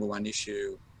 my number one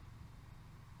issue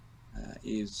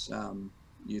is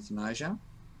euthanasia.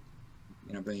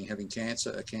 Having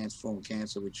cancer, a form of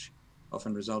cancer which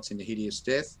often results in a hideous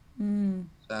death.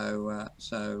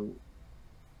 So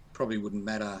probably wouldn't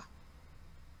matter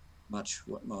much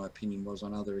what my opinion was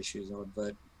on other issues. I would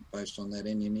vote based on that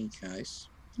in any case.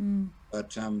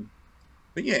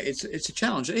 But yeah, it's a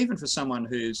challenge. Even for someone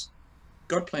who's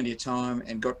got plenty of time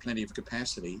and got plenty of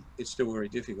capacity, it's still very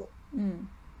difficult.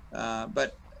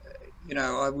 But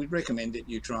I would recommend that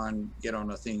you try and get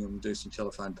on a thing and do some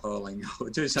telephone polling or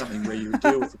do something where you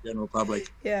deal with the general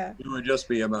public. You would just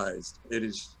be amazed. It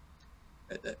is,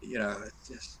 it's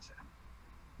just.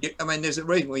 I mean, there's a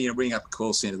reason when you bring up a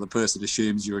call centre, the person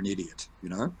assumes you're an idiot,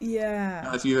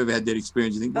 If you've ever had that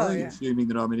experience, you think, why are you assuming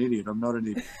that I'm an idiot? I'm not an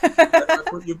idiot.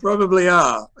 You probably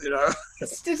are,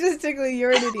 Statistically, you're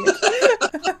an idiot.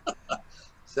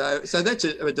 So that's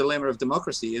a dilemma of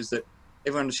democracy, is that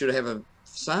everyone should have a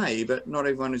say, but not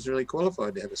everyone is really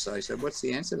qualified to have a say. So what's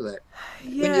the answer to that?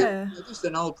 It's just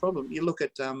an old problem. You look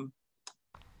at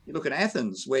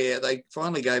Athens, where they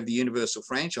finally gave the universal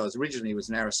franchise. Originally, it was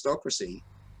an aristocracy.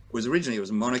 It was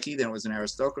a monarchy, then it was an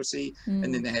aristocracy,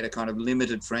 and then they had a kind of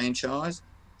limited franchise.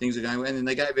 Things were going, and then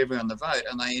they gave everyone the vote,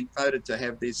 and they voted to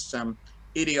have this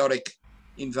idiotic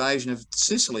invasion of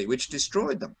Sicily, which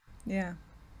destroyed them.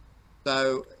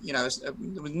 So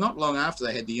it was not long after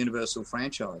they had the universal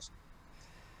franchise.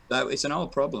 So it's an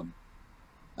old problem.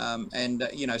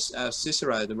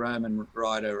 Cicero, the Roman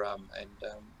writer and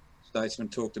statesman,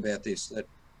 talked about this, that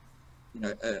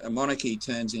a monarchy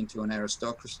turns into an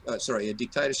aristocracy. Sorry, a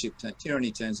dictatorship,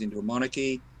 tyranny turns into a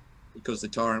monarchy because the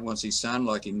tyrant wants his son,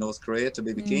 like in North Korea, to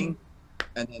be the Mm. king,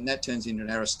 and then that turns into an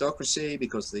aristocracy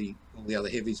because all the other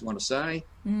heavies want to say,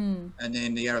 Mm. and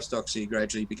then the aristocracy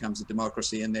gradually becomes a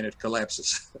democracy, and then it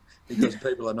collapses because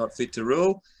people are not fit to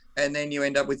rule, and then you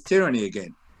end up with tyranny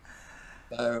again.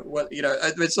 So, well,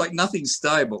 it's like nothing's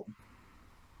stable.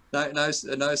 No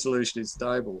solution is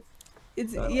stable.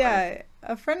 It's So, yeah.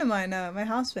 A friend of mine, my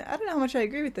housemate. I don't know how much I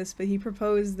agree with this, but he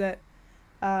proposed that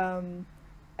um,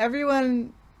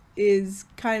 everyone is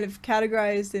kind of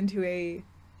categorized into a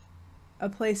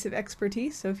place of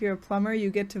expertise. So if you're a plumber, you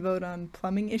get to vote on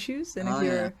plumbing issues, and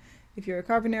yeah. if you're a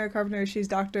carpenter issues,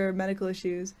 doctor, medical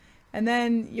issues, and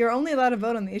then you're only allowed to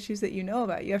vote on the issues that you know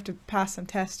about. You have to pass some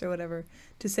test or whatever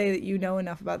to say that you know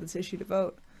enough about this issue to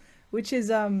vote, which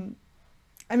is, I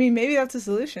mean, maybe that's a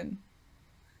solution.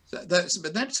 But that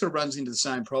sort of runs into the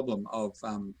same problem of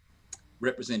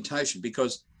representation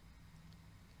because,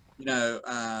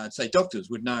 say doctors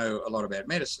would know a lot about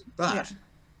medicine, Yeah.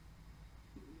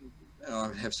 but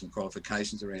I have some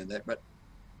qualifications around that. But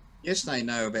yes, they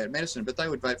know about medicine, but they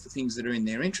would vote for things that are in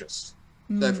their interests.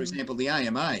 So, for Mm. example, the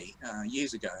AMA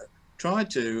years ago tried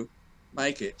to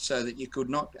make it so that you could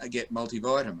not get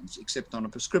multivitamins except on a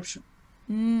prescription.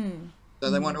 Mm. So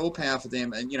they Mm. want all power for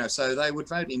them, and so they would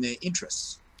vote in their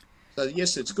interests. So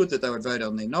yes, it's good that they would vote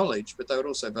on their knowledge, but they would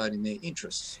also vote in their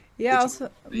interests, Yeah. which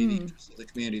might Also. be the Mm. interests of the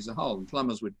community as a whole. And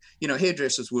plumbers would,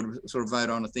 hairdressers would sort of vote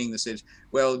on a thing that says,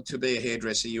 well, to be a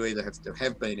hairdresser, you either have to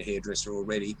have been a hairdresser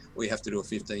already, or you have to do a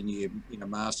 15-year,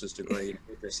 master's degree in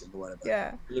hairdressing or whatever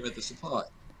Yeah. to limit the supply.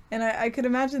 And I could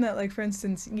imagine that, like, for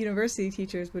instance, university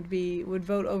teachers would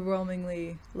vote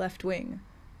overwhelmingly left wing,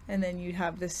 and then you'd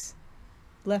have this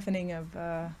leftening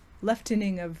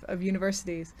of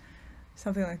universities,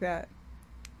 something like that.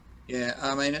 Yeah,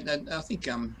 I mean, I think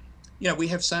we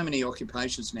have so many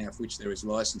occupations now for which there is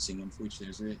licensing and for which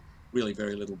there's really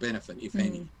very little benefit, if Mm.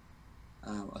 any.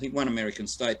 I think one American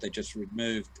state, they just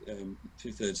removed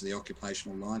 2/3 of the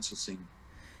occupational licensing.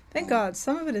 Thank Um, God,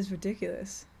 some of it is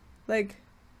ridiculous. Like,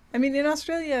 I mean, in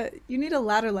Australia, you need a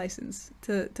ladder license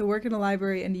to work in a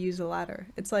library and to use a ladder.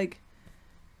 It's like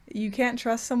you can't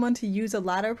trust someone to use a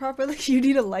ladder properly. You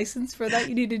need a license for that.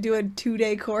 You need to do a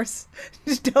 2-day course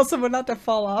to tell someone not to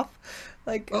fall off.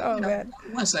 Like, well, oh man.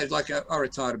 one stage, like I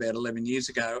retired about 11 years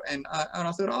ago, and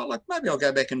I thought, oh, like maybe I'll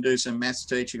go back and do some maths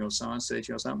teaching or science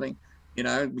teaching or something,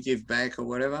 give back or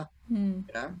whatever, Hmm.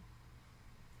 you know.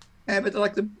 Yeah, but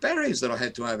like the barriers that I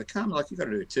had to overcome, like you've got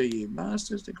to do a 2-year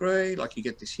master's degree, like you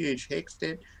get this huge HECS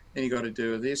debt, then you got to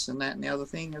do this and that and the other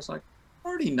thing. It's like, I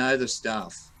already know the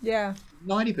stuff. Yeah.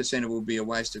 90% of it will be a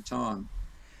waste of time.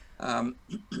 Um,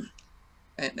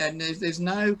 and there's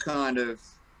no kind of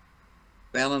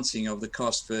balancing of the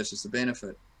cost versus the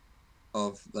benefit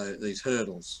of these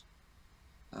hurdles.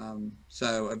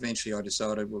 So eventually I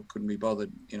decided, well, couldn't be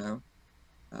bothered, and,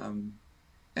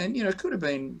 it could have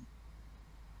been,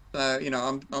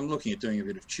 I'm looking at doing a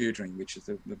bit of tutoring, which is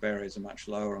the barriers are much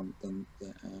lower on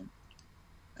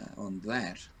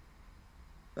that.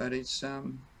 But it's,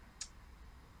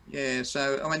 yeah,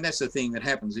 so, I mean, that's the thing that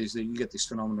happens is that you get this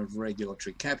phenomenon of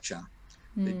regulatory capture.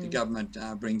 The Hmm. government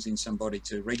brings in somebody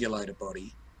to regulate a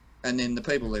body, and then the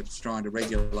people that's trying to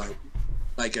regulate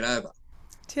take it over.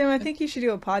 Tim, I think you should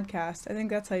do a podcast. I think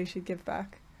that's how you should give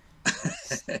back.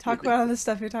 Just talk about all the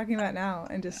stuff you're talking about now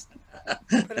and just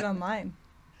put it online.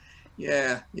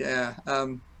 Yeah, yeah.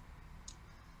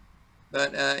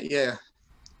 But yeah,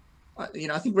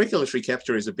 I think regulatory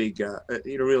capture is a big,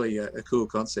 really a cool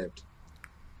concept.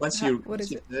 What Once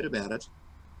is you've it? heard about it,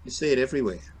 you see it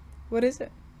everywhere. What is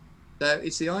it? So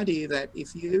it's the idea that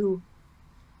if the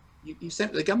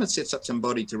government sets up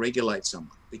somebody to regulate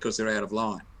someone because they're out of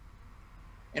line,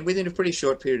 and within a pretty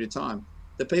short period of time,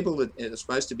 the people that are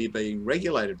supposed to be being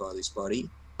regulated by this body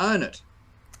own it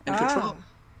and control Ah. it.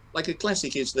 Like a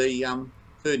classic is the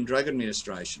Food and Drug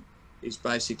Administration is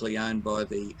basically owned by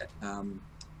the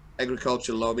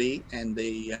agriculture lobby and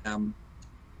the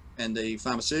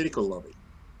pharmaceutical lobby,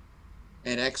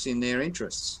 and acts in their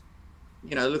interests.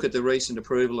 Look at the recent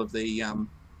approval of the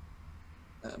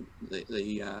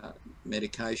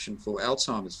medication for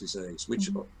Alzheimer's disease, which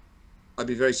Hmm. I'd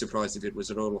be very surprised if it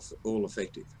was at all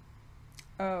effective.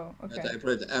 Oh, okay. They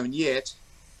approved it, and yet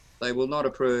they will not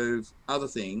approve other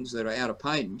things that are out of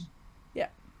patent. Yeah.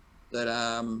 That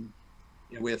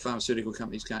where pharmaceutical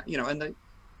companies can't, and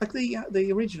like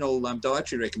the original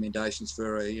dietary recommendations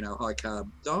for a high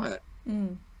carb diet.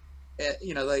 Mm.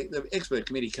 The expert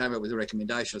committee came up with a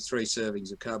recommendation of 3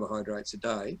 servings of carbohydrates a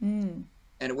day, Mm.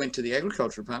 and it went to the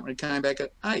agriculture department and came back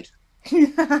at 8.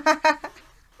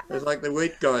 It's like the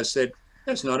wheat guys said,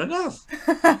 that's not enough.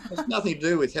 It's nothing to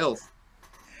do with health.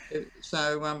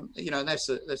 So, you know,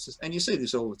 and you see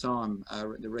this all the time,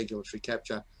 the regulatory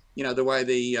capture, you know, the way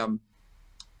the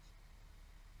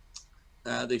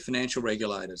financial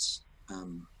regulators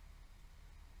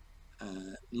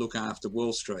look after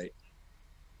Wall Street.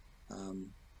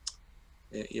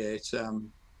 Yeah,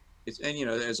 and you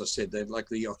know, as I said, they're like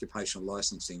the occupational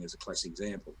licensing is a classic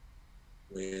example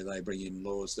where they bring in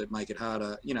laws that make it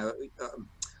harder. You know,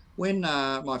 when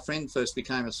my friend first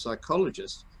became a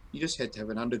psychologist, you just had to have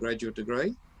an undergraduate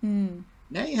degree. Mm.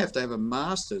 Now you have to have a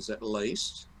master's at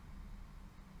least.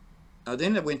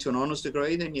 Then it went to an honours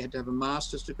degree. Then you had to have a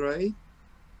master's degree,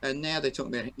 and now they're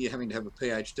talking about you having to have a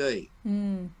PhD.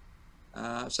 Mm.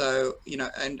 So you know,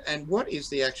 and what is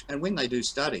the action? And when they do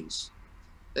studies,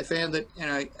 they found that, you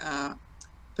know,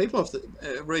 people of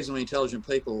reasonably intelligent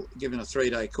people given a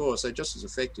 3-day course are just as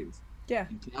effective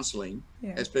in counselling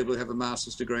as people who have a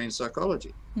master's degree in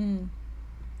psychology. Mm.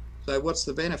 So what's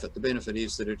the benefit? The benefit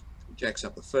is that it jacks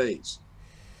up the fees.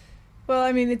 Well,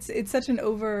 I mean, it's such an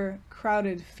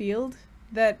overcrowded field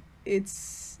that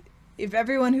if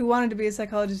everyone who wanted to be a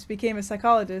psychologist became a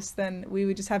psychologist, then we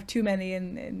would just have too many,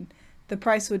 and the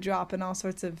price would drop and all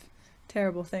sorts of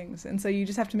terrible things. And so you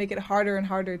just have to make it harder and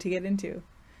harder to get into.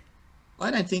 I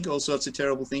don't think all sorts of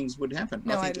terrible things would happen.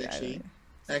 No, I think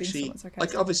actually,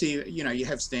 like obviously, you know, you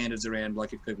have standards around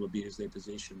like if people abuse their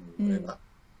position or whatever.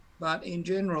 But in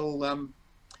general,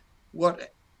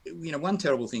 what, you know, one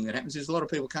terrible thing that happens is a lot of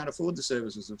people can't afford the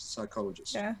services of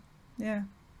psychologists. Yeah.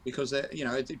 Because you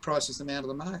know, it prices them out of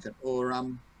the market, or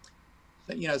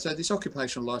you know, so this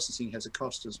occupational licensing has a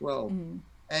cost as well.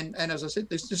 And as I said,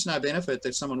 there's just no benefit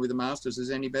that someone with a master's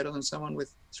is any better than someone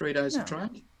with 3 days of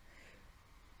training.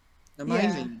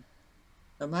 Amazing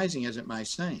as it may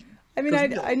seem. I mean,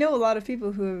 I know a lot of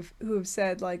people who have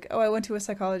said like, oh, I went to a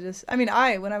psychologist. I mean,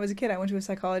 when I was a kid, I went to a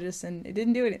psychologist and it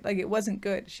didn't do it. Like, it wasn't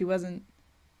good. She wasn't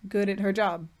good at her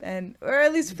job, or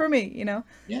at least for me, you know.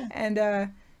 Yeah. And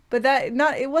but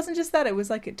it wasn't just that. It was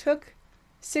like it took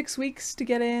 6 weeks to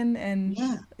get in, and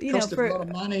you know, for a lot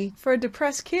of money. For a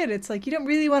depressed kid, it's like you don't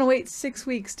really want to wait 6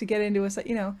 weeks to get into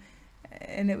you know,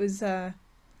 and it was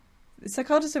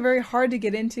psychologists are very hard to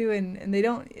get into, and they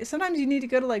don't. Sometimes you need to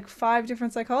go to like 5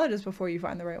 different psychologists before you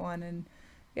find the right one, and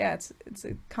yeah, it's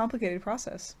a complicated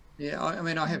process. Yeah, I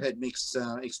mean, I have had mixed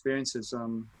experiences.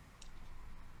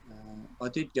 I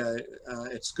did go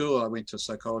at school. I went to a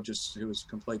psychologist who was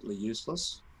completely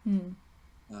useless. It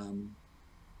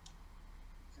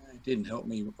didn't help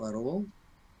me at all.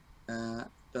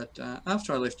 But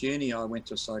after I left uni, I went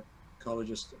to a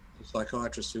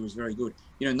psychiatrist who was very good.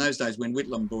 You know, in those days when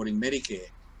Whitlam brought in Medicare,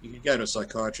 you could go to a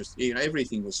psychiatrist. You know,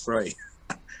 everything was free.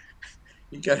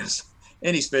 You go to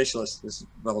any specialist, this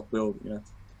bulk bill. You know,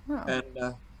 wow.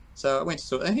 And so I went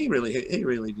to, and he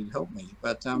really did help me.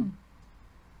 But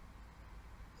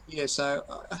yeah, so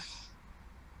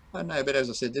I don't know. But as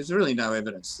I said, there's really no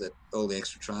evidence that all the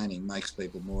extra training makes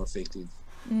people more effective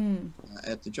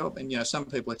at the job. And you know, some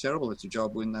people are terrible at the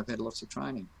job when they've had lots of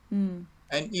training.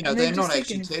 And you know, they're not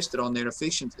actually tested on their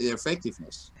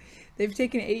effectiveness. They've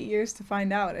taken 8 years to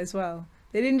find out as well.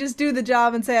 They didn't just do the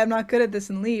job and say, I'm not good at this,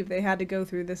 and leave. They had to go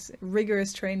through this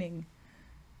rigorous training.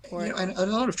 You know, and a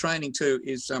lot of training too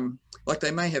is like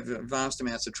they may have vast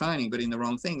amounts of training, but in the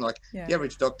wrong thing. Like the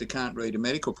average doctor can't read a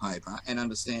medical paper and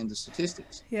understand the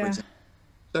statistics. For example.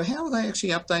 So how are they actually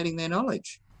updating their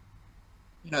knowledge?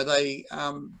 You know,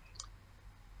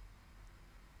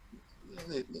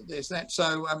 there's that.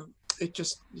 So it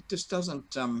just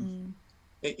doesn't.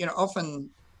 You know, often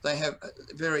they have a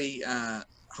very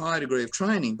high degree of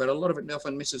training, but a lot of it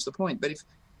often misses the point. But if,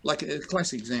 like a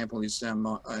classic example is,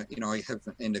 you know, I have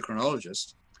an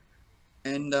endocrinologist,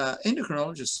 and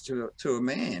endocrinologists to a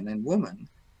man and woman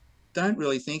don't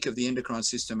really think of the endocrine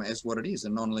system as what it is, a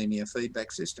non-linear feedback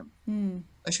system.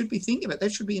 They should be thinking about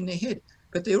that, should be in their head.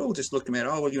 But they're all just looking at,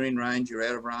 oh, well, you're in range, you're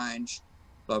out of range,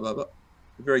 blah, blah, blah.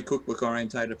 A very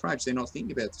cookbook-orientated approach. They're not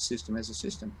thinking about the system as a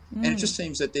system. And it just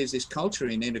seems that there's this culture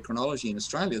in endocrinology in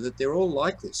Australia that they're all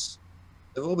like this.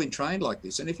 They've all been trained like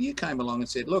this. And if you came along and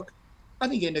said, look, I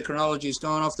think endocrinology's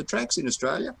gone off the tracks in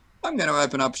Australia, I'm going to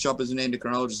open up shop as an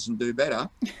endocrinologist and do better.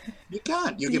 You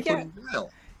can't. You get put in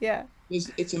jail. Yeah.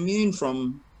 It's immune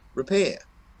from repair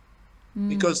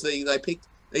because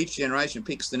each generation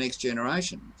picks the next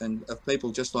generation and of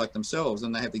people just like themselves,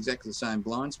 and they have exactly the same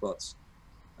blind spots.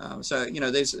 So you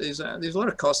know, there's a lot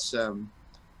of costs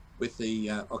with the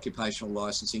occupational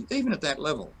licensing, even at that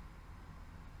level.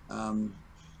 Yeah.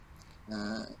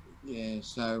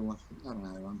 So I don't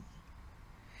know.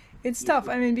 It's tough.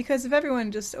 I mean, because if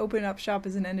everyone just opened up shop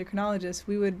as an endocrinologist,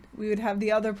 we would have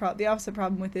the opposite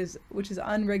problem with is which is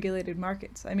unregulated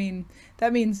markets. I mean,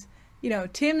 that means,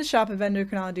 Tim's shop of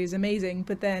endocrinology is amazing,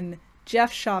 but then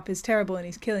Jeff's shop is terrible and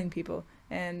he's killing people,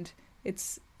 and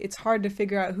it's hard to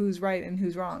figure out who's right and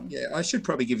who's wrong. Yeah, I should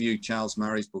probably give you Charles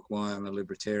Murray's book, Why I'm a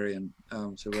Libertarian,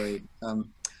 to read.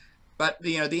 But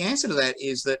the answer to that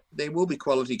is that there will be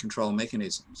quality control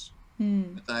mechanisms.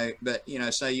 Hmm. But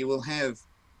so you will have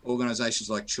organisations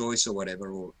like Choice or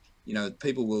whatever, or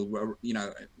people will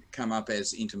come up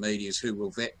as intermediaries who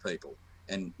will vet people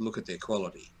and look at their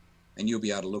quality, and you'll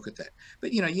be able to look at that.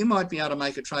 But you might be able to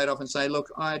make a trade-off and say,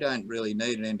 look, I don't really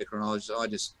need an endocrinologist. I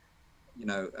just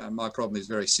my problem is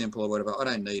very simple or whatever. I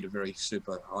don't need a very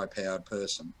super high-powered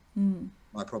person. Hmm.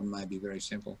 My problem may be very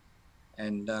simple,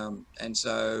 and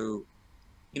so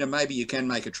maybe you can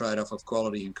make a trade-off of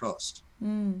quality and cost.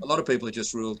 Hmm. A lot of people are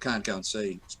just ruled can't go and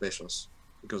see specialists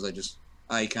because they just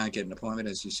can't get an appointment,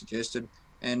 as you suggested,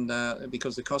 and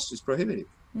because the cost is prohibitive.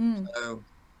 Hmm.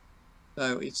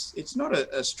 So it's not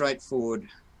a straightforward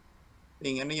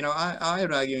thing. And I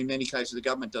would argue in many cases the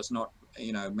government does not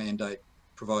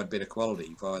provide better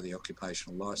quality via the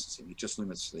occupational licensing. It just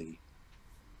limits the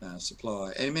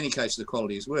supply, and in many cases the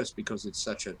quality is worse because it's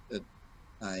such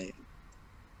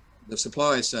the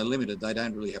supply is so limited they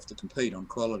don't really have to compete on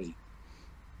quality.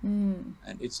 Hmm.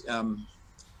 And it's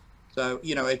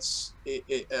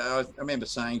I remember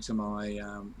saying to my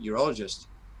urologist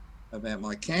about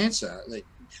my cancer that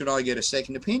should I get a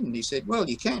second opinion? He said, well,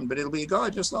 you can, but it'll be a guy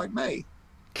just like me.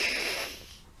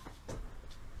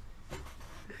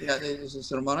 There's a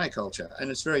sort of monoculture, and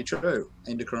it's very true.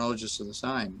 Endocrinologists are the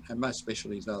same, and most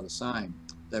specialties are the same.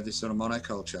 They have this sort of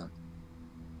monoculture,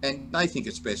 and they think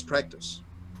it's best practice.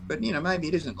 But maybe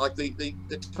it isn't. Like the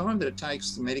time that it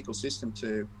takes the medical system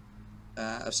to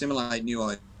assimilate new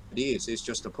ideas is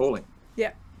just appalling.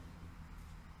 Yeah.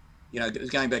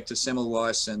 Going back to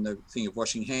Semmelweis and the thing of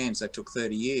washing hands, that took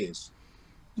 30 years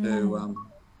to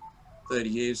 30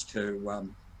 years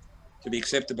to be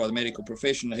accepted by the medical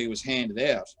profession. He was handed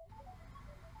out.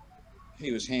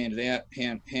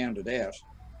 Hounded out,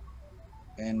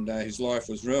 and his life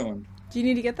was ruined. Do you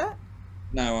need to get that?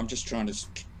 No, I'm just trying to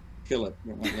kill it.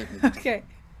 It won't let me. Okay.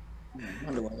 I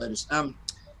wonder why that is. Oh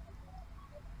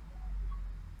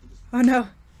no.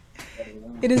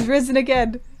 It has risen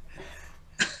again.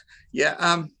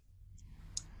 Yeah.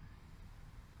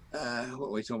 What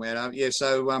were we talking about?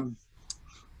 So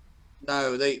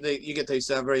no, you get these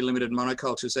very limited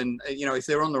monocultures, and if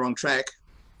they're on the wrong track,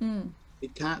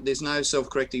 it can't. There's no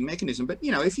self-correcting mechanism. But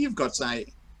if you've got, say,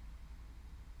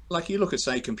 like you look at,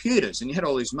 say, computers, and you had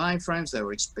all these mainframes, they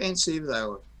were expensive, they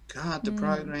were hard to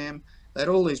program, they had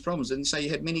all these problems, and so you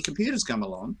had mini computers come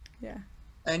along. Yeah.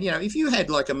 And if you had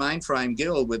like a mainframe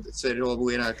guild that said, "Oh,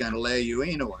 we're not going to allow you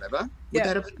in" or whatever, would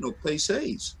that have been all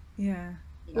PCs? Yeah.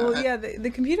 Well, yeah,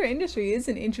 the computer industry is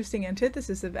an interesting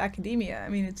antithesis of academia. I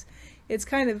mean, it's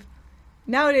kind of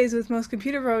nowadays with most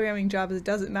computer programming jobs, it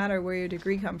doesn't matter where your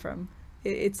degree come from.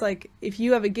 It's like if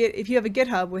you have a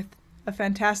GitHub with a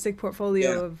fantastic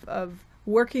portfolio of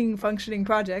working, functioning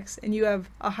projects, and you have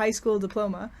a high school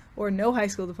diploma or no high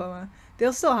school diploma,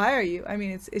 they'll still hire you. I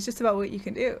mean, it's just about what you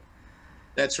can do.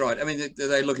 That's right. I mean,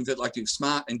 they're looking for like you're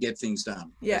smart and get things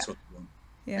done. Yeah. That's what they want.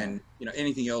 Yeah. And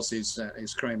anything else is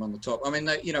cream on the top. I mean,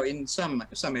 in some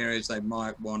areas they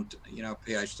might want a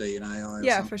PhD in AI. Or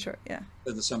yeah, for sure. Yeah.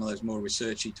 Some of those more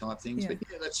researchy type things. Yeah.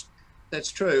 But that's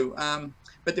true.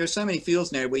 But there are so many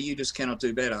fields now where you just cannot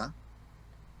do better.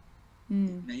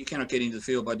 You cannot get into the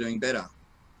field by doing better.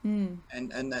 And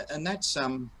that's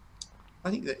I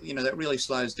think that that really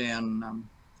slows down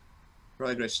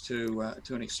progress to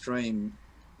an extreme.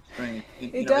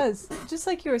 It does. Just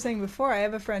like you were saying before, I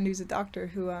have a friend who's a doctor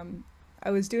who I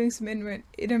was doing some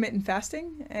intermittent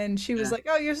fasting, and she was like,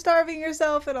 "Oh, you're starving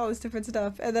yourself," and all this different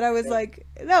stuff. And then I was like,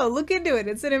 "No, look into it.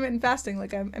 It's intermittent fasting.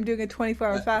 Like I'm doing a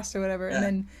 24-hour fast or whatever."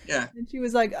 And then she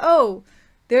was like, "Oh,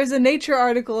 there's a Nature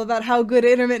article about how good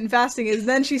intermittent fasting is."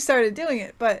 Then she started doing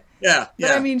it. But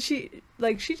I mean, she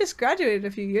just graduated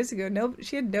a few years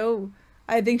ago.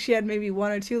 I think she had maybe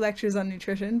 1 or 2 lectures on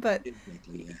nutrition, but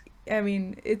I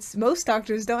mean, most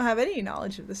doctors don't have any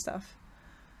knowledge of this stuff.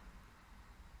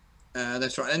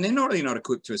 That's right, and they're not really not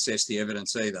equipped to assess the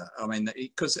evidence either. I mean,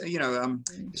 because you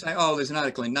say, "Oh, there's an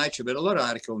article in Nature," but a lot of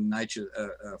articles in Nature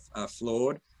are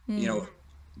flawed.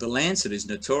 The Lancet is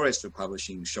notorious for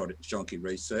publishing shonky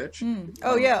research.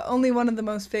 Oh yeah, only one of the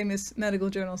most famous medical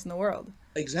journals in the world.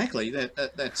 Exactly.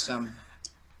 That's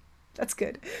That's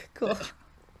good. Cool.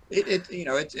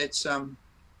 It's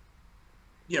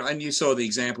and you saw the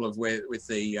example of where with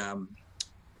the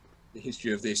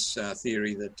history of this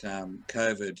theory that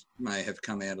COVID may have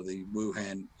come out of the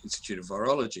Wuhan Institute of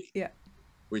Virology, Yeah.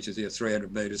 which is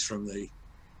 300 metres from the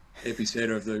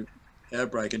epicenter of the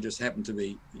outbreak, and just happened to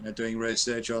be doing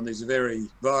research on this very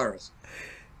virus.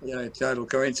 Total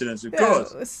coincidence, of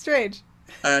course. It was strange.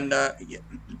 And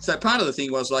so part of the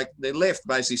thing was, like, the left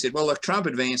basically said, well, look, Trump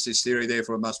advanced this theory,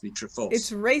 therefore it must be false.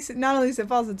 It's racist. Not only is it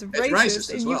false, it's racist,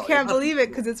 and as well. You can't believe it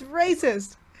because it's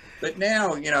racist. But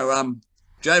now,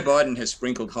 Joe Biden has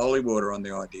sprinkled holy water on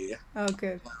the idea. Oh,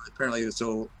 good. Apparently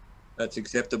that's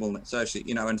acceptable. So, and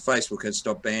Facebook has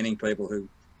stopped banning people who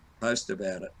post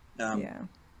about it.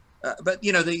 But,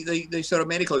 the sort of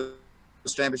medical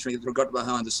establishment got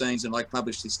behind the scenes and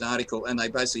published this article, and they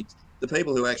basically, the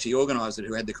people who actually organised it,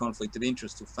 who had the conflict of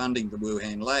interest of funding the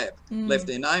Wuhan lab, left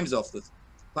their names off the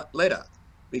letter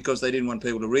because they didn't want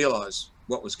people to realise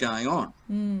what was going on.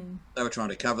 They were trying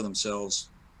to cover themselves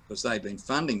because they'd been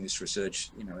funding this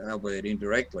research, albeit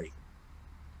indirectly.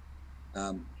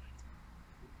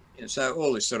 So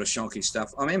all this sort of shonky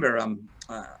stuff. I remember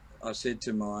I said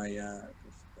to my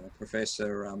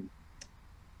professor,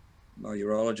 my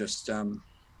urologist,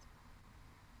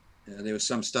 there was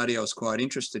some study I was quite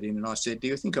interested in, and I said, do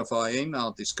you think if I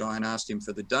emailed this guy and asked him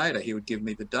for the data, he would give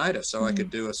me the data so I could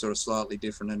do a sort of slightly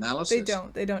different analysis?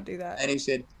 They don't do that. And he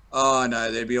said, oh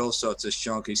no, there'd be all sorts of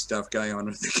shonky stuff going on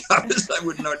with the covers they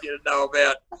would not get to know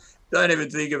about. Don't even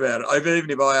think about it. Even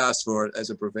if I asked for it as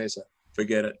a professor,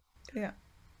 forget it. Yeah.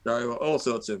 So all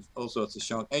sorts of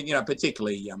shonk, and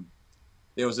particularly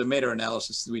there was a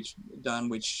meta-analysis which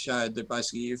showed that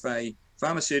basically if a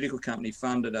pharmaceutical company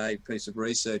funded a piece of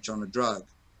research on a drug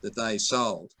that they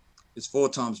sold, it's 4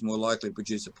 times more likely to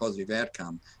produce a positive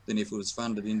outcome than if it was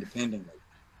funded independently.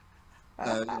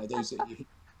 So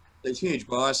these huge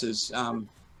biases,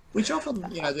 which often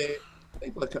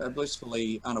people are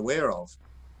blissfully unaware of.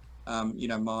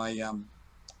 My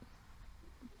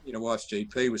wife's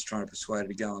GP was trying to persuade her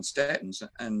to go on statins,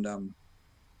 and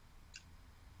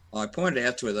I pointed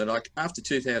out to her that after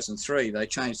 2003, they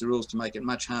changed the rules to make it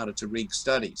much harder to rig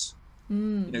studies.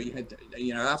 You had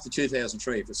after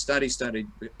 2003, if a study studied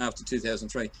after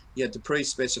 2003, you had to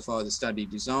pre-specify the study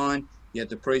design, you had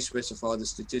to pre-specify the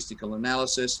statistical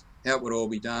analysis, how it would all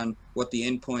be done, what the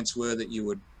endpoints were that you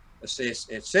would assess,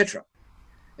 etc.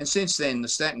 And since then, the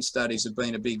statin studies have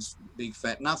been a big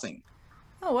fat nothing.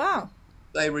 Oh wow!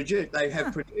 They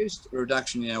have produced a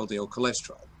reduction in LDL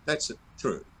cholesterol. That's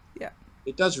true. Yeah.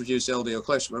 It does reduce LDL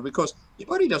cholesterol because your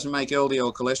body doesn't make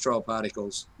LDL cholesterol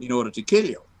particles in order to kill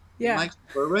you. Yeah. It makes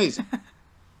it for a reason.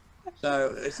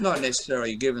 So it's not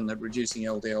necessarily given that reducing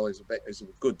LDL is a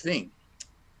good thing.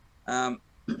 And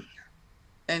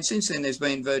since then, there's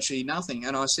been virtually nothing.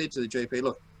 And I said to the GP,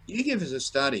 look, you give us a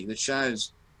study that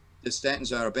shows that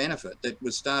statins are a benefit that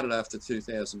was started after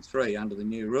 2003 under the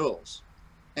new rules.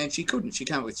 And she couldn't. She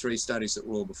came up with 3 studies that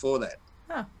were all before that.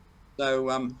 Huh.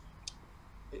 So,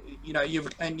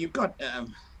 you've got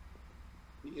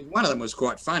one of them was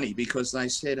quite funny because they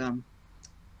said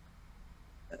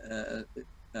it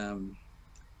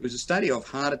was a study of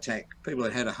heart attack, people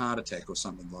that had a heart attack or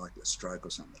something, like a stroke or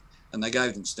something, and they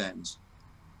gave them statins.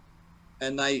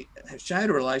 And they showed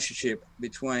a relationship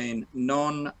between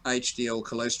non-HDL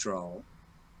cholesterol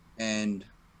and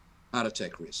heart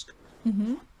attack risk.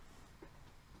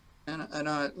 And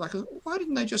I why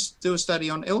didn't they just do a study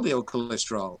on LDL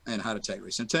cholesterol and heart attack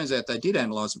risk? And it turns out they did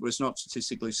analyse it, but it's not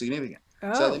statistically significant.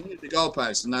 Oh. So they moved the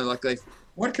goalposts, and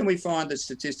what can we find that's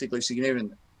statistically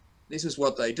significant? This is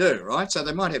what they do, right? So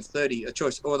they might have 30 a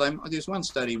choice, or there's one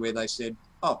study where they said,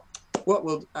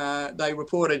 they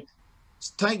reported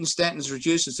taking statins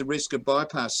reduces the risk of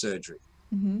bypass surgery.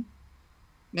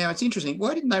 Now it's interesting.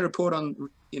 Why didn't they report on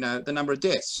the number of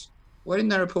deaths? Why didn't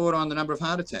they report on the number of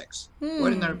heart attacks?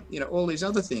 Why didn't they, all these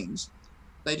other things?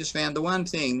 They just found the one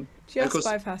thing. Just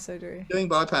bypass surgery. Doing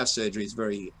bypass surgery is a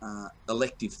very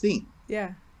elective thing.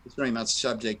 Yeah. It's very much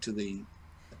subject to the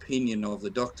opinion of the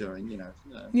doctor, and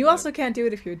you also can't do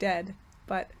it if you're dead,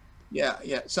 but. Yeah.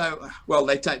 So, well,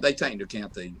 they take into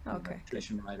account the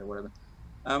attrition rate or whatever.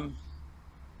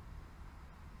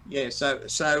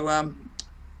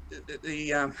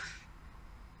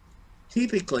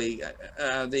 Typically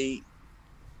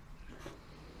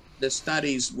the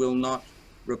studies will not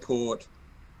report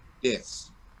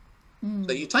deaths.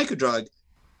 So you take a drug,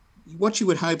 what you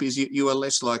would hope is you are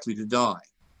less likely to die,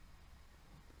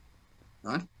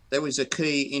 right? That was a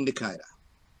key indicator.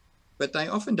 But they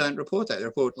often don't report that.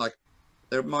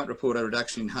 They might report a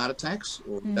reduction in heart attacks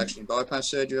or reduction in bypass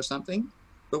surgery or something.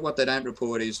 But what they don't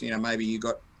report is, maybe you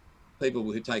got people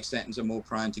who take statins are more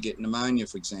prone to get pneumonia,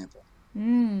 for example.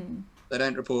 They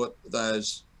don't report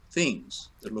those things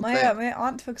that look My bad. my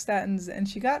aunt took statins and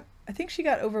I think she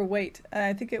got overweight. And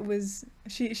I think it was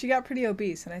she got pretty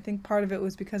obese, and I think part of it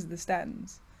was because of the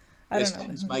statins. I Yeah, don't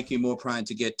statins know. make you more prone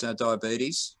to get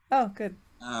diabetes, Oh, good.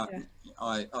 uh, Yeah.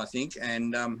 I think.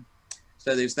 And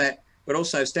so there's that. But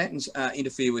also statins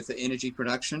interfere with the energy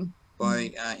production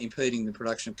Mm. by impeding the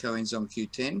production of coenzyme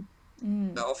Q10.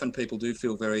 Mm. So often people do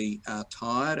feel very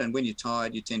tired, and when you're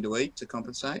tired, you tend to eat to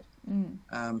compensate. Mm.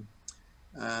 Um,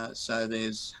 so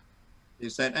there's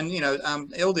that, and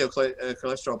LDL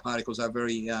cholesterol particles are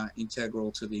very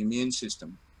integral to the immune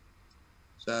system.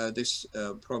 So this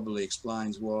probably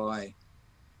explains why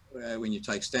when you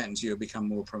take statins, you become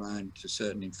more prone to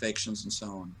certain infections and so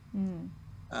on. Mm.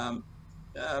 Um,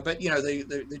 but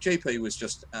the GP was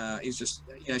just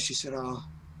she said, "Oh,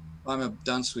 I'm a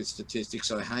dunce with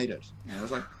statistics. I hate it." And I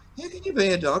was like, "How can you be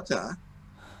a doctor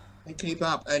and keep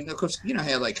up?" And of course, you know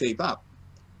how they keep up.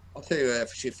 I'll tell you a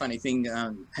funny thing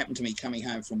happened to me coming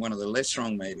home from one of the Less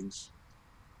Strong meetings.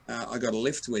 I got a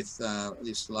lift with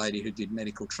this lady who did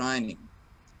medical training,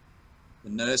 the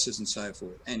nurses and so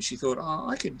forth. And she thought, oh,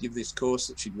 I could give this course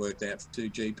that she'd worked out for 2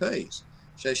 GPs.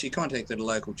 So she contacted a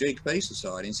local GP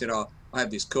society and said, oh, I have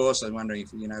this course. I'm wondering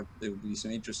if, there would be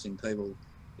some interest in people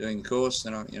doing the course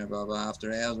and, blah, blah,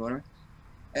 after hours, whatever.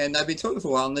 And they'd been talking for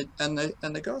a while and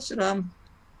the guy said,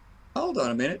 hold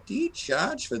on a minute. Do you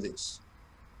charge for this?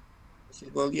 I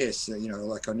said, well, yes,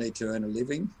 like I need to earn a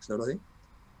living sort of thing.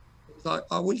 It's like,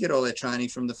 oh, we get all our training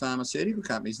from the pharmaceutical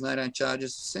companies and they don't charge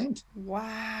us a cent.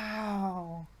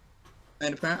 Wow.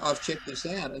 And apparently I've checked this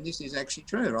out and this is actually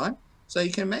true, right? So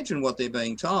you can imagine what they're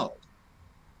being told.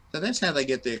 So that's how they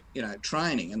get their,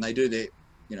 training, and they do their,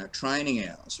 training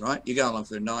hours, right? You go along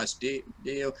for a nice deal,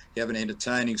 you have an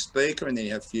entertaining speaker, and then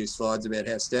you have a few slides about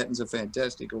how statins are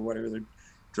fantastic or whatever the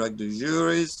drug du jour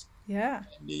is. Yeah.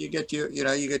 And you get your,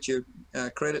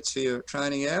 credits for your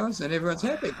training hours and everyone's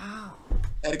happy. Wow.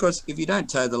 And of course, if you don't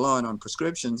toe the line on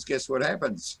prescriptions, guess what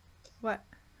happens? What?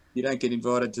 You don't get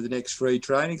invited to the next free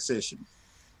training session.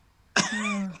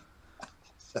 Oh.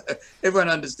 So everyone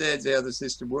understands how the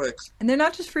system works. And they're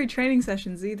not just free training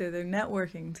sessions either. They're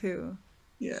networking too.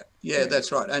 Yeah,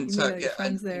 that's right. And You so meet like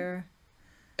friends there.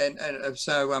 and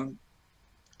so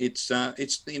it's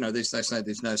they say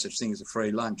there's no such thing as a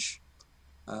free lunch.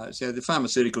 So the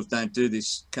pharmaceuticals don't do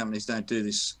this. Companies don't do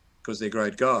this because they're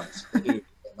great guys. They do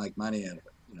make money out of it,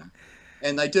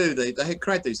 And they do. They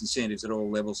create these incentives at all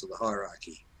levels of the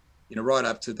hierarchy. Right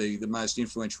up to the most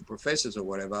influential professors or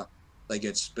whatever. They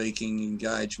get speaking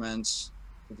engagements,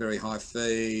 the very high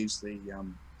fees, the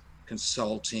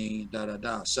consulting,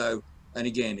 So, and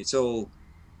again, it's all,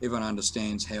 everyone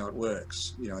understands how it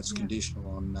works. It's Yeah. conditional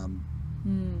Mm.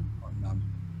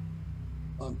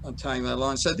 on towing that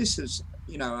line. So this is,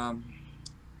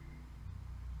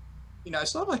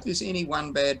 it's not like there's any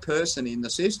one bad person in the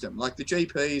system. Like the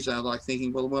GPs are like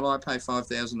thinking, well, will I pay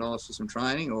 $5,000 for some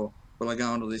training, or will I go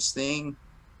onto this thing?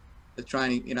 The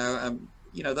training,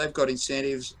 they've got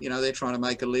incentives. They're trying to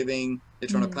make a living. They're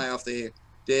trying to Mm. pay off their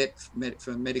debt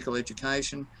for medical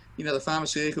education. The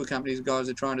pharmaceutical companies, guys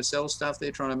are trying to sell stuff.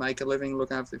 They're trying to make a living,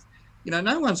 look after.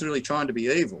 No one's really trying to be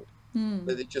evil, Mm.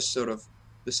 but it just sort of,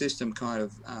 the system kind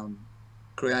of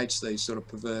creates these sort of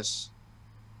perverse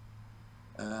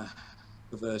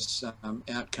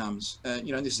outcomes.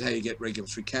 This is how you get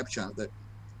regulatory capture. That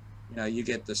you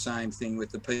get the same thing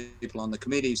with the people on the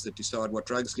committees that decide what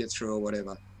drugs get through or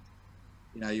whatever.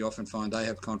 You often find they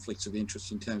have conflicts of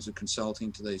interest in terms of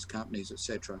consulting to these companies,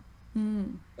 etc.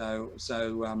 Mm.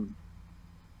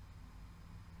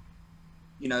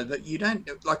 That you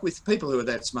don't, like with people who are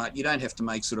that smart, you don't have to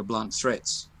make sort of blunt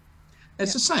threats.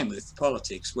 It's the same with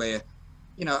politics, where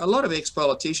a lot of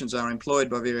ex-politicians are employed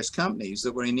by various companies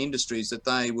that were in industries that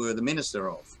they were the minister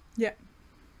of. Yeah.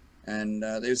 And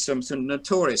there's some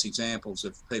notorious examples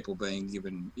of people being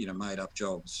given, made-up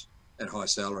jobs at high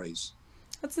salaries.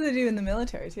 That's what they do in the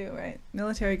military too, right?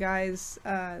 Military guys,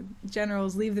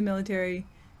 generals leave the military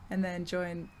and then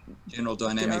join General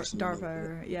Dynamics. DARPA,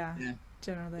 or, yeah.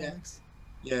 General Dynamics.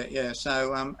 Yeah.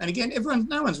 So, and again,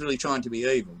 no one's really trying to be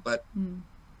evil, but,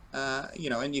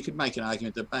 and you could make an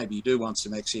argument that maybe you do want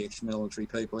some ex-military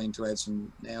people in to add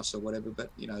some nous or whatever,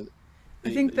 but, I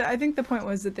think the point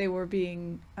was that they were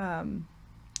being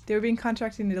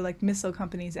contracted into like missile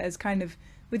companies as kind of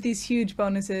with these huge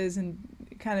bonuses and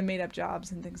kind of made up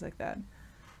jobs and things like that.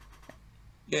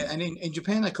 Yeah, and in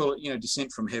Japan they call it,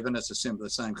 descent from heaven. It's the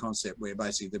same concept where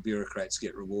basically the bureaucrats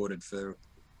get rewarded for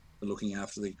looking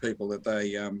after the people that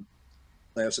they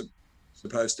are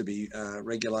supposed to be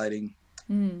regulating.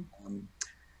 Mm.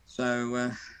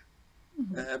 So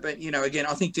But again,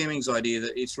 I think Deming's idea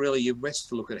that it's really you best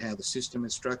to look at how the system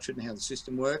is structured and how the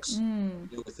system works,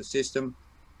 deal with the system.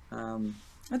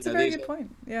 That's a very good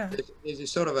point. Yeah. There's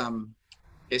this sort of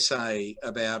essay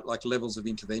about like levels of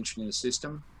intervention in a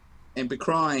system, and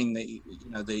decrying the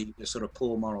sort of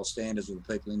poor moral standards of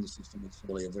the people in the system is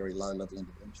really a very low level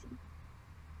intervention.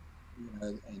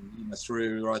 And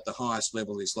through the highest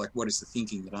level is like what is the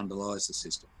thinking that underlies the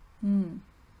system.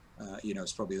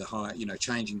 It's probably the high,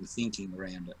 changing the thinking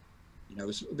around it.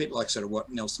 It's a bit like sort of what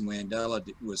Nelson Mandela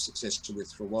was successful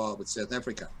with for a while with South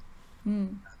Africa.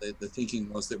 The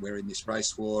thinking was that we're in this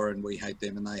race war and we hate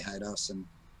them and they hate us, and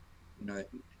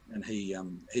he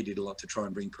did a lot to try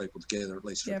and bring people together, at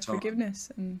least for a time.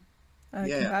 Forgiveness and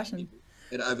compassion.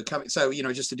 And overcoming. So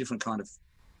just a different kind of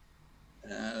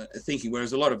thinking,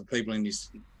 whereas a lot of the people in this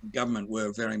government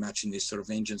were very much in this sort of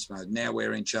vengeance mode. Now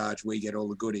we're in charge, we get all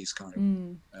the goodies,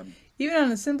 kind of. Even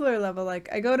on a simpler level, like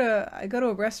I go to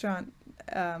a restaurant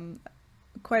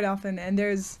quite often, and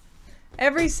there's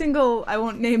every single, I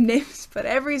won't name names, but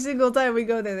every single time we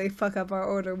go there, they fuck up our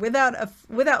order without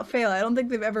fail. I don't think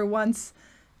they've ever once.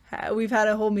 We've had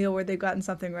a whole meal where they've gotten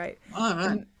something right. Oh,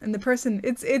 right. And the person,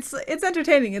 it's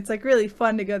entertaining. It's like really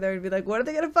fun to go there and be like, what are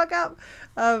they gonna fuck up?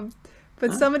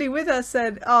 But somebody with us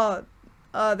said, oh,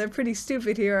 they're pretty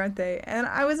stupid here, aren't they? And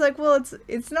I was like, well,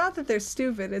 it's not that they're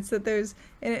stupid. It's that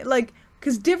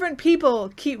because different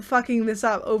people keep fucking this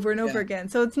up over and over again.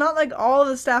 So it's not like all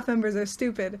the staff members are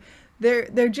stupid.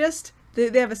 They're just,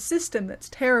 they have a system that's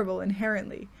terrible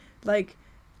inherently. Like,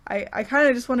 I kind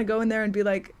of just want to go in there and be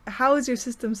like, how is your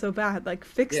system so bad? Like,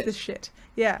 fix this shit.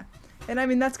 Yeah. And I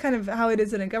mean, that's kind of how it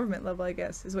is at a government level, I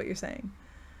guess, is what you're saying.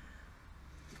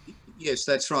 Yes,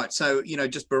 that's right. So,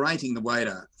 just berating the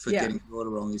waiter for getting the order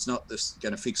wrong is not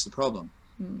going to fix the problem.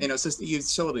 It's just, you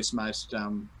saw this most,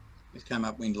 it came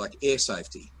up when like air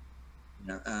safety,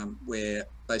 where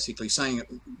basically saying,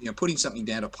 putting something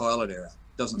down to pilot error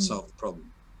doesn't solve the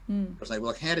problem. Because they were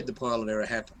like, how did the pilot error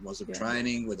happen? Was it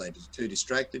training? Were they too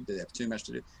distracted? Did they have too much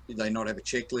to do? Did they not have a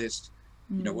checklist?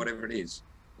 Whatever it is.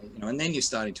 And then you're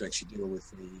starting to actually deal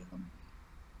with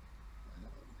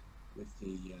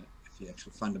the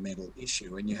actual fundamental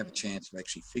issue, and you have a chance of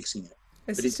actually fixing it.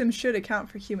 A system should account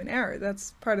for human error.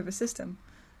 That's part of a system.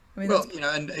 I mean,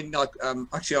 and like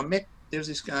actually, there was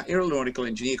this aeronautical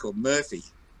engineer called Murphy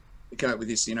who came up with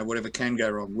this, whatever can go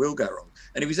wrong will go wrong,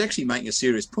 and he was actually making a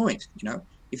serious point.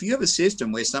 If you have a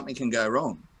system where something can go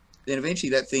wrong, then eventually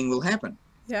that thing will happen.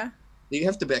 Yeah. You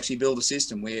have to actually build a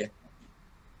system where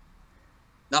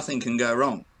nothing can go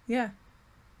wrong. Yeah.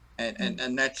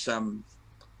 And that's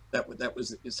that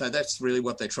was so that's really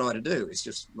what they try to do, is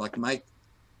just like make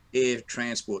air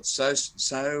transport such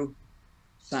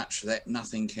that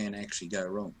nothing can actually go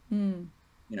wrong.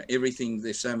 Everything,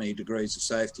 there's so many degrees of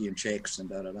safety and checks and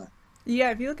da da da.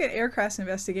 Yeah, if you look at air crash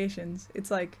investigations,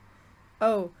 it's like,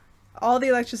 oh, all the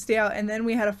electricity out, and then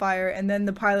we had a fire, and then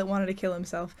the pilot wanted to kill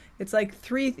himself. It's like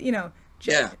three,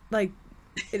 like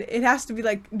it has to be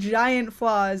like giant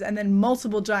flaws and then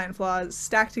multiple giant flaws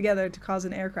stacked together to cause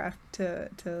an aircraft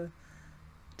to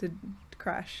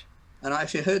crash. And I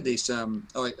actually heard this, I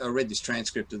read this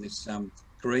transcript of this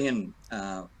Korean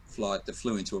flight that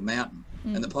flew into a mountain,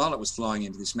 and the pilot was flying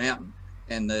into this mountain,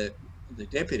 and the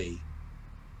deputy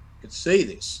could see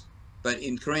this, but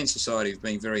in Korean society of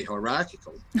being very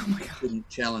hierarchical, couldn't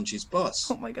challenge his boss.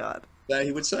 Oh my God. So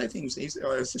he would say things, it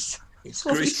was just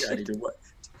excruciating to what.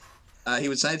 He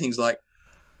would say things like,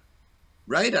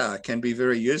 radar can be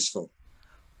very useful.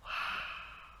 Wow.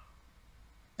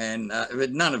 And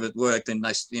but none of it worked, and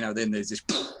then there's this.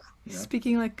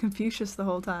 Speaking like Confucius the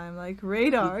whole time, like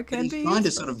radar can be. He's trying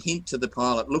to sort of hint to the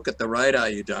pilot, look at the radar,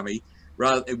 you dummy,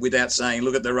 without saying,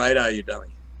 look at the radar, you dummy,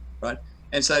 right?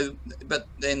 And so, but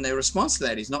then the response to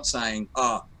that is not saying,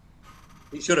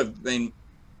 he should have been.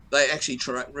 They actually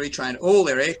retrained all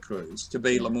their air crews to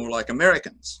be more like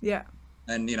Americans. Yeah.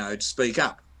 And to speak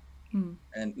up,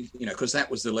 and because that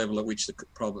was the level at which the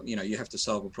problem. You have to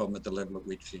solve a problem at the level at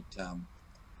which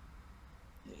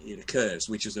it occurs,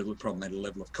 which is a problem at a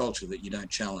level of culture that you don't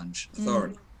challenge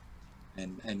authority.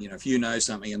 And if you know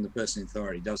something and the person in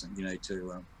authority doesn't, you need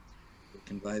to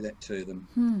convey that to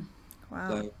them.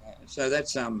 Wow. So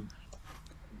that's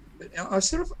I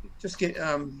sort of just get.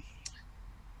 I'm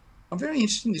very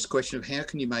interested in this question of how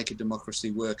can you make a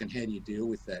democracy work, and how do you deal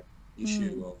with that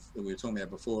issue of that we were talking about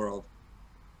before, of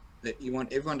that you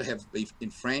want everyone to be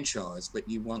enfranchised, but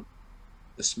you want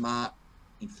the smart,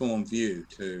 informed view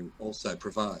to also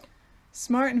provide.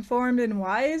 Smart, informed, and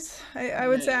wise. I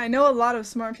would say I know a lot of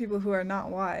smart people who are not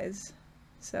wise,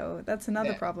 so that's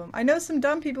another problem. I know some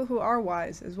dumb people who are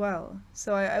wise as well,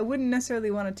 so I wouldn't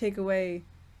necessarily want to take away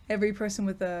every person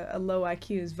with a low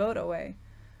IQ's vote away.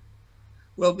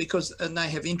 Well, because and they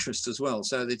have interests as well,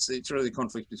 so it's really a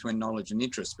conflict between knowledge and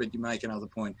interest. But you make another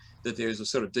point that there is a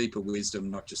sort of deeper wisdom,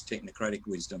 not just technocratic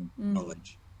wisdom,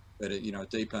 knowledge, but a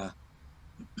deeper,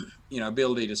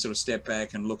 ability to sort of step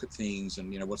back and look at things,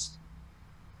 and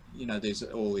there's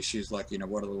all issues like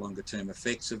what are the longer term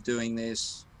effects of doing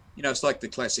this. It's like the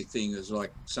classic thing is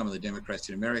like some of the Democrats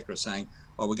in America are saying,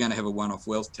 oh, we're going to have a one-off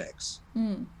wealth tax.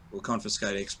 We'll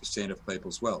confiscate X% of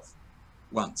people's wealth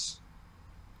once.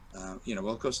 Well,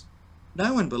 of course,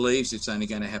 no one believes it's only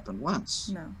going to happen once.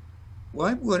 No.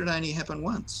 Why would it only happen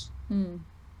once? Mm.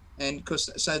 And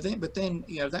but then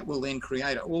that will then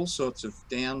create all sorts of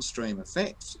downstream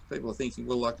effects. People are thinking,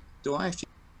 well, like, do I actually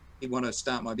want to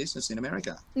start my business in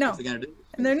America? No, if they're going to do this?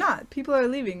 And they're not. People are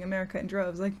leaving America in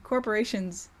droves. Like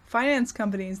corporations, finance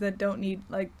companies that don't need,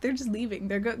 like, they're just leaving.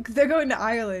 They're going to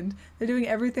Ireland. They're doing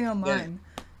everything online.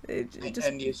 Yeah.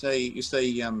 And you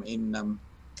see in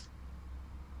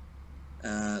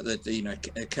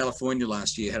that California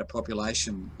last year had a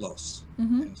population loss.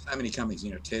 And so many companies,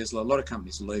 Tesla, a lot of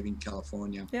companies are leaving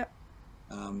California. Yep.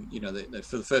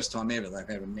 For the first time ever, they've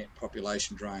had a net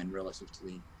population drain relative to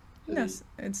the.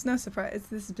 It's no surprise.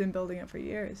 This has been building up for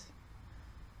years.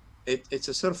 It's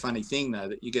a sort of funny thing, though,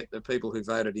 that you get the people who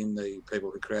voted in, the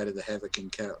people who created the havoc in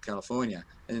California,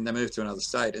 and then they move to another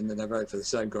state, and then they vote for the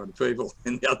same kind of people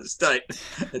in the other state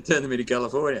and turn them into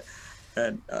California.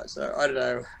 And so I don't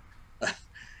know.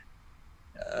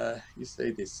 You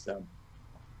see this a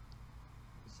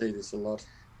lot.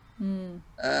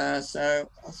 So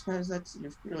I suppose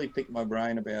you've really picked my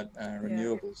brain about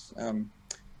renewables.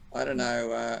 I don't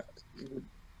know.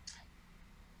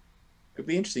 It'd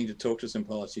be interesting to talk to some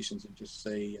politicians and just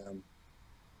see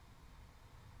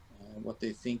what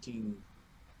they're thinking.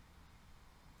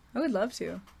 I would love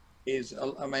to.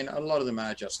 I mean, a lot of them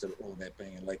are just all about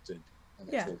being elected. And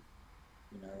that's all.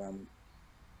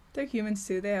 They're humans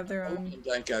too. They have their own. A lot of them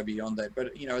don't go beyond that,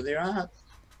 but there are,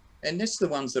 and that's the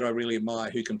ones that I really admire,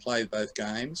 who can play both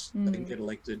games. They can get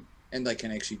elected, and they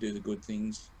can actually do the good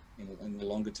things, and the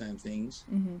longer term things.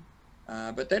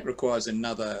 But that requires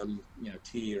another,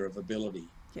 tier of ability.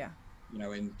 Yeah.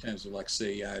 In terms of like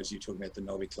CEOs, you talk about the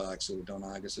Nobby Clarks or Don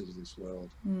Arguses of this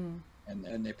world,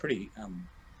 and they're pretty, and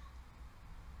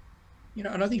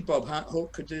I think Bob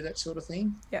Hawke could do that sort of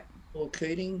thing. Yeah. Or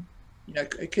Keating.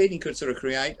 Keating could sort of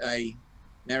create a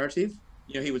narrative.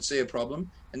 He would see a problem,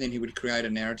 and then he would create a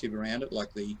narrative around it,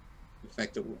 like the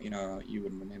fact that, you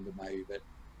wouldn't remember maybe, but,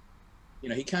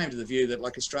 he came to the view that,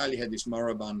 like, Australia had this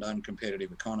moribund,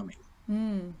 uncompetitive economy.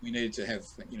 We needed to have,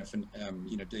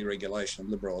 deregulation and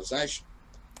liberalisation.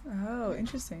 Oh,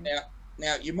 interesting.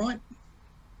 Now you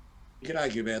could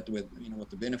argue about what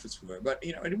the benefits were, but,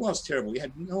 it was terrible. You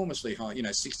had enormously high,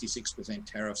 66%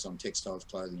 tariffs on textiles,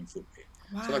 clothing, and footwear.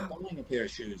 Wow. So, like, buying a pair of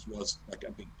shoes was like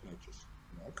a big purchase,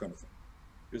 kind of thing.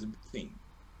 It was a big thing.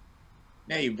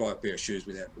 Now you buy a pair of shoes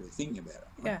without really thinking about it.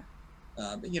 Right?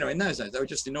 Yeah. But in those days they were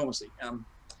just enormously.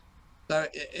 So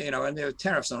and there were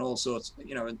tariffs on all sorts.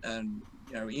 And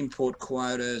import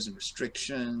quotas and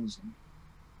restrictions. And,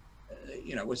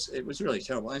 it was really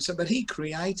terrible. And so, but he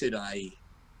created a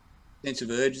sense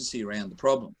of urgency around the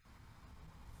problem.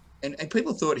 And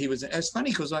people thought he was. It's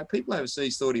funny because like people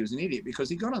overseas thought he was an idiot because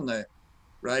he got on the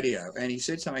radio and he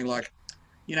said something like,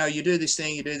 you do this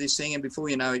thing, and before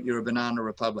you know it, you're a banana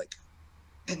republic.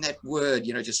 And that word,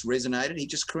 just resonated. He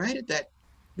just created that.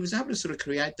 He was able to sort of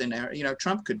create the narrative.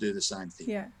 Trump could do the same thing.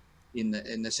 Yeah. In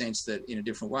the sense that in a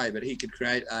different way, but he could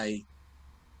create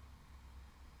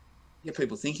get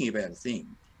people thinking about a thing.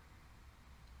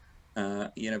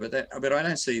 But I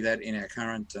don't see that in our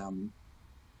current.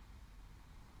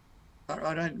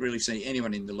 I don't really see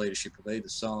anyone in the leadership of either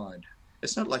side.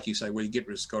 It's not like you say, well, you get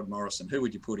rid of Scott Morrison. Who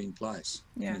would you put in place?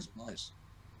 Yeah. In his place?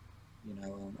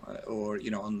 Or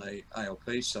on the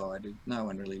ALP side, no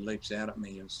one really leaps out at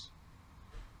me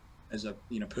as a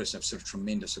person of sort of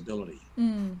tremendous ability.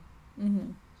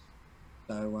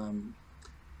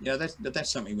 So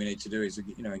that's something we need to do is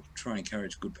try and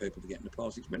encourage good people to get into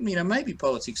politics. But maybe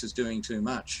politics is doing too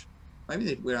much.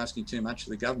 Maybe we're asking too much of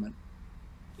the government.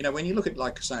 When you look at,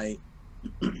 like, say,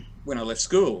 when I left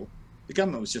school, the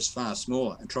government was just far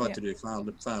smaller and tried to do far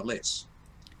less.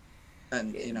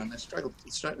 And they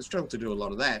struggled to do a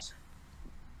lot of that.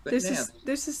 But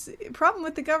there's this problem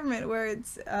with the government where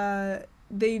it's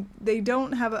they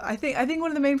don't have I think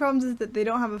one of the main problems is that they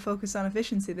don't have a focus on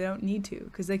efficiency. They don't need to,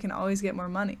 because they can always get more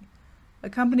money. A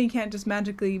company can't just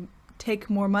magically take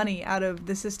more money out of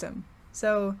the system.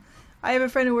 So I have a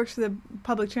friend who works for the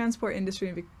public transport industry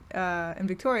in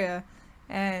Victoria,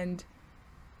 and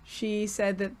she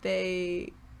said that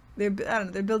they I don't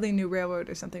know, they're building a new railroad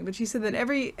or something. But she said that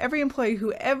every employee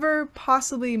who ever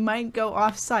possibly might go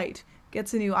off site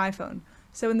gets a new iPhone.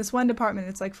 So in this one department,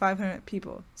 it's like 500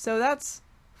 people. So that's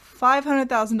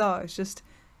 $500,000 just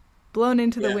blown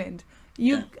into the wind.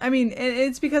 I mean,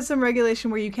 it's because some regulation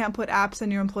where you can't put apps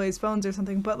on your employees' phones or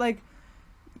something. But like,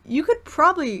 you could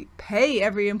probably pay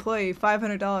every employee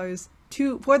 $500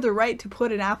 for the right to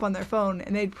put an app on their phone,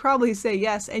 and they'd probably say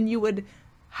yes, and you would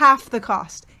half the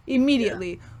cost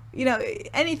immediately. You know,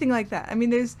 anything like that. I mean,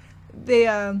 they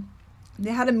had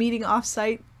a meeting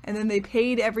off-site, and then they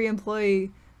paid every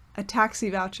employee a taxi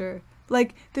voucher.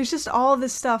 Like, there's just all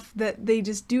this stuff that they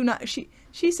just do not.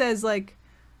 She says, like,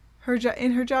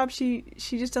 in her job she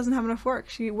just doesn't have enough work.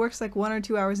 She works like 1 or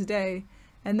 2 hours a day,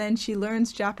 and then she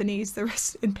learns Japanese the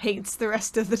rest and paints the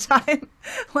rest of the time.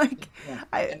 Like,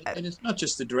 and it's not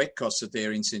just the direct costs that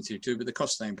they're insensitive to, but the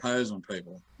costs they impose on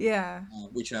people. Yeah.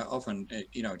 Which are often,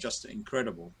 just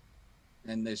incredible,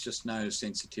 and there's just no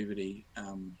sensitivity.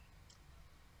 And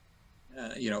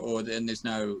there's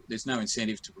no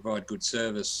incentive to provide good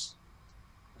service.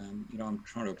 I'm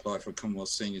trying to apply for a Commonwealth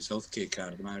Seniors Healthcare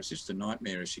card at the moment. It's just a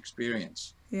nightmarish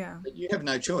experience. Yeah. But you have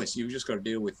no choice. You've just got to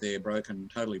deal with their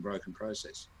totally broken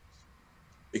process,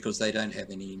 because they don't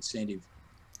have any incentive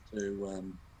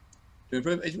to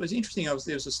improve. It was interesting. There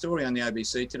was a story on the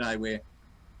ABC today where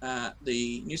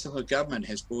the New South Wales government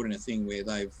has brought in a thing where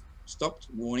they've stopped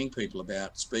warning people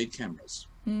about speed cameras.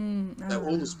 So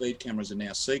all the speed cameras are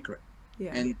now secret.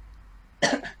 Yeah. And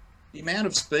the amount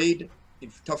of speed,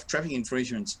 traffic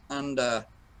infringements under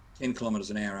 10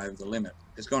 kilometres an hour over the limit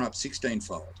has gone up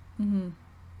 16-fold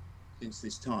since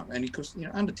this time. And because,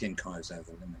 under 10 k's over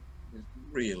the limit,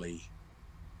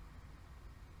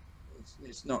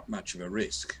 it's not much of a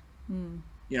risk. In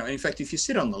fact, if you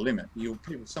sit on the limit,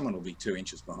 someone will be 2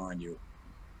 inches behind you,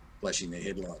 flashing their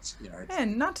headlights.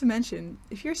 And not to mention,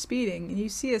 if you're speeding and you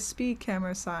see a speed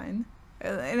camera sign,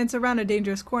 and it's around a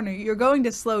dangerous corner, you're going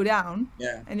to slow down.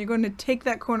 Yeah. And you're going to take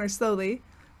that corner slowly,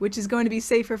 which is going to be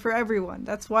safer for everyone.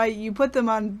 That's why you put them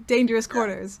on dangerous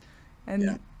corners.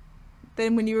 And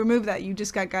then when you remove that, you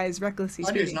just got guys recklessly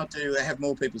speeding. The idea is not to have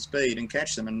more people speed and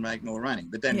catch them and make more running,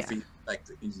 but then is in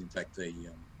fact the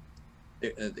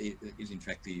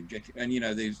objective. And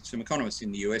some economists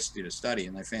in the US did a study,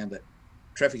 and they found that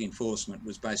traffic enforcement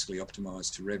was basically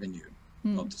optimised to revenue,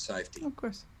 not to safety. Of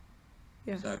course.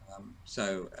 Yeah.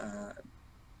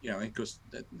 Because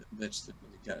that's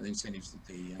the incentives that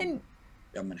the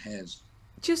government has.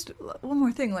 Just one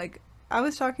more thing, like, I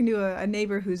was talking to a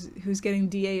neighbor who's getting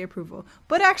DA approval,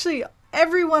 but actually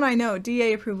everyone I know,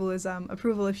 DA approval is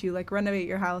approval if you like renovate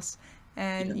your house,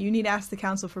 and you need to ask the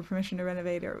council for permission to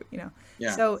renovate, or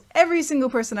So every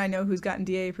single person I know who's gotten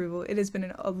DA approval, it has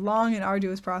been a long and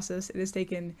arduous process. It has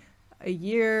taken a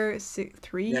year,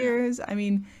 3 years. I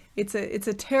mean, it's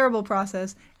a terrible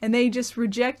process, and they just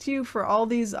reject you for all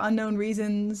these unknown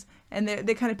reasons, and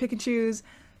they kind of pick and choose.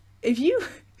 If you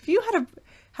had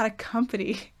a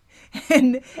company,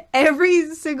 and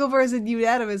every single person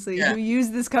unanimously who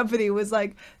used this company was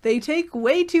like, they take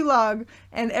way too long,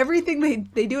 and everything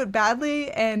they do it badly,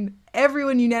 and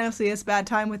everyone unanimously has a bad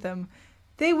time with them,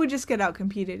 they would just get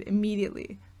outcompeted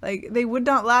immediately. Like, they would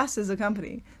not last as a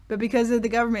company. But because of the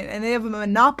government, and they have a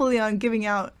monopoly on giving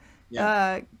out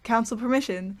council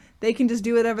permission, they can just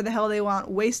do whatever the hell they want,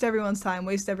 waste everyone's time,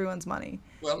 waste everyone's money.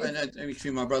 Well, and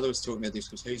actually my brother was talking about this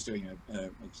because he's doing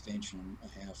an extension on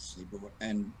a house he bought,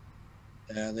 and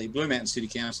the Blue Mountain City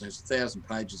Council has 1,000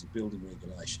 pages of building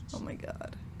regulations. Oh my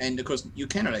God. And of course, you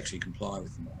cannot actually comply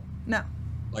with them all. No.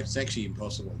 Like, it's actually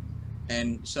impossible.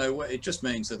 And so it just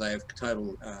means that they have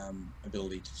total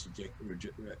ability to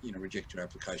reject your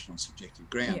application on subjective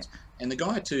grounds. Yeah. And the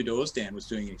guy 2 doors down was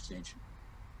doing an extension,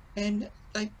 and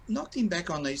they knocked him back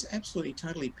on these absolutely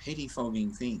totally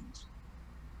pettifogging things.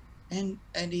 And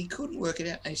he couldn't work it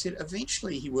out. And he said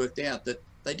eventually he worked out that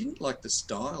they didn't like the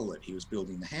style that he was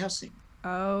building the house in.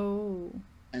 Oh.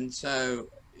 And so,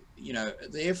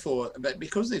 therefore, but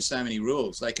because there's so many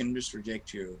rules, they can just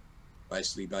reject you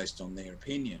basically based on their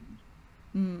opinion.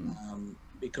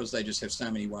 Because they just have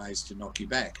so many ways to knock you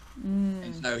back.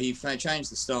 And so he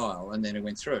changed the style, and then it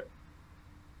went through.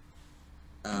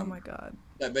 Oh my God.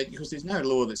 But because there's no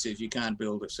law that says you can't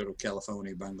build a sort of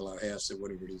California bungalow house or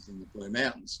whatever it is in the Blue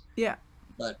Mountains. Yeah.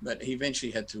 But he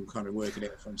eventually had to kind of work it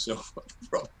out for himself.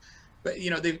 But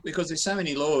because there's so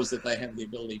many laws that they have the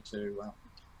ability to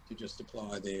just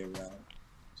apply their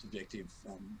subjective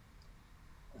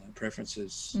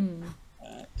preferences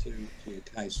to a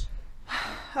case.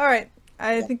 All right.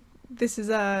 I think this is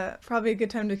probably a good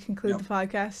time to conclude the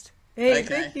podcast. Hey,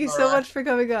 thank you so much for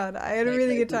coming on. I had a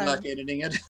really good time. Good luck editing it.